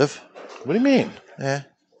 Sort of. What do you mean? Yeah.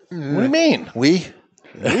 What do you mean? Oui.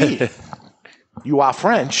 You are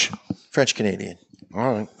French. French Canadian.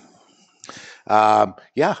 All right.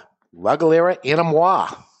 Yeah. La Galera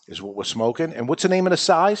Anamois is what we're smoking. And what's the name of the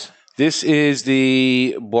size? This is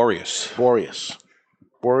the Boreas. Boreas.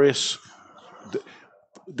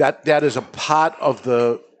 That is a part of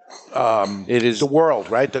the it is the world,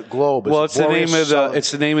 right? The globe. Well, it's the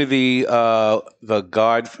name of the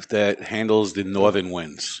god that handles the northern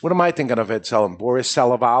winds. What am I thinking of? Ed Sullivan, Boreas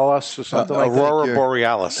Salavalis or something like that. Aurora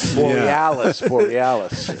Borealis. Borealis.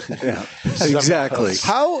 Yeah, exactly.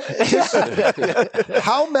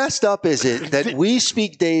 How messed up is it that we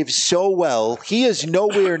speak Dave so well? He is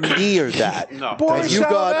nowhere near that. No, you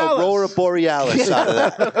got Aurora Borealis out of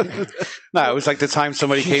that. No, it was like the time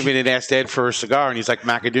somebody came in and asked Ed for a cigar, and he's like,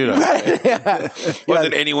 Macaduda.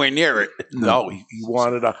 Wasn't anywhere near it. No, he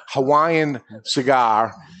wanted a Hawaiian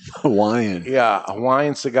cigar. Hawaiian. Yeah, a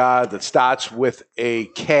Hawaiian cigar that starts with a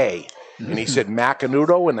K. And he said,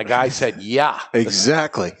 Macanudo, and the guy said, yeah.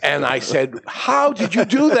 Exactly. And I said, how did you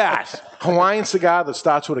do that? Hawaiian cigar that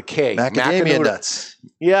starts with a K. Macadamia nuts.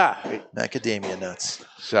 Yeah. Macadamia nuts.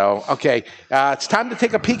 So, okay. It's time to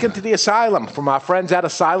take a peek into the asylum from our friends at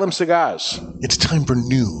Asylum Cigars. It's time for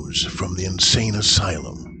news from the insane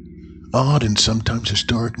asylum. Odd and sometimes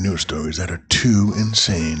historic news stories that are too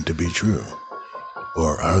insane to be true.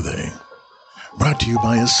 Or are they? Brought to you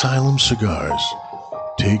by Asylum Cigars.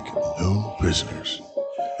 Take no prisoners.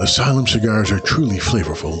 Asylum Cigars are truly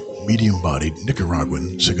flavorful, medium-bodied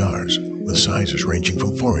Nicaraguan cigars with sizes ranging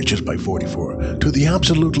from 4 inches by 44 to the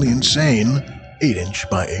absolutely insane 8 inch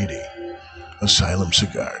by 80. Asylum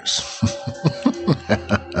Cigars.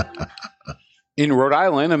 In Rhode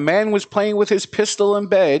Island, a man was playing with his pistol in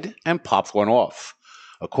bed and popped one off.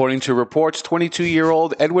 According to reports,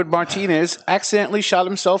 22-year-old Edward Martinez accidentally shot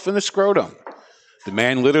himself in the scrotum. The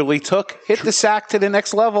man literally hit the sack to the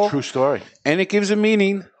next level. True story. And it gives a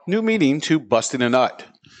new meaning to busting a nut.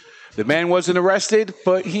 The man wasn't arrested,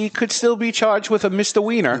 but he could still be charged with a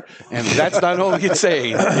misdemeanor, and that's not only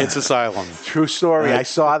insane, it's asylum. True story. I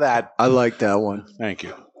saw that. I like that one. Thank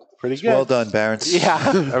you. Pretty good. Well done, Barons.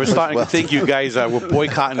 Yeah. I was starting to think you guys were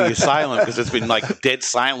boycotting the asylum because it's been like dead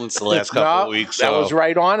silence the last couple of weeks. That was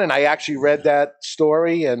right on, and I actually read that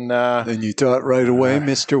story. And you thought right away,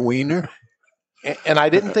 Mr. Wiener? And I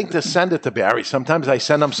didn't think to send it to Barry. Sometimes I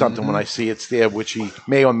send him something when I see it's there, which he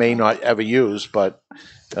may or may not ever use. But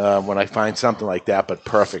when I find something like that, but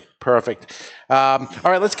perfect. All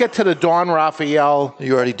right, let's get to the Don Raphael.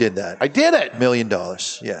 You already did that. I did it. $1 million.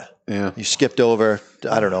 Yeah. You skipped over,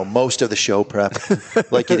 I don't know, most of the show prep,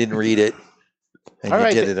 like you didn't read it. And All you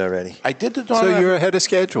right. did it already. I did the Don So Raphael. you're ahead of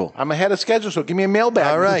schedule. I'm ahead of schedule, so give me a mailbag.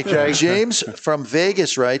 All right. Jay. James from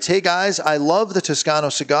Vegas writes, hey guys, I love the Toscano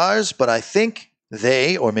cigars, but I think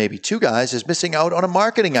they, or maybe two guys, is missing out on a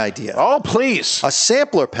marketing idea. Oh, please. A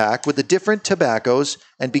sampler pack with the different tobaccos,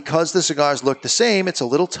 and because the cigars look the same, it's a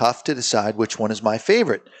little tough to decide which one is my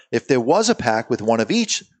favorite. If there was a pack with one of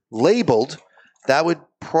each labeled, that would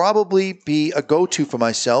probably be a go-to for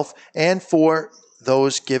myself and for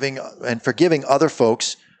those giving other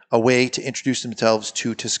folks a way to introduce themselves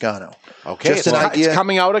to Toscano. Okay, Just an idea. It's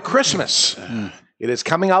coming out at Christmas. It is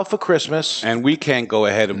coming out for Christmas. And we can't go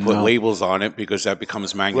ahead and put labels on it because that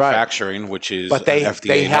becomes manufacturing, which is But they an FDA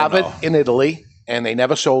they have no-no. it in Italy, and they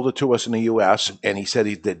never sold it to us in the U.S., and he said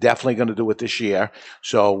they're definitely going to do it this year.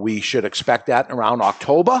 So we should expect that around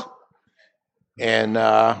October. And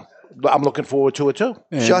I'm looking forward to it, too.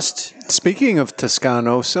 And speaking of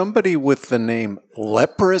Toscano, somebody with the name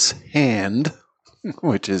Leprous Hand,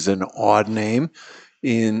 which is an odd name,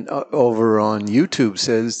 over on YouTube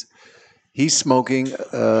says he's smoking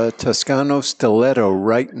Toscano Stiletto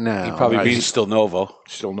right now. He probably means Still Novo.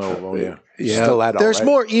 Still Novo, yeah. Yeah. Stiletto, There's right?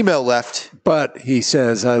 more email left. But he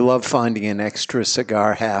says, I love finding an extra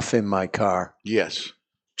cigar half in my car. Yes.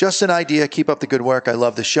 Just an idea. Keep up the good work. I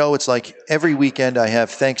love the show. It's like every weekend I have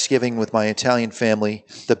Thanksgiving with my Italian family.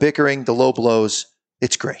 The bickering, the low blows.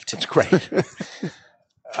 It's great. It's great.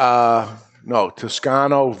 No,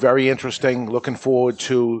 Toscano, very interesting. Looking forward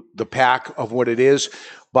to the pack of what it is.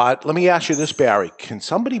 But let me ask you this, Barry. Can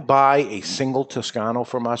somebody buy a single Toscano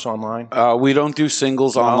from us online? We don't do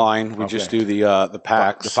singles online. We just do the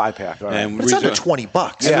packs. The 5-pack. All right. And It's under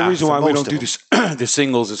 $20. And the reason why we most don't do of the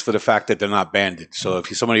singles is for the fact that they're not banded. So if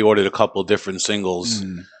somebody ordered a couple different singles,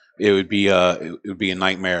 it would be a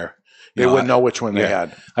nightmare. They wouldn't know which one they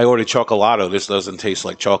had. I ordered Chocolato. This doesn't taste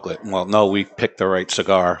like chocolate. Well, no, we picked the right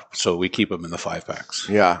cigar, so we keep them in the 5-packs.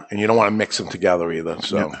 Yeah, and you don't want to mix them together either.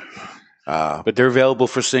 So, but they're available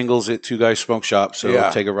for singles at Two Guys Smoke Shop.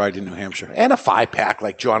 So take a ride to New Hampshire. And a 5-pack,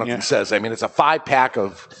 like Jonathan says. I mean, it's a 5-pack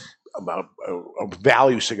of a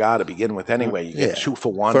value cigar to begin with. Anyway, you get 2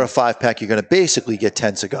 for 1 For a 5-pack, you're going to basically get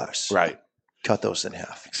 10 cigars. Right. Cut those in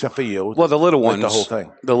half. Except for you. Well, the little Like ones, the whole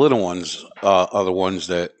thing. The little ones are the ones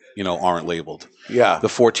that aren't labeled. Yeah. The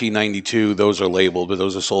 1492, those are labeled, but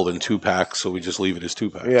those are sold in 2-packs, so we just leave it as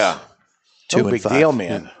 2-packs. Yeah. Two No and big 5. deal,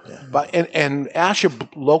 man. Yeah. But and ask your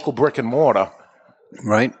local brick and mortar.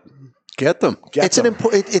 Right. Get them. It's an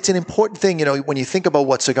important thing, when you think about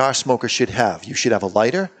what cigar smokers should have. You should have a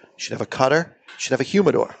lighter, you should have a cutter, you should have a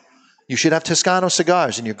humidor. You should have Toscano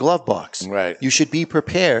cigars in your glove box. Right. You should be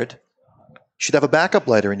prepared. You should have a backup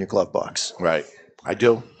lighter in your glove box. Right. I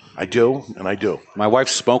do, and I do. My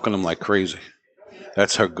wife's smoking them like crazy.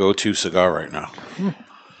 That's her go-to cigar right now.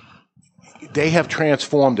 They have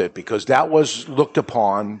transformed it because that was looked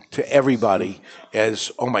upon to everybody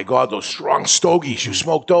as, oh my God, those strong stogies. You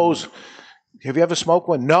smoke those. Have you ever smoked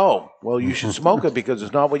one? No. Well, you should smoke it because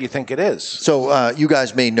it's not what you think it is. So you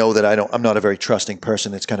guys may know that I'm not a very trusting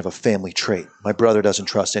person. It's kind of a family trait. My brother doesn't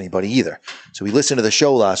trust anybody either. So he listened to the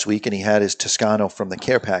show last week and he had his Toscano from the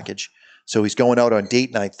care package. So he's going out on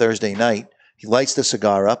date night Thursday night. He lights the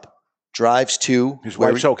cigar up, drives to... His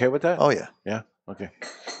wife's okay with that? Oh, yeah. Yeah? Okay.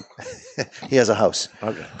 He has a house.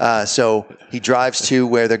 Okay. So he drives to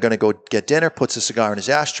where they're going to go get dinner, puts a cigar in his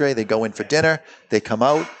ashtray. They go in for dinner. They come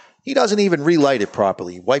out. He doesn't even relight it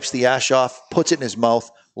properly. He wipes the ash off, puts it in his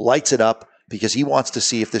mouth, lights it up because he wants to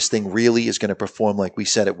see if this thing really is going to perform like we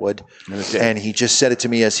said it would. And he just said it to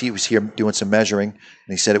me as he was here doing some measuring, and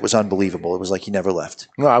he said it was unbelievable. It was like he never left.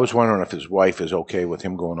 No, I was wondering if his wife is okay with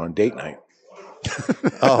him going on date night.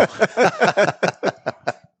 Oh.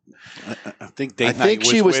 I think date I night think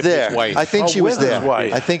she was with his there. wife. I think she was with his there.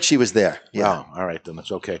 wife. I think she was there. Yeah. Oh, all right, then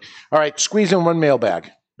it's okay. All right, squeeze in one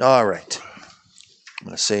mailbag. All right. I'm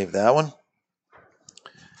going to save that one.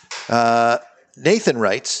 Nathan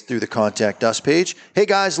writes through the Contact Us page, hey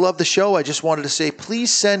guys, love the show. I just wanted to say,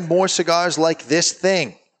 please send more cigars like this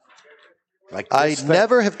thing. I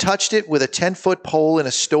never have touched it with a 10-foot pole in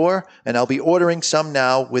a store, and I'll be ordering some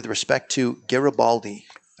now with respect to Garibaldi.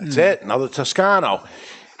 That's it, another Toscano.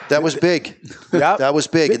 That was big. Yeah, that was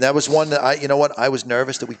big, and that was one that I was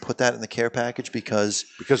nervous that we put that in the care package because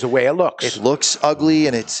the way it looks. It looks ugly,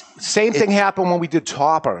 and it's same thing happened when we did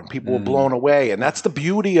Topper, and people were blown away. And that's the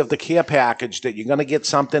beauty of the care package, that you're going to get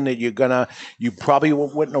something that you probably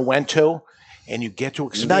wouldn't have went to, and you get to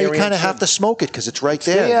experience. Now you kind of have to smoke it because it's right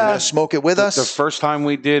there. Yeah. You're going to smoke it with us. The first time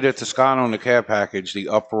we did a Toscano in the care package, the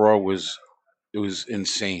uproar was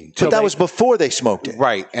insane. But that was before they smoked it.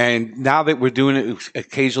 Right. And now that we're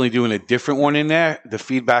occasionally doing a different one in there, the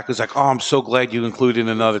feedback is like, oh, I'm so glad you included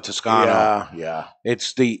another Toscano. Yeah.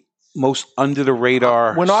 It's the most under the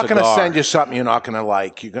radar. We're not going to cigar. send you something you're not going to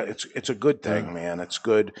like. It's a good thing, man. It's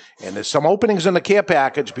good. And there's some openings in the care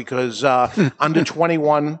package because under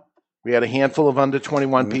 21, we had a handful of under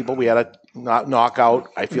 21 people. We had a knockout.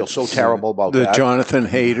 I feel so terrible about The that. Jonathan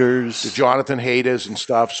haters. The Jonathan haters and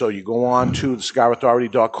stuff. So you go on to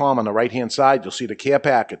thecigarauthority.com. On the right-hand side, you'll see the care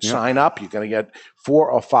package. Yep. Sign up. You're going to get 4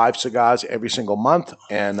 or 5 cigars every single month,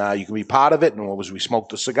 and you can be part of it. And as we smoke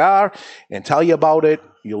the cigar and tell you about it,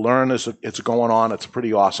 you'll learn as it's going on. It's a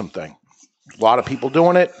pretty awesome thing. A lot of people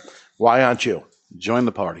doing it. Why aren't you? Join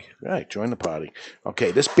the party. Right, join the party.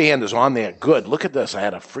 Okay, this band is on there. Good. Look at this. I had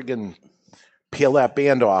to friggin' peel that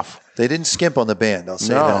band off. They didn't skimp on the band, I'll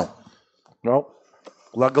say that. No.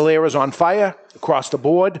 La Galera's on fire across the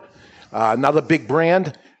board. Another big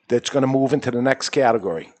brand that's going to move into the next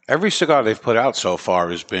category. Every cigar they've put out so far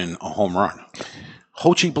has been a home run.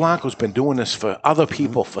 Hochi Blanco's been doing this for other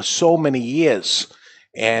people for so many years.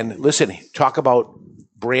 And listen, talk about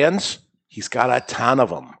brands. He's got a ton of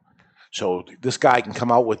them. So this guy can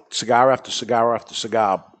come out with cigar after cigar after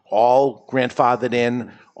cigar, all grandfathered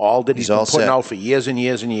in, all that he's been all putting set. out for years and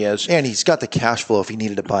years and years. And he's got the cash flow. If he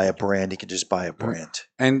needed to buy a brand, he could just buy a brand.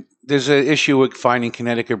 And there's an issue with finding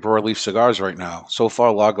Connecticut broadleaf cigars right now. So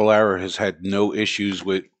far, La Galera has had no issues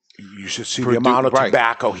with. You should see the amount of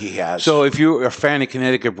tobacco he has. So if you're a fan of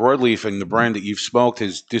Connecticut broadleaf and the brand that you've smoked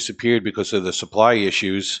has disappeared because of the supply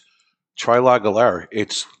issues, try La Galera.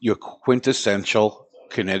 It's your quintessential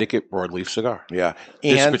Connecticut broadleaf cigar. Yeah.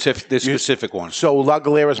 This specific one. So La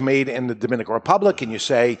Galera is made in the Dominican Republic, and you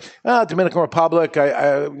say, Dominican Republic,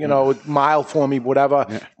 mild for me, whatever.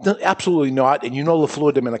 No, absolutely not. And La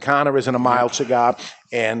Flor Dominicana isn't a mild cigar.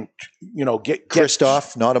 And, get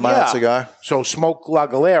Christoph, not a mild cigar. So smoke La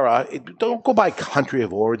Galera. Don't go by country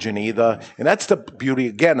of origin either. And that's the beauty,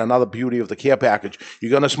 again, another beauty of the care package.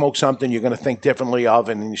 You're going to smoke something you're going to think differently of,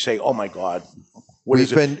 and then you say, oh, my God.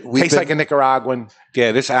 Tastes like a Nicaraguan.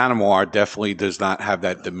 Yeah, this Animal Art definitely does not have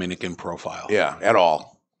that Dominican profile. Yeah, at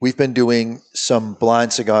all. We've been doing some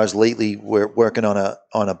blind cigars lately. We're working on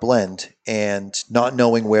a blend, and not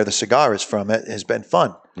knowing where the cigar is from it has been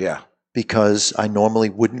fun. Yeah. Because I normally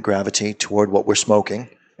wouldn't gravitate toward what we're smoking,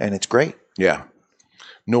 and it's great. Yeah.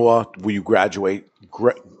 Nor will you gravitate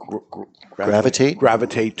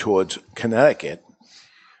towards Connecticut.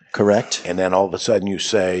 Correct. And then all of a sudden you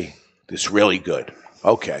say, this is really good.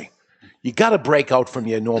 Okay. You got to break out from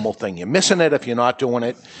your normal thing. You're missing it if you're not doing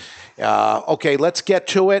it. Okay, let's get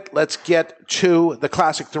to it. Let's get to the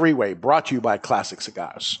Classic Three-Way, brought to you by Classic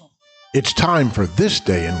Cigars. It's time for This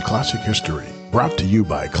Day in Classic History, brought to you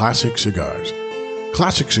by Classic Cigars.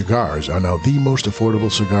 Classic Cigars are now the most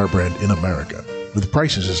affordable cigar brand in America. With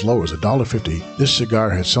prices as low as $1.50, this cigar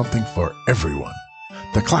has something for everyone.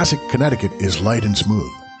 The Classic Connecticut is light and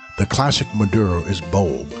smooth. The Classic Maduro is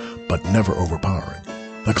bold, but never overpowering.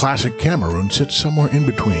 The Classic Cameroon sits somewhere in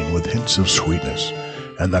between with hints of sweetness.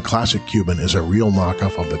 And the Classic Cuban is a real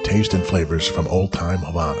knockoff of the taste and flavors from old-time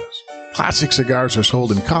Havanas. Classic cigars are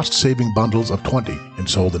sold in cost-saving bundles of 20 and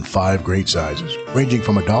sold in 5 great sizes, ranging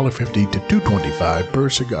from $1.50 to $2.25 per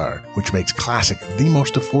cigar, which makes Classic the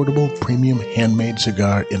most affordable premium handmade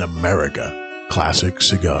cigar in America. Classic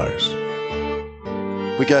Cigars.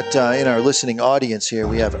 We got in our listening audience here,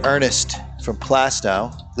 we have Ernest from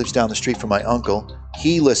Plastow, lives down the street from my uncle.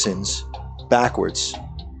 He listens backwards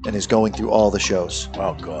and is going through all the shows.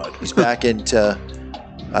 Oh, God. He's back into,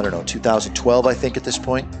 2012, I think, at this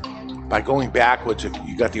point. By going backwards,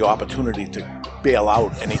 you got the opportunity to bail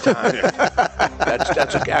out anytime.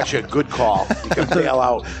 That's actually a good call. You can bail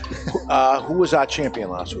out. Who was our champion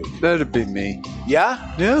last week? That'd be me.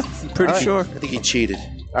 Yeah? Yeah, I'm pretty sure. I think he cheated.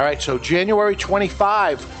 All right, so January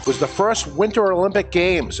 25 was the first Winter Olympic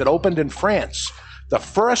Games. It opened in France. The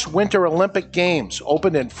first Winter Olympic Games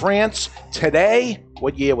opened in France. Today,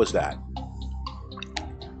 what year was that?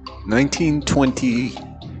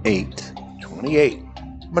 1928. 28.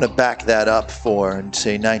 I'm going to back that up and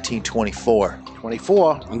say 1924.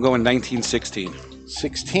 24. I'm going 1916.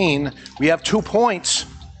 16. We have 2 points.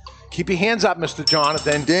 Keep your hands up, Mr.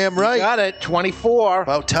 Jonathan. Damn right. You got it. 24.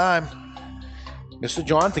 About time. Mr.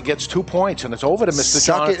 Jonathan gets 2 points, and it's over to Mr.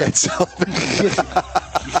 Suck it, Jonathan.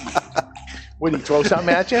 What, did he throw something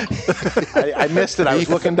at you? I missed it. I was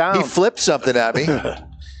looking down. He flipped something at me.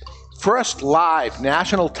 First live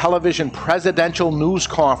national television presidential news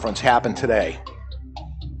conference happened today.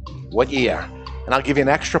 What year? And I'll give you an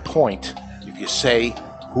extra point if you say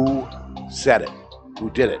who said it,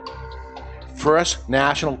 who did it. First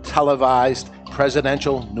national televised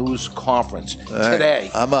presidential news conference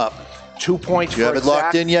today. I'm up. 2 points You for haven't locked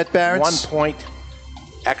exact, in yet, Barrett? 1 point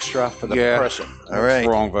extra for the person. All right.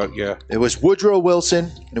 Wrong, but yeah. It was Woodrow Wilson,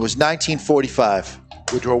 and it was 1945.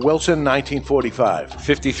 Woodrow Wilson, 1945.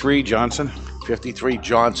 53, Johnson. 53,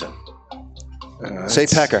 Johnson. Say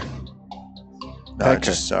Pecker. No,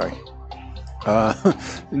 Pecker. sorry.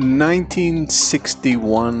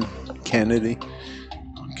 1961, Kennedy.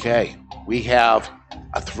 Okay, we have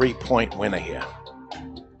a 3-point winner here.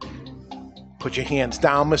 Put your hands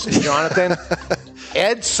down, Mr. Jonathan.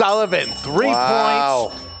 Ed Sullivan, 3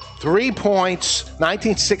 points. 3 points.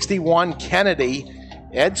 1961, Kennedy.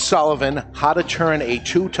 Ed Sullivan, how to turn a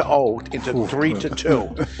 2-0 into 3-2.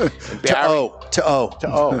 To O.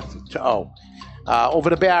 Over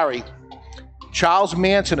to Barry. Charles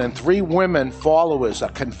Manson and 3 women followers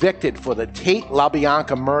are convicted for the Tate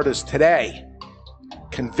LaBianca murders today.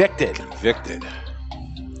 Convicted.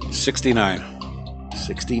 69.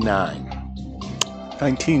 69.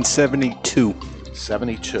 1972.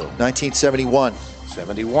 72. 1971.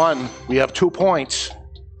 71. We have 2 points.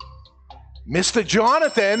 Mr.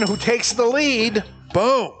 Jonathan, who takes the lead.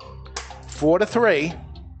 Boom. 4-3.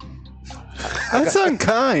 That's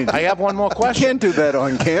unkind. I have one more question. You can't do that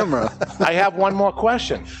on camera. I have one more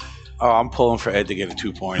question. Oh, I'm pulling for Ed to get a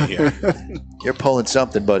 2-point here. You're pulling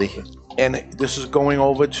something, buddy. And this is going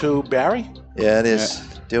over to Barry? Yeah, it is. Yeah.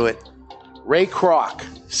 Do it. Ray Kroc,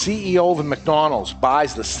 CEO of McDonald's,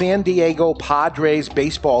 buys the San Diego Padres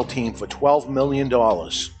baseball team for $12 million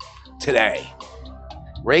today.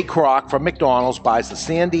 Ray Kroc from McDonald's buys the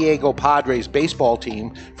San Diego Padres baseball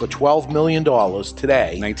team for $12 million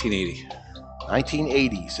today. 1980.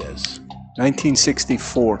 1980, he says.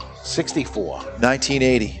 1964. 64.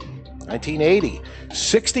 1980. 1980.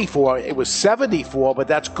 64. It was 74, but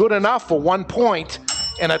that's good enough for 1 point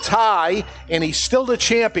and a tie, and he's still the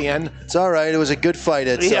champion. It's all right. It was a good fight,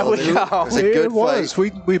 Ed Sullivan. It was a good fight.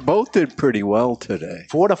 We both did pretty well today.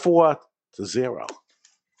 4-0.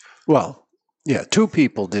 Well, yeah, 2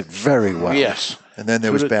 people did very well. Yes. And then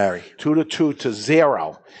there was Barry.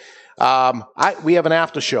 2-2. We have an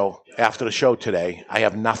after show after the show today. I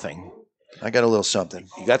have nothing. I got a little something.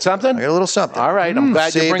 You got something? I got a little something. All right. I'm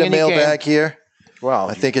glad you're bringing the your mailbag game. here. Well,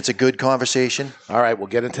 I think it's a good conversation. All right. We'll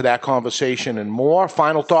get into that conversation and more.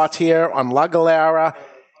 Final thoughts here on La Galera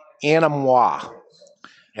Anamois.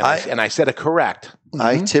 And I said it correct.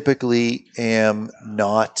 I typically am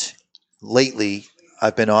not. Lately,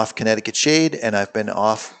 I've been off Connecticut Shade and I've been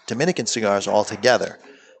off Dominican cigars altogether.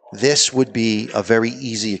 This would be a very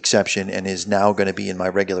easy exception and is now going to be in my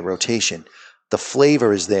regular rotation. The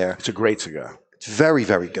flavor is there. It's a great cigar. It's very,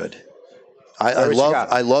 very good. I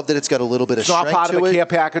love that it's got a little bit of strength to it. It's not part of the care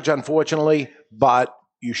package, unfortunately, but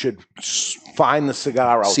you should find the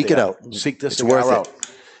cigar out there. Seek it out. Seek this It's cigar worth out.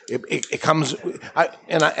 It comes,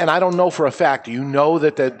 and I don't know for a fact. You know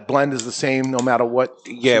that the blend is the same no matter what.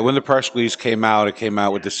 Yeah, when the press release came out, it came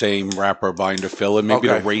out with the same wrapper, binder, filler. Maybe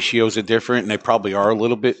the ratios are different, and they probably are a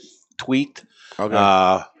little bit tweaked.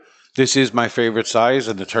 Okay. This is my favorite size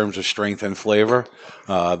in the terms of strength and flavor.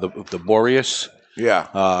 The Boreas.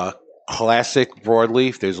 Yeah. Classic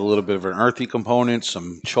broadleaf. There's a little bit of an earthy component,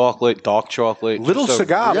 some chocolate, dark chocolate. Little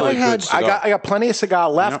cigar. Really good cigar. I got plenty of cigar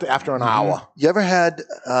left after an hour. You ever had,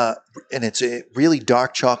 and it's a really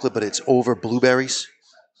dark chocolate, but it's over blueberries?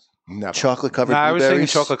 Never. Chocolate covered I was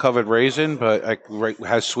blueberries? thinking chocolate covered raisin, but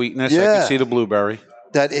has sweetness. I Yeah. can see the blueberry.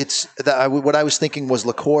 What I was thinking was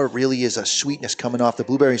liqueur really is a sweetness coming off the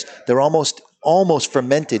blueberries. They're almost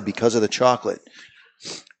fermented because of the chocolate.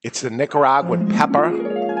 It's the Nicaraguan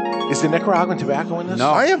pepper. Is the Nicaraguan tobacco in this?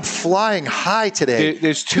 No. I am flying high today.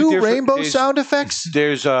 There's two different- rainbow there's- sound effects?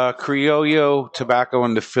 There's Criollo tobacco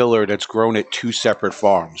in the filler that's grown at 2 separate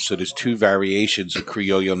farms. So there's 2 variations of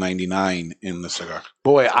Criollo 99 in the cigar.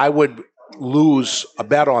 Boy, I would lose a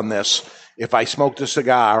bet on this. If I smoked a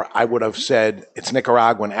cigar, I would have said it's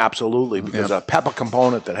Nicaraguan, absolutely, because a pepper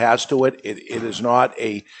component that has to it, it is not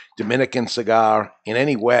a Dominican cigar in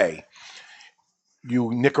any way.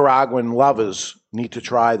 You Nicaraguan lovers need to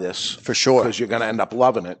try this. For sure. Because you're going to end up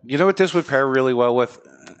loving it. You know what this would pair really well with?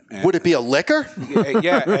 Would it be a liquor?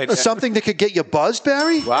 Yeah. Something that could get you buzzed,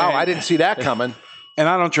 Barry? Wow, I didn't see that coming. And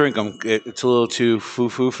I don't drink them. It's a little too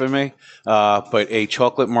foo-foo for me. But a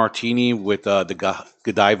chocolate martini with the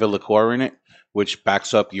Godiva liqueur in it, which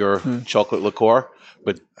backs up your chocolate liqueur.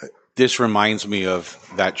 But this reminds me of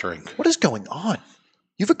that drink. What is going on?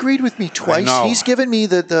 You've agreed with me twice. I know. He's given me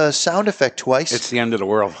the sound effect twice. It's the end of the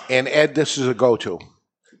world. And Ed, this is a go-to.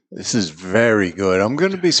 This is very good. I'm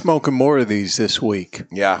going to be smoking more of these this week.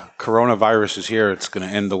 Yeah, coronavirus is here. It's going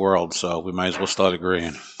to end the world, so we might as well start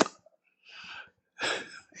agreeing.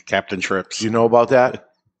 Captain Trips. Do you know about that?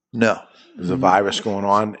 No. There's a virus going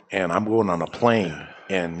on, and I'm going on a plane,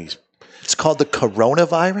 and It's called the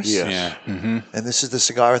coronavirus? Yes. Yeah. Mm-hmm. And this is the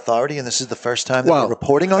Cigar Authority, and this is the first time that we're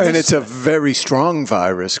reporting on this? And it's a very strong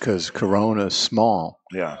virus because corona's small.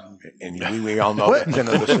 Yeah. And we all know that.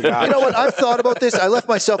 The cigar. You know what? I've thought about this. I left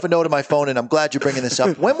myself a note on my phone, and I'm glad you're bringing this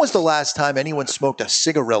up. When was the last time anyone smoked a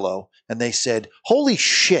cigarillo and they said, holy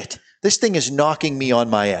shit, this thing is knocking me on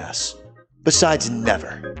my ass? Besides,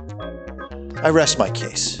 never. I rest my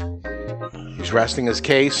case. He's resting his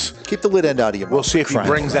case. Keep the lid end out of your mouth. We'll see if he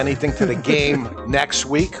brings anything to the game next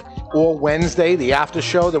week or Wednesday, the after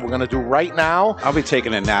show that we're going to do right now. I'll be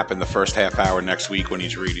taking a nap in the first half hour next week when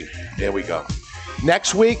he's reading. There we go.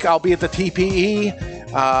 Next week, I'll be at the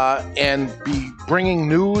TPE and be bringing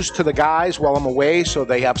news to the guys while I'm away so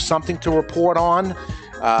they have something to report on.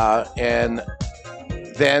 And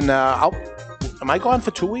then am I gone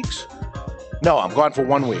for 2 weeks? No, I'm gone for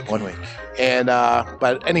 1 week. 1 week. And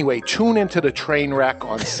but anyway, tune into the train wreck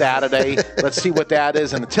on Saturday. Let's see what that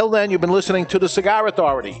is. And until then, you've been listening to the Cigar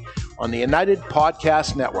Authority on the United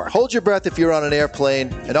Podcast Network. Hold your breath if you're on an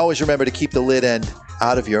airplane, and always remember to keep the lid end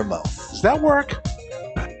out of your mouth. Does that work?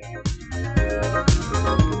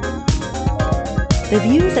 The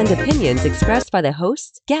views and opinions expressed by the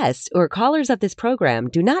hosts, guests, or callers of this program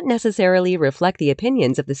do not necessarily reflect the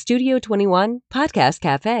opinions of the Studio 21 Podcast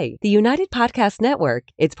Cafe, the United Podcast Network,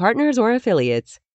 its partners, or affiliates.